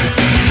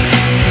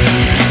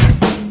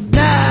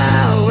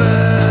 Now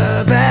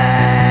we're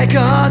back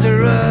on the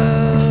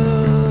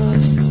road,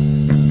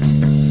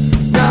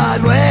 not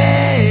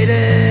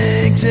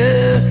waiting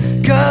to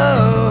go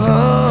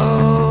home.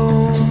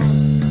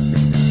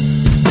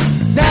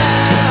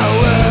 Now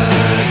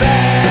we're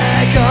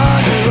back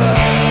on the road,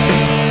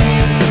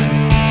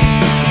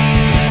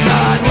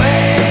 not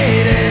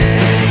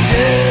waiting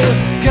to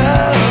go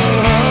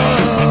home.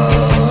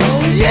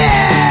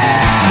 Yeah!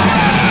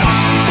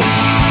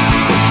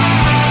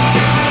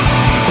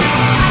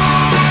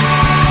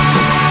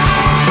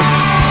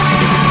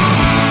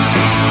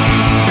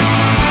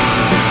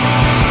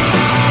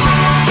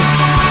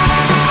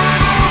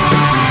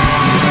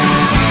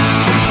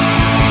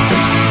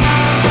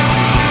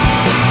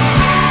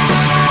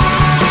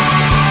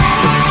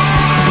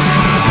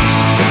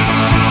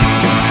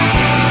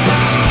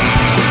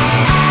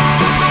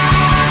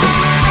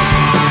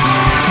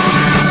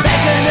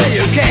 Back in the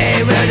UK,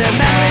 where the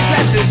memories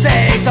left to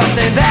say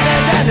something better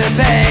than the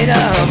pain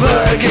of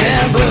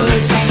working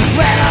boots.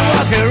 When I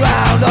walk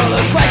around, all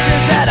those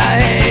questions that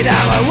I hate.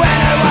 I'm a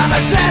winner, I'm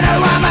a sinner,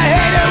 I'm a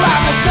hater,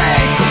 I'm a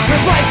saint. The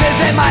voices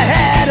in my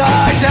head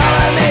are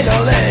telling me to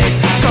leave.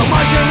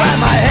 Commotion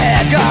around my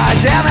head, god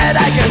damn it,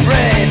 I can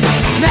breathe.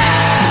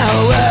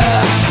 Now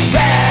we're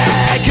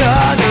back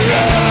on the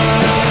road.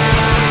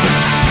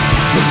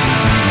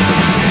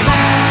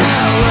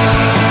 Now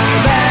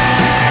we're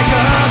back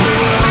on the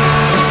road,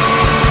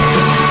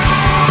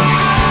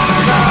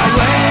 not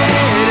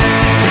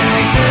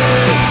waiting to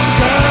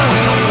go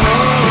home.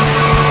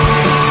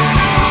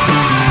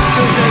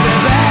 'Cause in the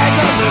back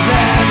of the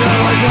van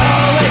there was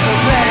always a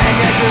plan.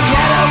 Get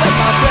together with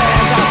my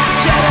friends, I'll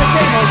share the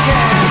same old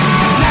cans.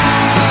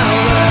 Now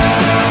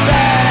we're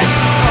back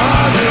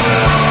on the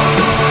road.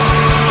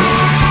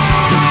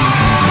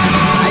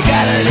 I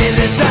gotta leave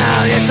this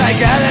town, yes I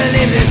gotta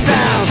leave this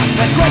town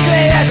as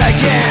quickly as I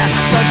can,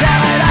 but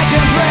damn it I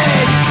can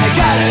breathe. I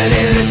gotta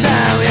leave this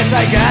town, yes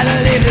I gotta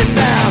leave this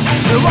town.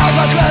 The walls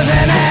are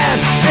closing in,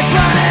 it's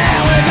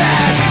burning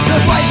within. The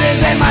voices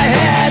in my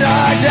head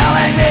are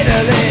telling me to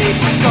leave.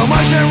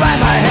 Commotion around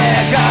my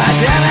head, god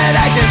damn it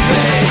I can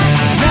breathe.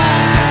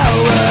 Now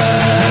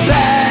we're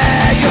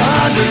back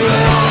on the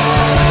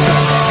road.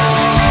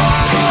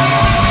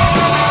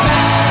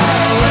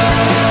 Now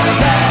we're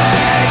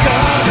back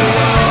on the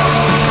road,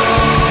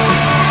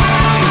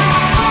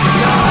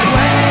 not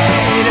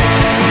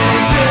waiting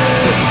to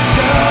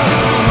go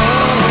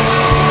home.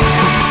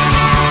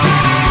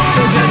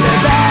 'Cause in the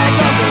back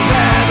of the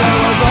van there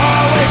was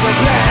always a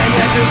plan.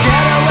 Get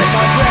together with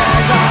my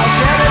friends, I'll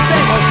share the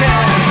same old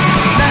cans.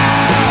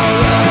 Now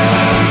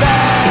we're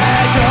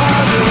back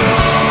on the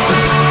road.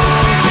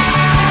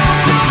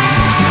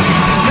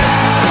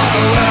 Now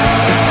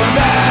we're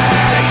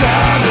back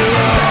on the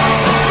road.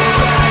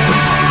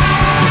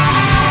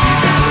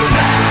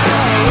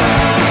 Now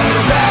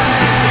we're back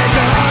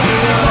on the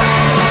road. Now we're back on the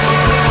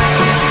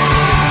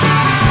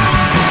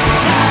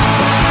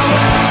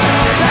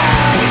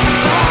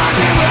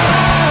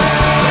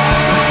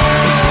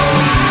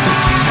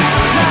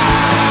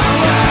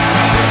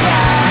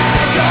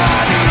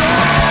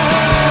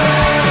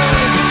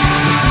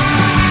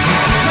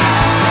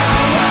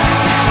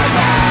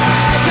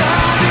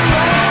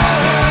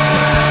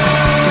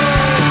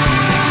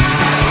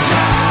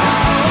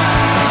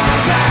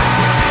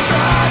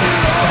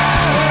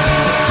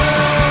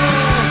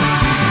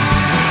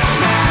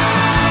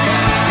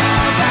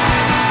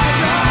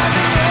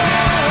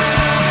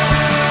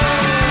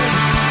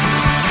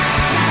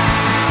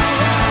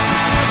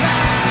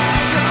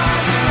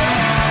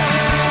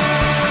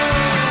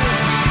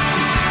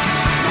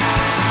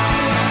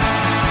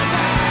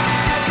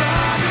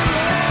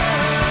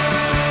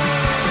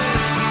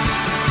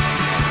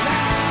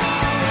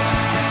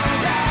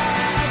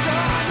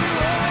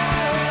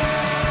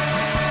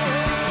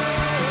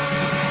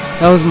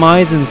That was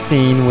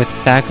Scene with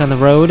Back on the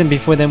Road, and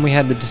before them we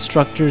had the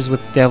Destructors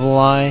with Devil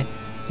Eye,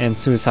 and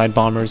Suicide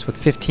Bombers with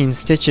 15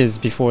 Stitches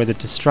before the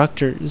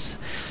Destructors.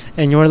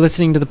 And you're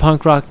listening to the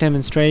Punk Rock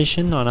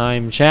Demonstration on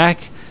I'm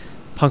Jack.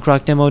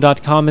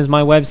 punkrockdemo.com is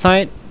my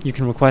website. You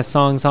can request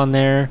songs on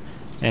there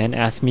and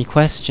ask me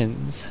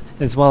questions,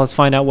 as well as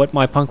find out what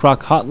my punk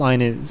rock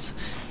hotline is.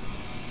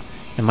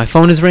 And my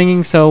phone is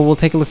ringing, so we'll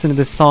take a listen to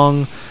this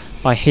song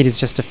by Hate Is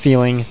Just a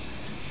Feeling.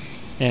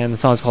 And the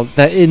song is called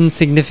The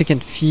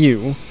Insignificant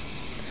Few.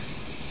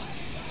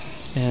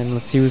 And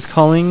let's see who's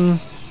calling.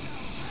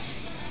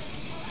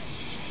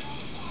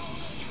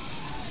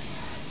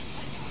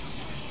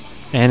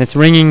 And it's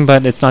ringing,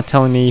 but it's not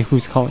telling me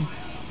who's calling.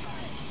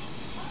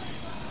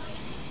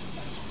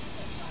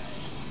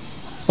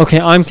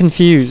 Okay, I'm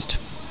confused.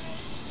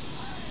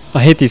 I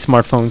hate these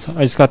smartphones.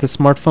 I just got this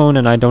smartphone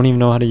and I don't even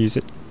know how to use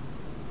it.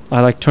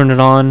 I turn it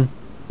on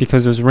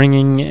because it was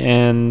ringing,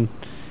 and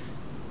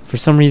For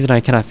some reason,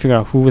 I cannot figure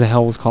out who the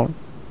hell was calling.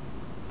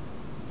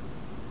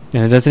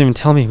 And it doesn't even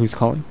tell me who's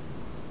calling.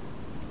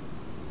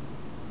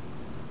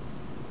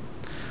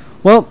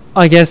 Well,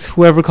 I guess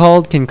whoever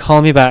called can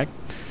call me back.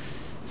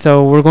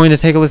 So we're going to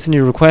take a listen to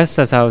your requests,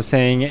 as I was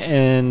saying,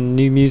 and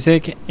new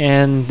music,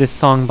 and this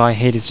song by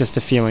Hate Is Just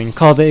a Feeling,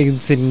 called The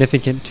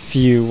Insignificant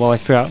Few, while I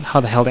figure out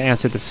how the hell to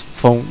answer this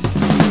phone.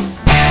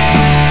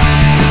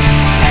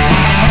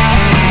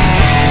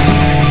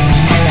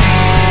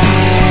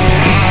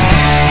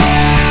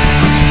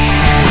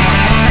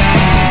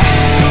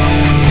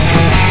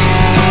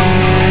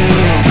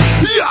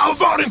 You're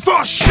voting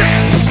for shit.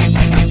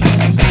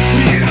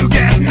 You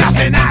get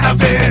nothing out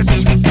of it.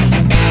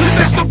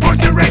 There's no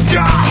point to raise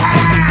your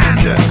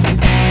hand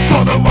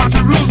for the one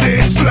to rule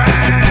this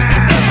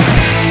land.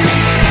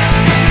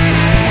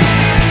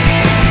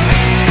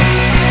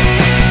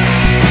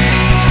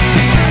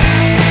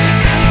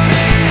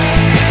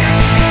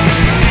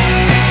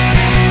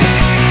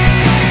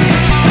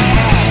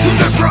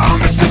 The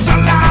promises are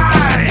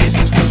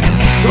lies.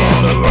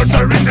 All the words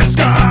are in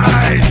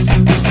disguise.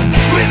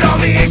 With all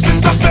the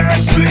aces up their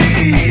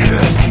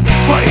sleeve,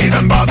 why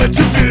even bother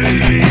to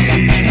believe?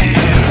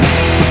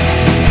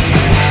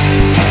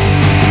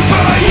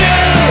 For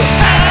you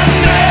and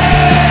me,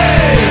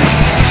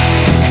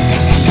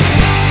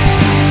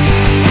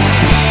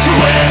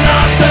 we're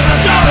not a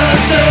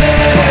majority.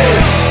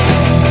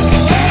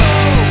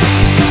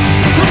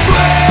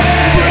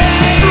 Break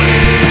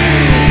free.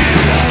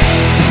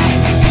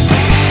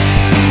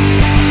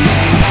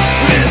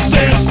 Is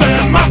this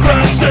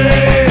democracy?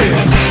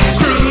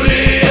 Screw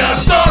the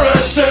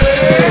authority.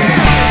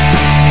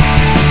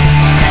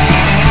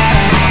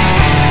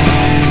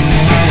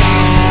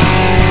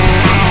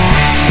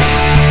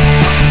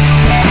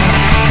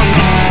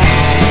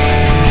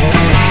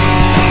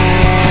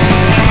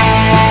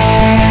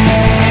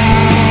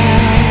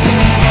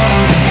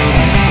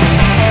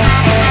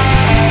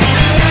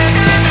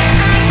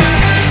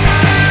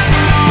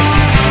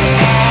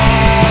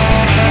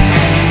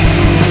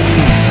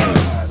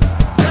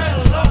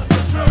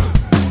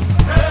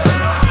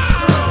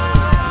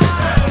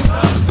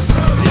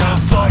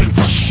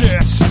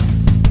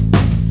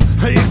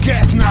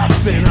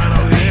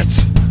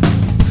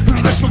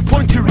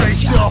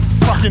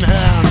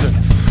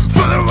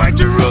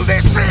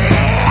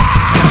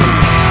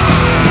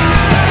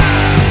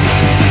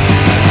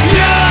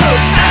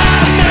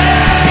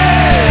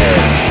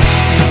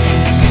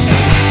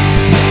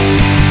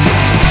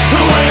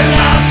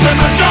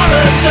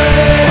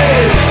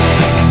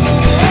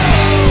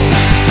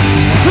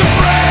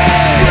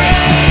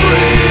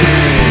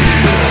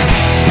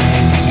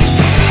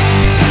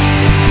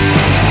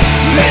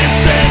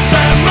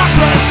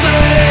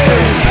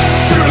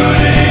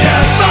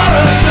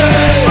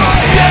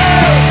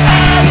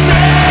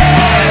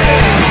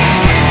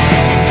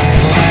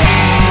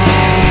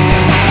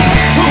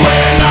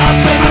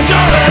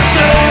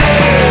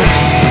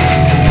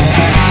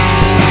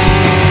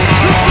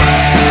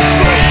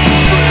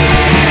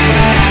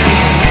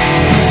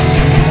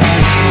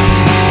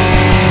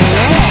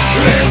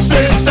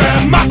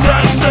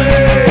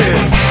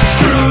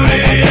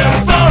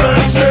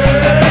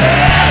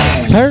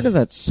 Tired of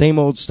that same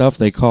old stuff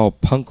they call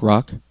punk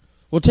rock?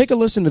 Well, take a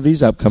listen to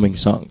these upcoming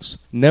songs.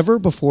 Never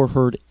before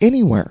heard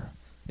anywhere.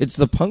 It's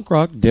the Punk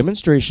Rock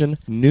Demonstration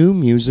New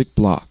Music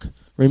Block.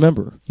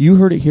 Remember, you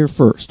heard it here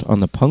first on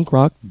the Punk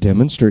Rock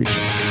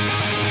Demonstration.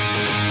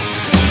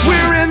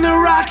 We're in the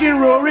rock and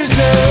roll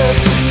reserve.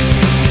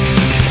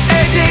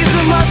 8 days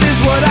a month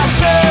is what I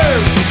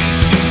serve.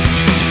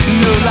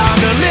 No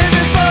longer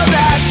living for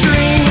that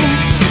dream.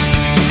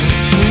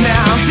 Now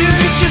I'm doing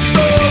it just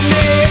for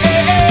me.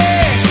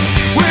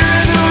 We're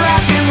in the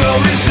rock and roll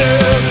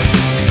reserve.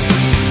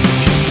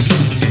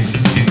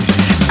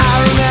 I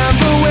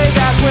remember way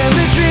back when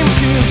the dreams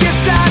do get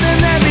sad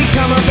and then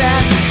become a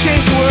band.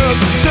 Change the world,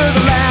 turn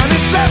the land,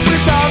 and slept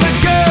with all the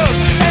girls,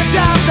 and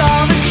topped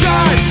all the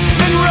charts,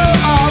 and wrote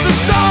all the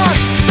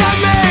songs that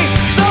made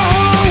the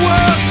whole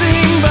world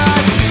sing. But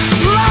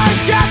life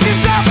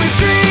catches up with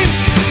dreams.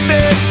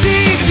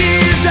 15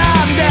 years out.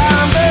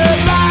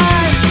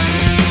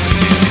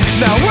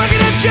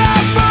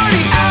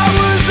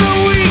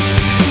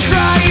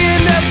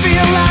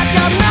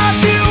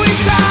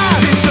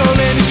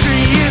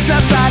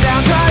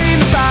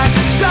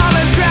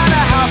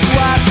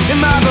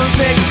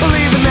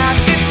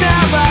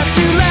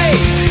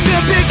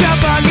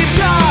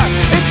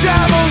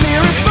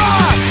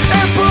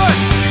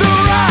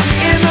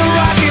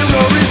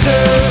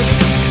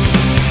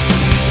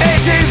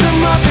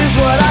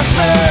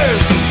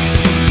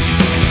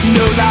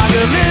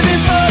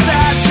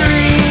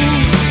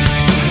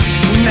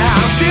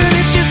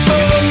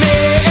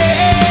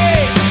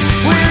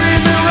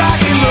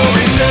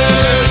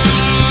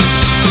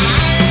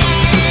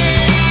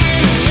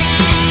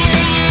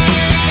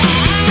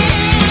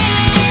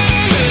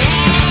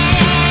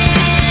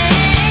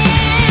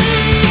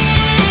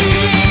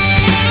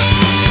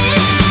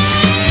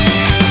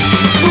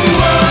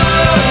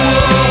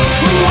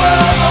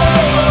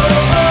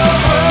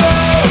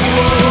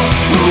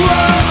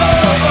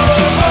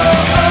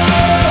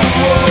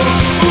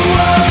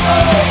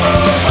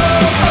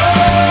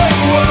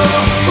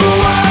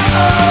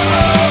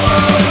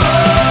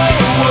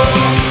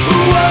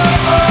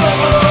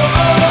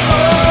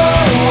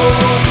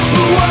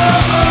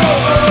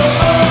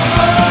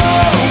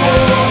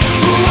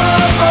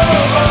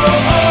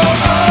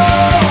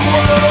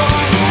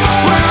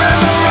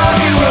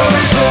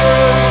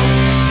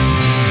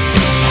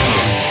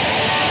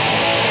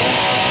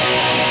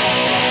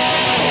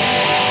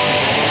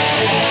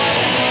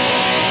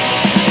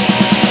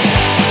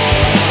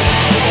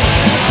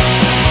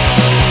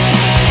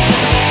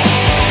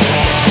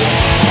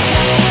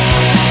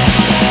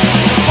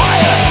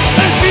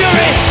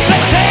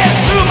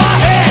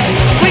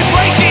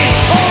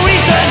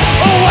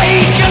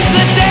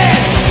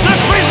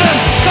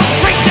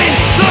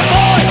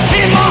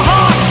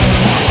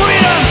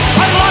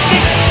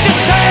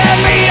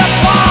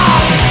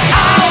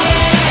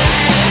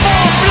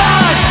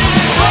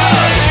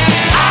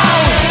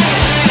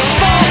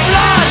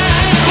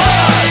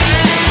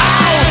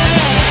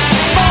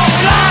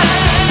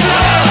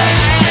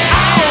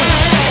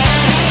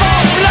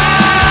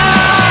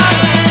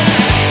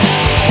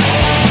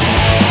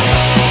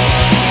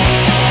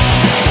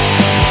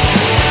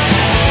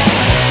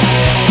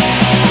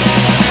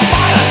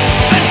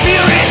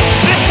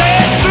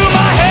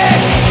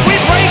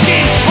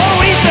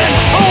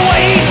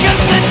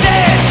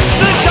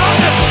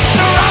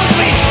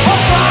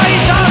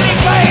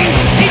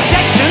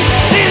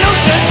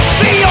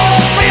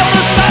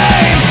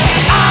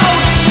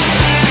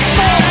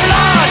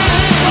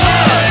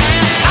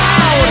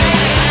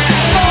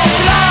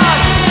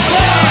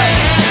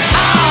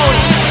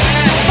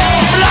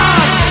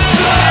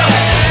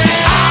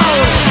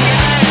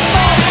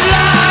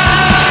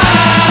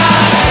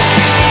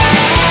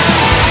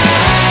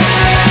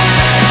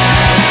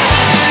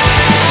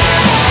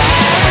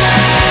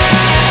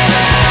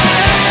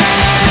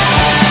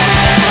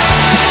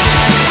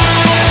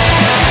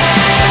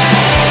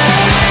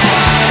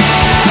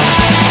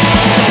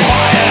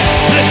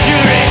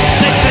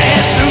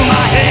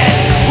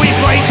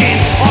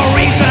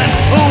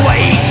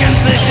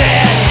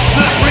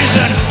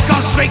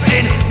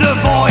 the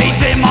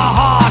void in my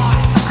heart.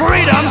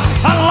 Freedom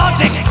and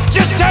logic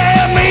just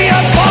tear me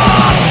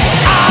apart.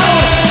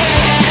 Out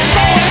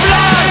for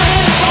blood,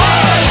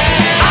 blood.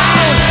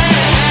 Out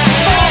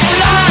for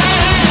blood,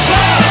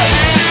 blood.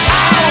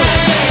 Out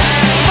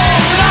for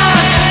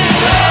blood,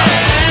 blood.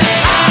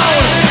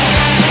 Out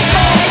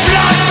for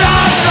blood,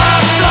 blood,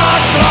 blood,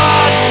 blood,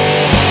 blood.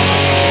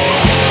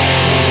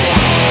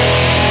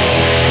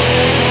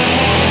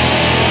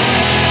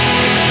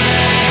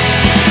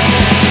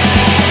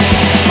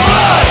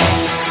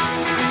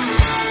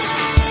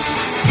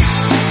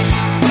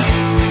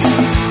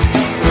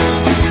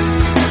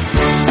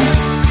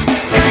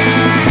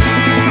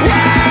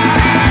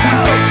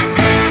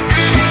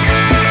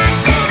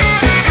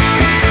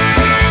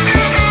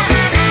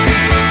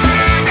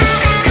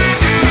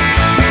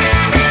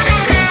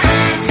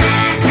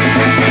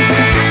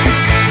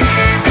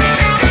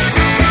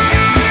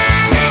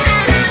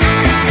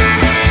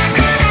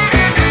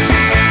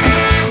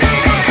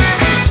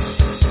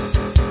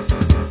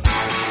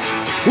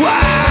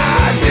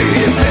 Why do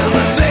you feel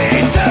the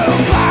need to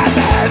find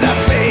the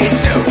feet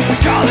to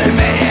calling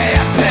me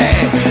happy?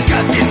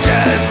 'Cause you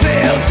just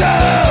feel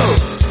too.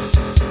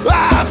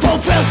 I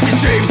fulfilled your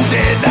dreams,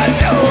 did not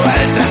do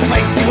and the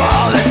things you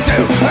wanna do.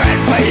 And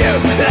for you,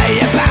 lay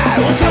your bad,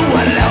 will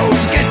someone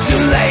else get you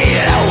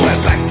laid? Oh,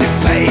 we're back to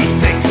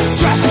basic,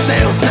 trust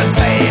still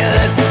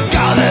surveillance.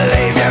 Gonna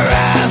leave your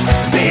ass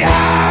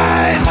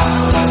behind.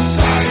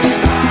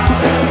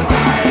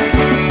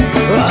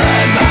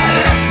 Learn my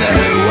lesson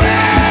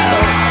well.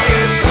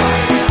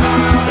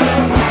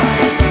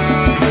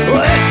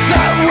 It's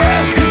not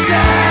worth the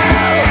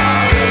tell.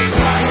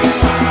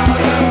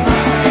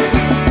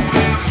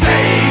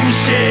 Same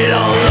shit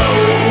all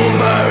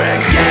over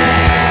again.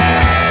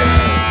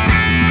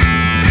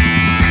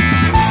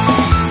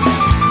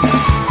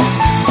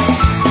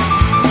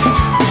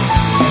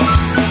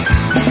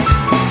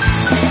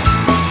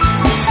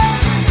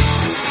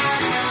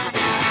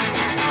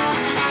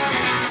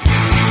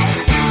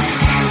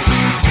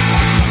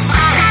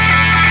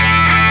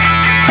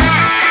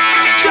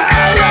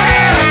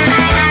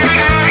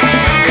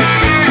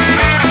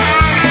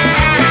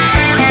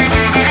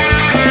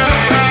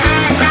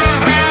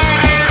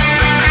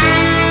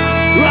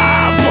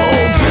 I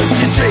fulfilled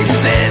your dreams,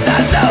 did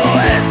not know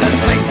and the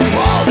things you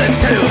wanna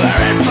do.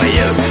 And for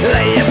you,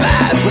 lay your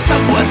bad with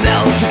someone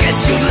else to get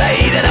you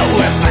laid. And oh,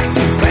 we're back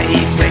to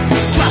basic,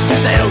 trust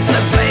still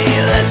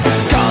surveillance.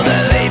 Gonna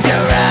leave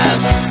your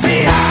ass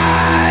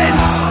behind.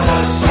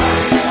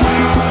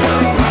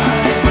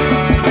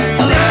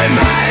 Learn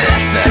my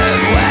lesson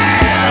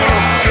well.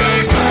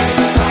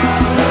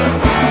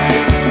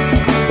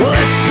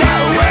 It's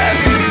not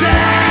worth the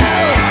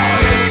tell.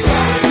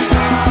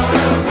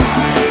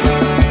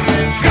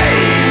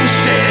 Same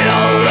shit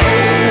all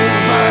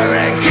over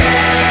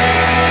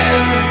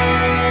again.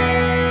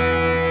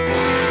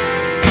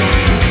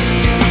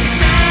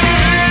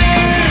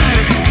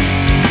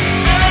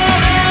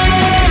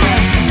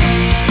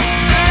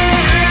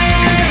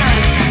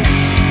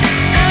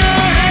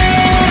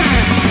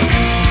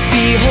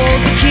 Behold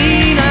the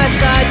keen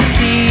eyesight to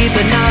see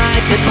the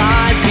night that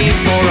lies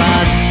before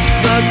us.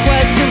 The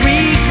quest to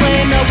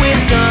reclaim the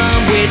wisdom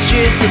which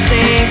is the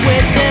same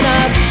within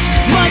us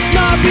must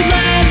not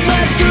relent,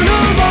 lest turn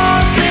a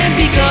loss and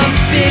become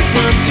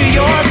victim to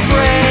your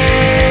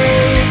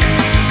prey.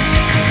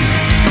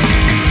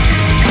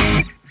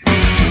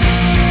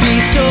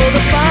 Bestow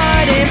the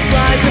fight and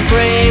fly to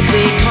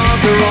bravely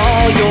conquer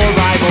all your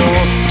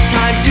rivals.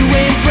 Time to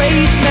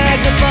embrace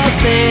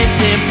magnificence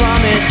and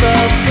promise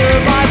of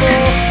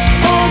survival.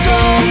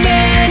 Although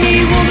many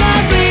will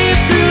not live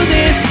through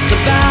this, the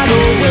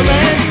battle will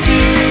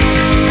ensue.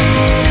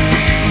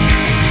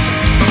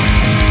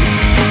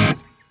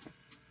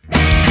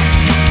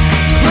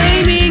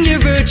 Claiming your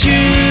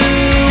virtue,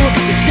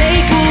 the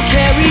take will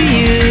carry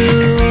you.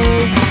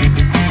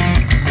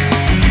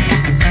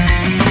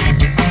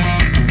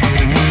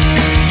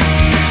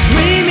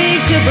 Dreaming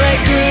to break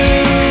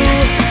through,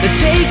 the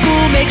take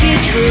will make it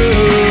true.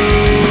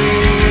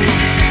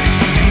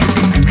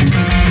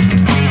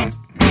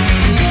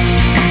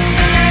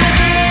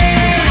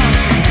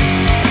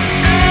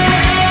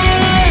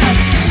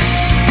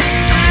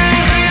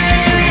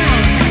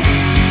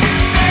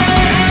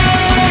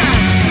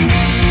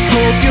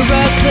 Hope your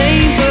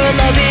acclaim for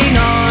loving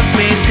arms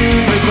may soon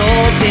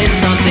result in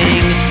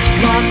something.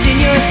 Lost in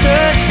your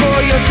search for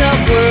your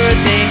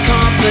self-worth and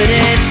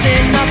confidence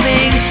in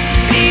nothing.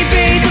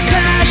 Evade the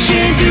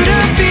passion due to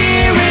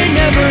fear and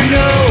never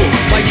know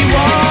why you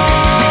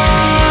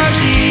are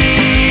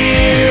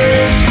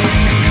here.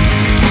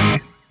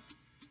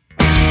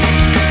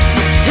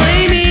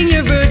 Claiming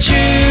your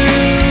virtue,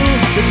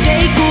 the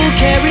take will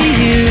carry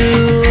you.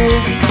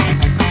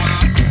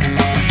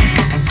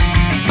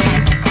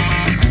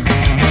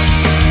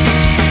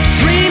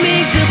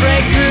 Dreaming to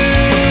break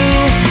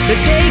through, the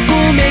take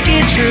will make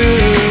it true.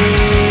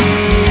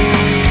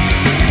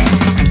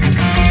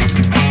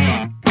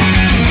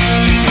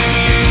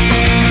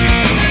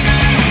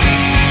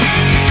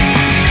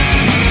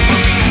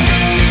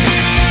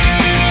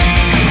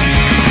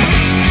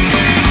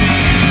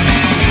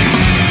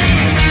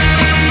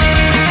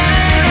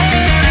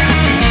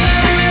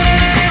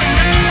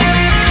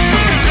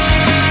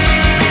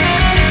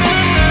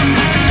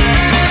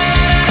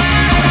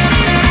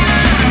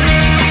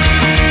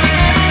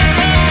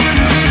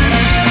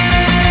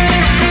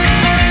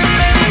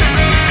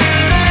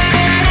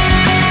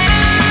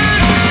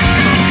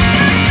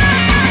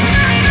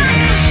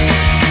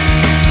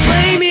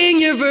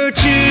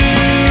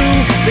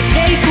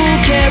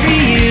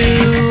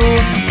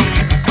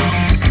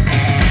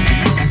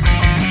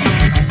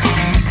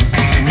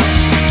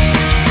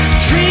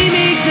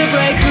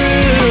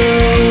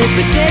 give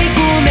and take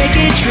will make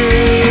it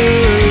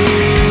true.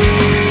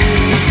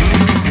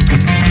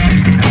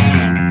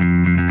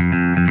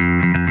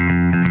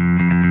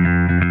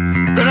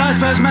 The night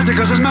first met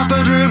across his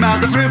muffled room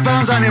at the Fruit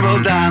Farm's annual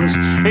dance.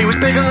 He was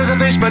big as a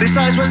fish, but his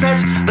size was set.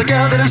 The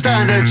girl didn't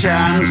stand a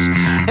chance.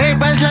 It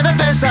was leather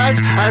first sight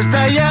as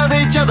they yelled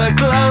each other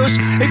close.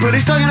 He put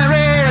his tongue in her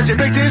ear and she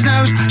picked his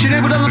nose. She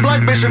nibbled on the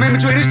black bits from in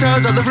between his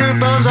toes at the Fruit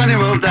Farm's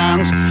annual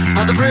dance.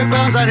 At the Fruit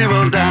Farm's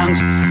annual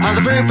dance. At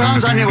the Fruit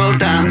Farm's annual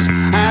dance.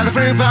 At the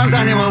Fruit Farm's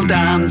annual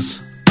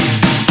dance.